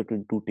relationship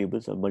between two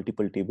tables or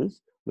multiple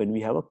tables when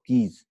we have a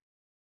keys.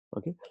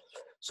 Okay,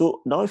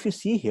 so now if you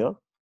see here,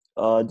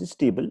 this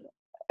table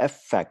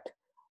f fact,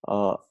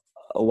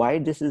 why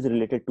this is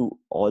related to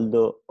all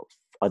the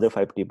other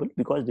 5 table?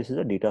 Because this is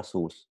a data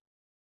source.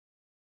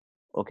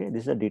 Okay,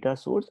 this is a data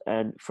source,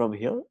 and from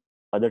here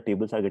other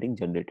tables are getting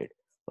generated.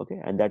 Okay,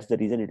 and that's the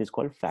reason it is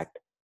called fact.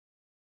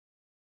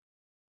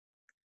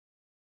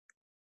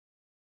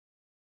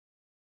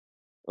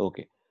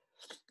 Okay,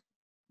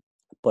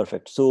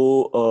 perfect.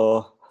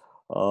 So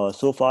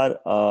so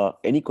far,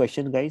 any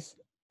question, guys?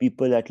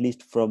 People at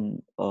least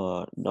from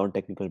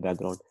non-technical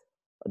background,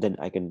 then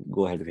I can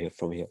go ahead here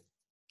from here.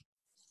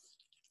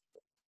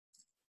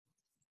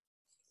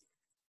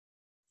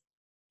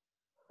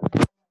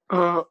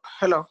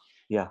 Hello.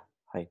 Yeah,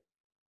 hi.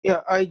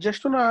 Yeah, I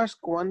just want to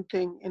ask one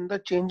thing. In the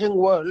changing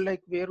world,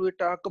 like where we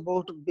talk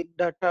about big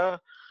data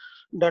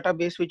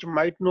database, which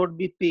might not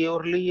be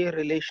purely a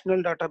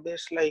relational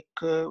database, like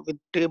with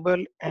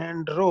table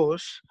and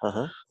rows,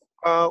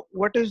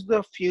 what is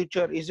the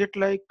future? Is it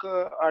like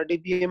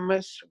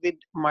RDBMS with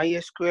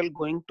MySQL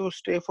going to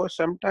stay for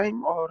some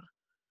time, or?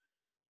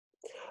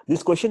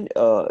 This question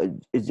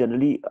is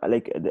generally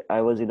like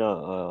I was in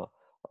a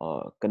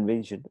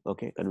convention,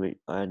 okay,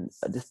 and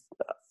this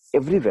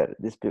everywhere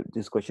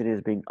this question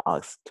is being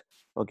asked.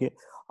 Okay,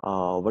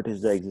 what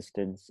is the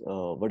existence?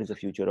 What is the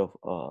future of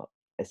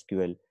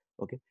SQL?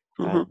 Okay,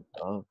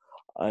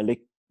 and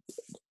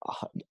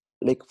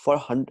like for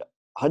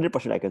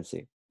 100% I can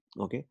say,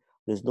 okay,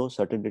 there's no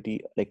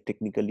certainty, like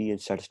technically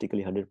and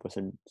statistically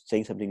 100%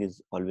 saying something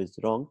is always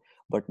wrong,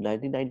 but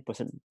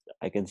 99%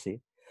 I can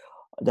say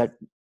that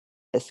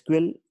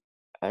SQL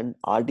and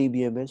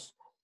RDBMS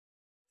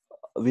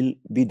will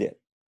be there.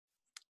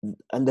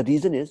 And the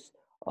reason is,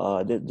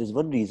 there's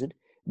one reason,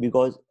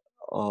 because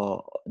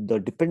the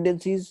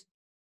dependencies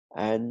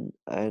and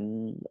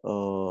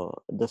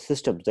the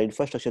systems, the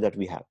infrastructure that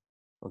we have,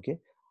 okay,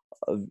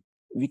 uh,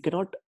 we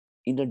cannot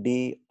in a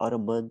day or a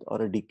month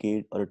or a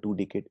decade or a 2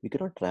 decade, we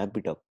cannot ramp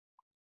it up.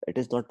 It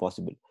is not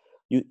possible.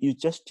 You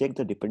just check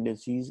the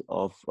dependencies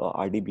of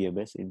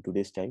RDBMS in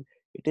today's time.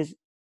 It is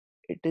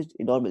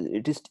enormous.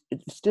 It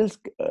still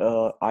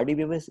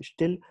RDBMS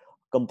still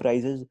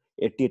comprises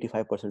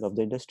 80-85% of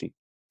the industry.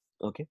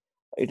 Okay,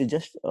 it is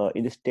just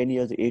in this 10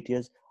 years, 8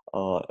 years,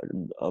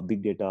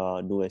 big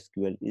data, no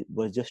SQL, it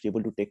was just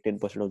able to take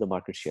 10% of the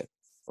market share.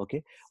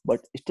 Okay, but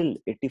still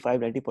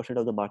 85-90%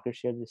 of the market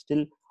share is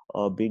still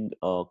being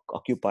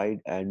occupied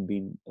and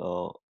being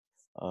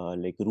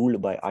like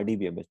ruled by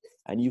RDBMS,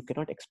 and you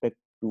cannot expect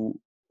to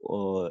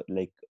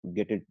like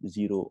get it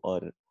zero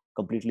or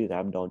completely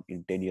ramped down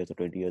in 10 years or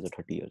 20 years or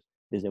 30 years.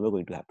 This is never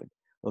going to happen.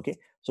 Okay,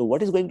 so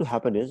what is going to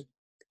happen is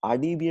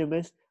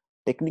RDBMS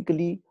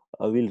technically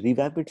will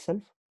revamp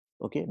itself.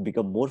 Okay,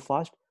 become more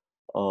fast,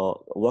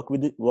 work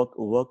with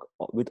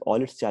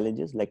all its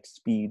challenges like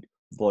speed,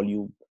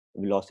 volume,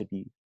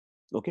 velocity.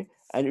 Okay,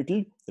 and it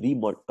will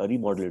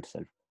remodel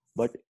itself.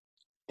 But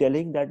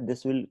telling that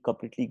this will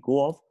completely go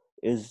off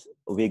is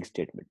a vague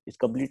statement. It's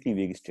completely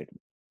vague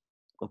statement.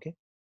 Okay.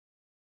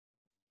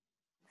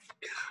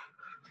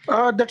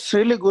 That's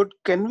really good.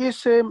 Can we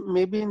say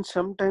maybe in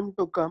some time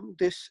to come,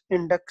 this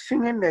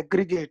indexing and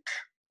aggregate,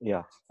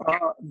 Yeah.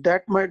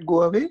 that might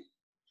go away?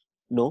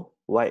 No.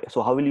 Why?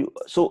 So how will you?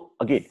 So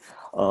again,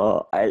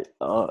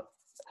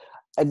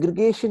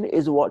 aggregation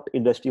is what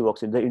industry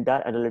works in. The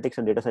entire analytics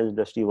and data science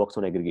industry works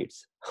on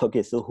aggregates.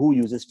 Okay. So who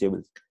uses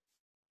tables?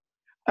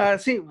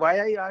 See, why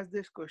I asked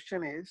this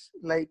question is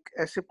like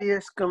SAP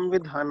has come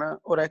with HANA.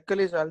 Oracle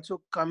is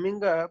also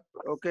coming up,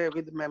 okay,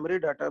 with memory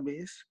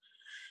database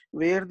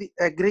where the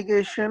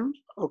aggregation,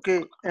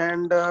 okay,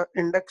 and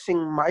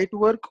indexing might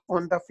work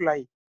on the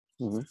fly.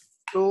 Mhm.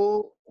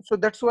 So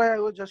that's why I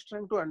was just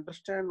trying to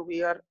understand.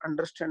 We are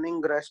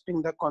understanding,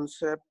 grasping the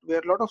concept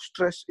where a lot of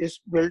stress is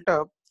built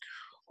up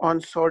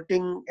on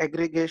sorting,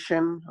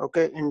 aggregation,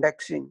 okay,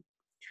 indexing.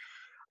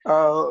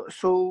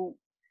 So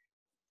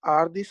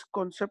are this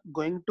concept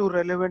going to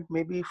relevant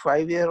maybe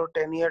 5 year or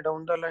 10 year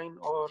down the line,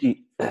 or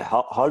See,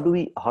 how do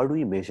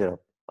we measure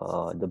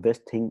up? The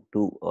best thing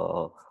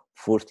to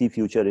foresee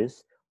future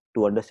is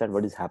to understand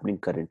what is happening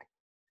current.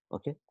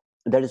 Okay,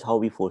 that is how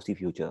we foresee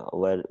future.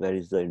 Where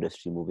is the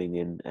industry moving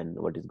in, and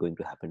what is going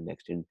to happen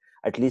next in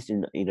at least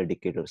in a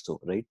decade or so,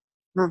 right?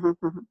 Mhm,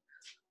 mhm.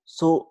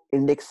 So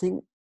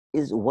indexing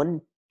is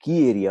one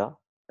key area.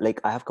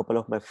 Like I have a couple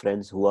of my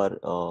friends who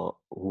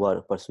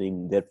are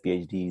pursuing their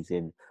PhDs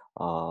in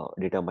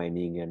data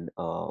mining and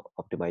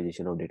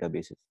optimization of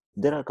databases.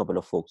 There are a couple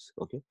of folks.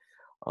 Okay,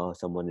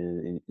 someone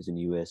is in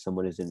US,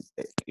 someone is in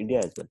India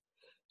as well.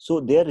 So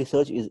their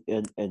research is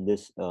in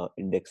this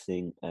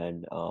indexing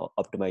and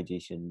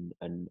optimization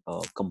and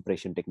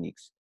compression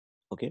techniques.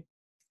 Okay,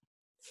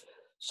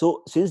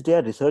 so since they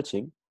are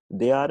researching,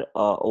 they are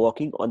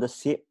working on the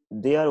same.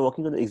 They are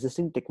working on the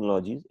existing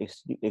technologies,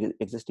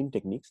 existing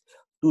techniques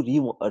to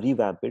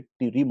revamp it,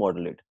 to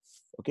remodel it.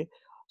 Okay,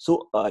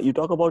 so you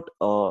talk about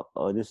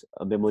this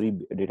memory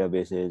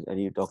databases,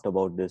 and you talked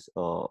about this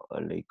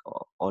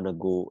on a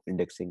go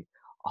indexing.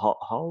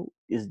 How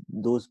is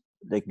those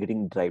like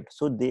getting derived?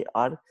 So they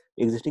are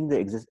existing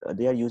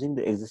They are using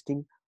the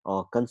existing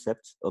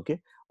concepts.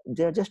 Okay,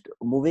 they are just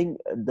moving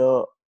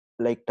the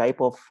like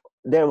type of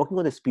they are working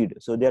on the speed,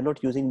 so they are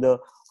not using the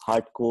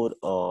hardcore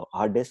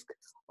hard disk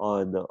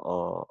or the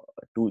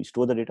to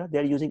store the data. They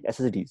are using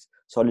ssds,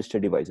 solid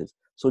state devices,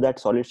 so that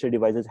solid state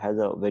devices has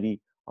a very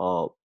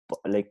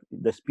like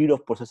the speed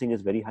of processing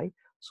is very high,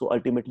 so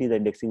ultimately the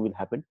indexing will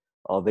happen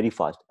very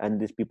fast, and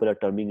these people are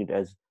terming it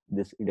as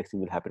this indexing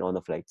will happen on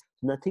the fly. So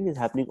nothing is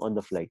happening on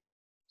the fly,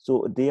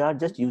 so they are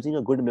just using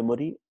a good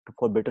memory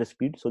for better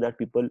speed so that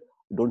people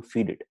don't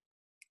feed it.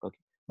 Okay,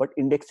 but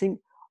indexing,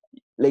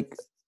 like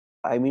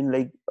I mean,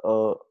 like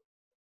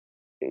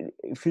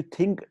if you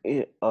think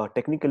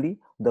technically,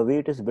 the way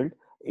it is built,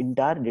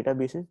 entire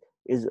databases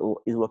is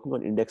working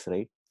on index,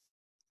 right?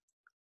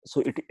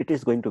 So it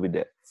is going to be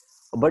there.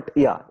 But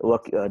yeah,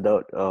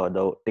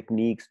 the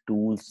techniques,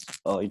 tools,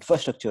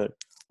 infrastructure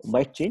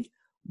might change,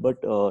 but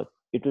we'll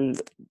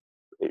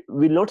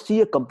not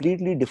see a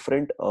completely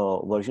different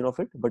version of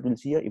it, but we'll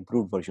see an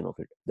improved version of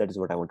it. That is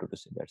what I wanted to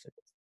say. That's it.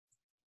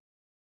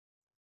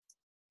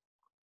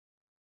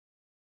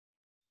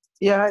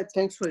 yeah,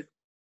 thanks for it.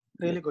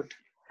 Yeah. Really good.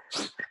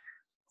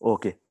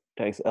 Okay,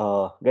 thanks.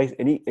 Guys,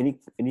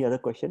 any other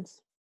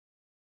questions?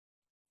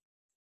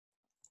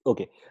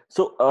 Okay,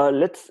 so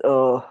let's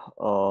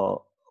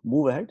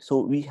move ahead. So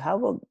we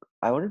have a.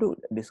 I wanted to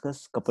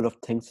discuss a couple of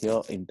things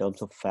here in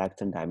terms of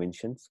facts and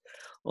dimensions.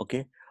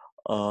 Okay,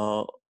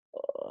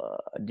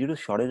 due to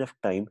shortage of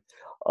time,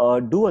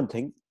 do one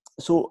thing.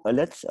 So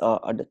let's try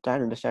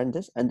and understand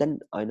this, and then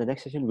in the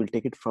next session we'll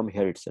take it from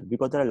here itself,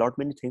 because there are a lot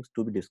many things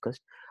to be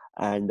discussed,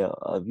 and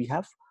we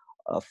have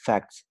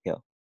facts here.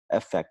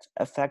 F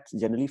facts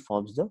generally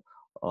forms the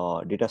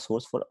data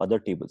source for other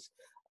tables.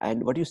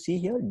 And what you see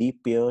here, D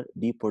pair,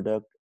 D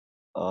product,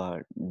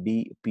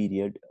 D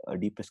period,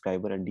 D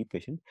prescriber, and D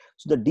patient.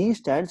 So the D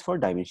stands for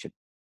dimension.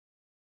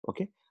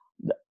 Okay.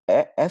 The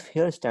F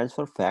here stands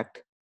for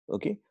fact.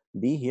 Okay.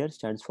 D here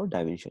stands for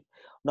dimension.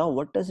 Now,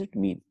 what does it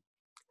mean?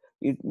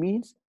 It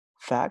means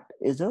fact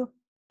is a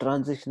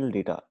transactional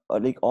data, or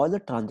like all the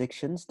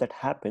transactions that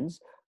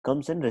happens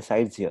comes and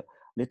resides here.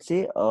 Let's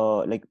say,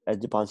 like as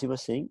Dipansi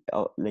was saying,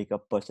 like a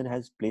person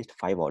has placed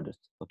 5 orders.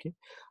 Okay.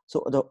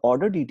 So the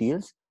order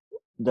details,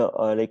 the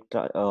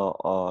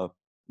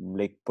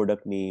like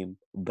product name,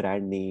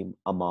 brand name,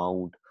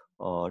 amount,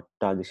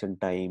 transaction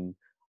time,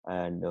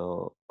 and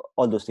all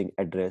those things,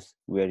 address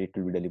where it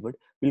will be delivered,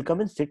 will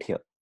come and sit here.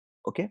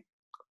 Okay,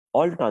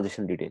 all the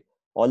transaction detail,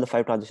 all the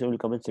 5 transactions will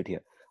come and sit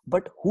here.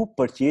 But who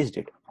purchased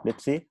it?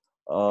 Let's say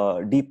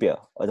D pair,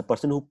 or the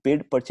person who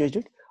paid purchased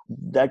it.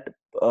 That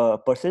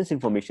person's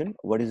information,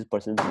 what is the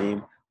person's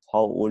name, how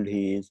old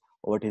he is,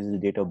 what is his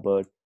date of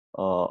birth,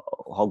 uh,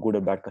 how good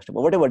or bad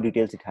customer, whatever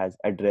details it has,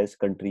 address,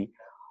 country,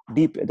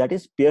 deep, that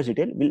is pairs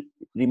detail, will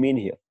remain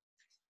here.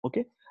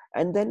 Okay,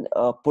 and then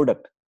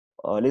product,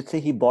 let's say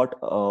he bought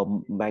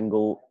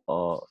mango,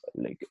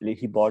 like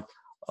he bought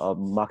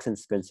Marks and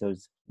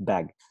Spencer's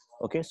bag.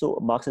 Okay, so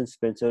Marks and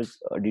Spencer's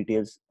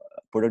details,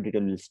 product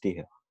detail will stay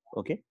here.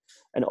 Okay,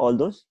 and all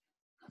those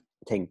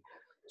thing.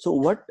 So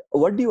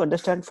what do you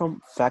understand from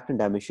fact and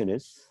dimension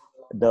is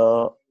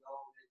the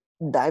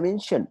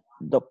dimension,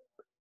 the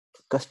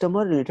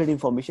customer related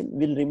information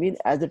will remain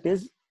as it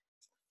is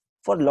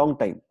for a long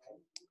time.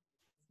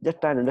 Just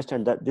try and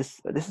understand that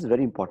this is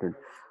very important.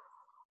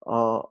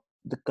 uh,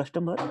 the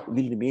customer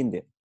will remain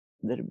there.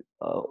 There,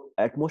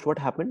 at most, what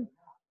happened?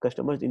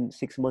 customers in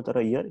 6 months or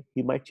a year,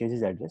 he might change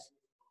his address.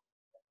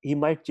 He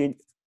might change.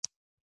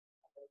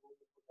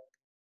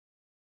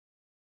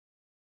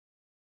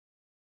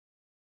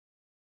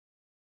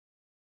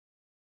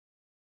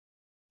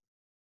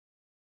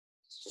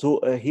 So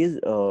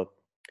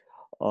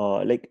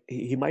like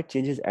he might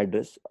change his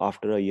address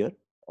after a year,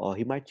 or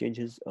he might change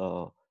his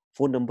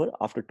phone number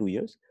after 2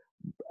 years.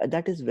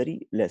 That is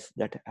very less.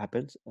 That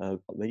happens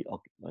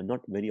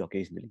not very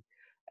occasionally.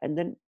 And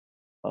then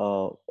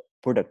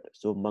product.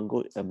 So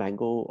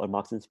Mango or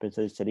Marks and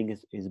Spencer is selling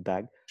his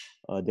bag,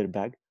 their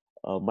bag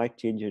might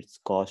change its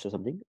cost or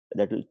something.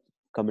 That will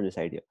come in this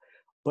idea.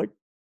 But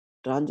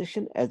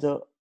transaction as a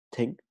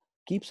thing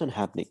keeps on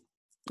happening.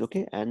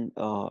 Okay, and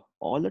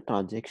all the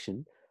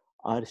transaction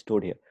are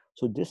stored here.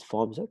 So this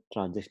forms a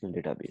transactional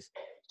database.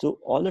 So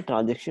all the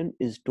transaction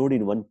is stored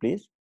in one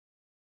place.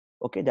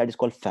 Okay, that is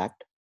called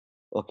fact.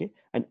 Okay,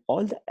 and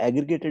all the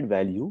aggregated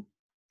value,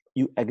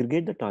 you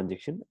aggregate the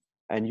transaction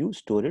and you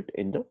store it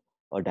in the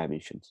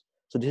dimensions.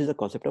 So this is the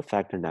concept of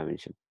fact and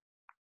dimension.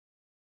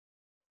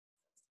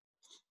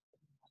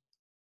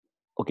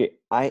 Okay,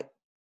 I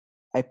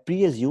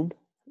pre-assumed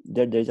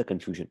that there is a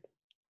confusion.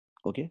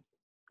 Okay,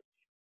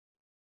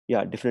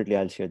 yeah, definitely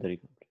I'll share the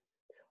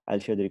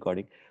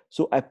recording.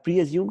 So I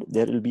pre-assumed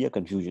there will be a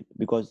confusion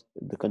because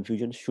the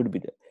confusion should be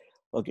there.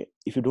 Okay,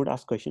 if you don't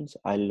ask questions,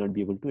 I'll not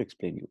be able to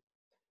explain you.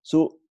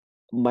 So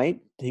my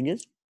thing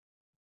is,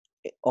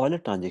 all the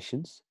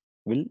transactions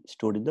will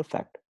stored in the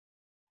fact.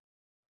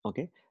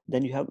 Okay,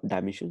 then you have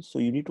dimensions. So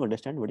you need to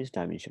understand what is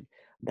dimension.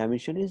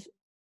 Dimension is,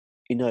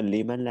 in a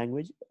layman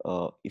language,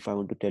 if I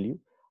want to tell you,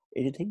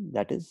 anything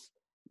that is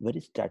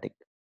very static,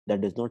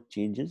 that did not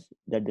change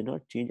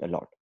a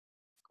lot.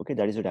 Okay,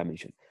 that is a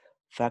dimension.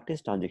 Fact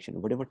is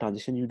transaction. Whatever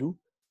transaction you do,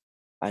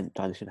 and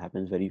transaction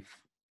happens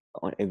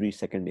on every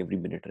second, every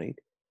minute, right,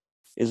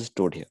 is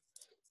stored here.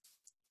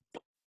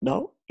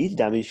 Now each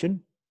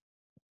dimension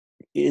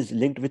is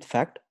linked with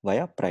fact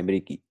via primary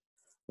key.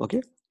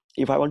 Okay,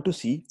 if I want to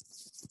see,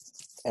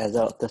 as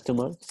a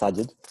customer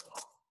Sajid,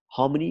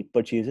 how many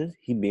purchases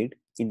he made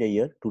in the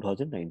year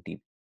 2019.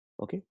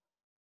 Okay,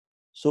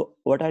 so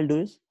what I'll do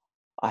is,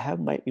 I have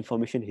my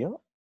information here,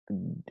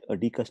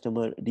 D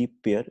customer, D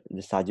pair,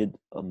 the Sajid,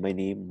 my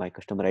name, my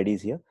customer ID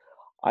is here.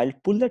 I'll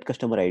pull that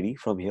customer ID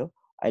from here.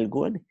 I'll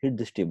go and hit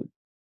this table.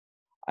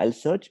 I'll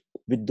search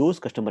with those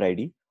customer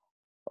ID.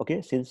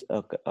 Okay, since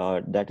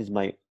that is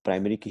my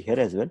primary key here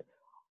as well,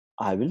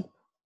 I will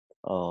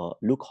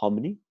look how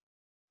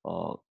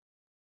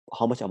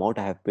much amount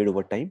I have paid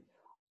over time.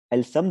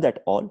 I'll sum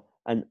that all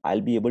and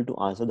I'll be able to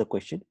answer the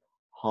question,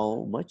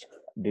 how much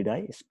did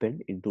I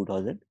spend in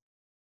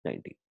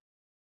 2019?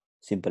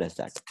 Simple as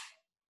that.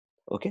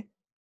 Okay.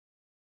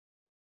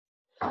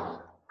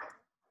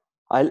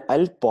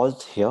 I'll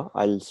pause here.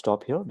 I'll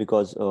stop here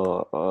because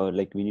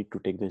like we need to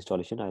take the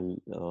installation.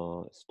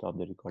 I'll stop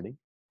the recording.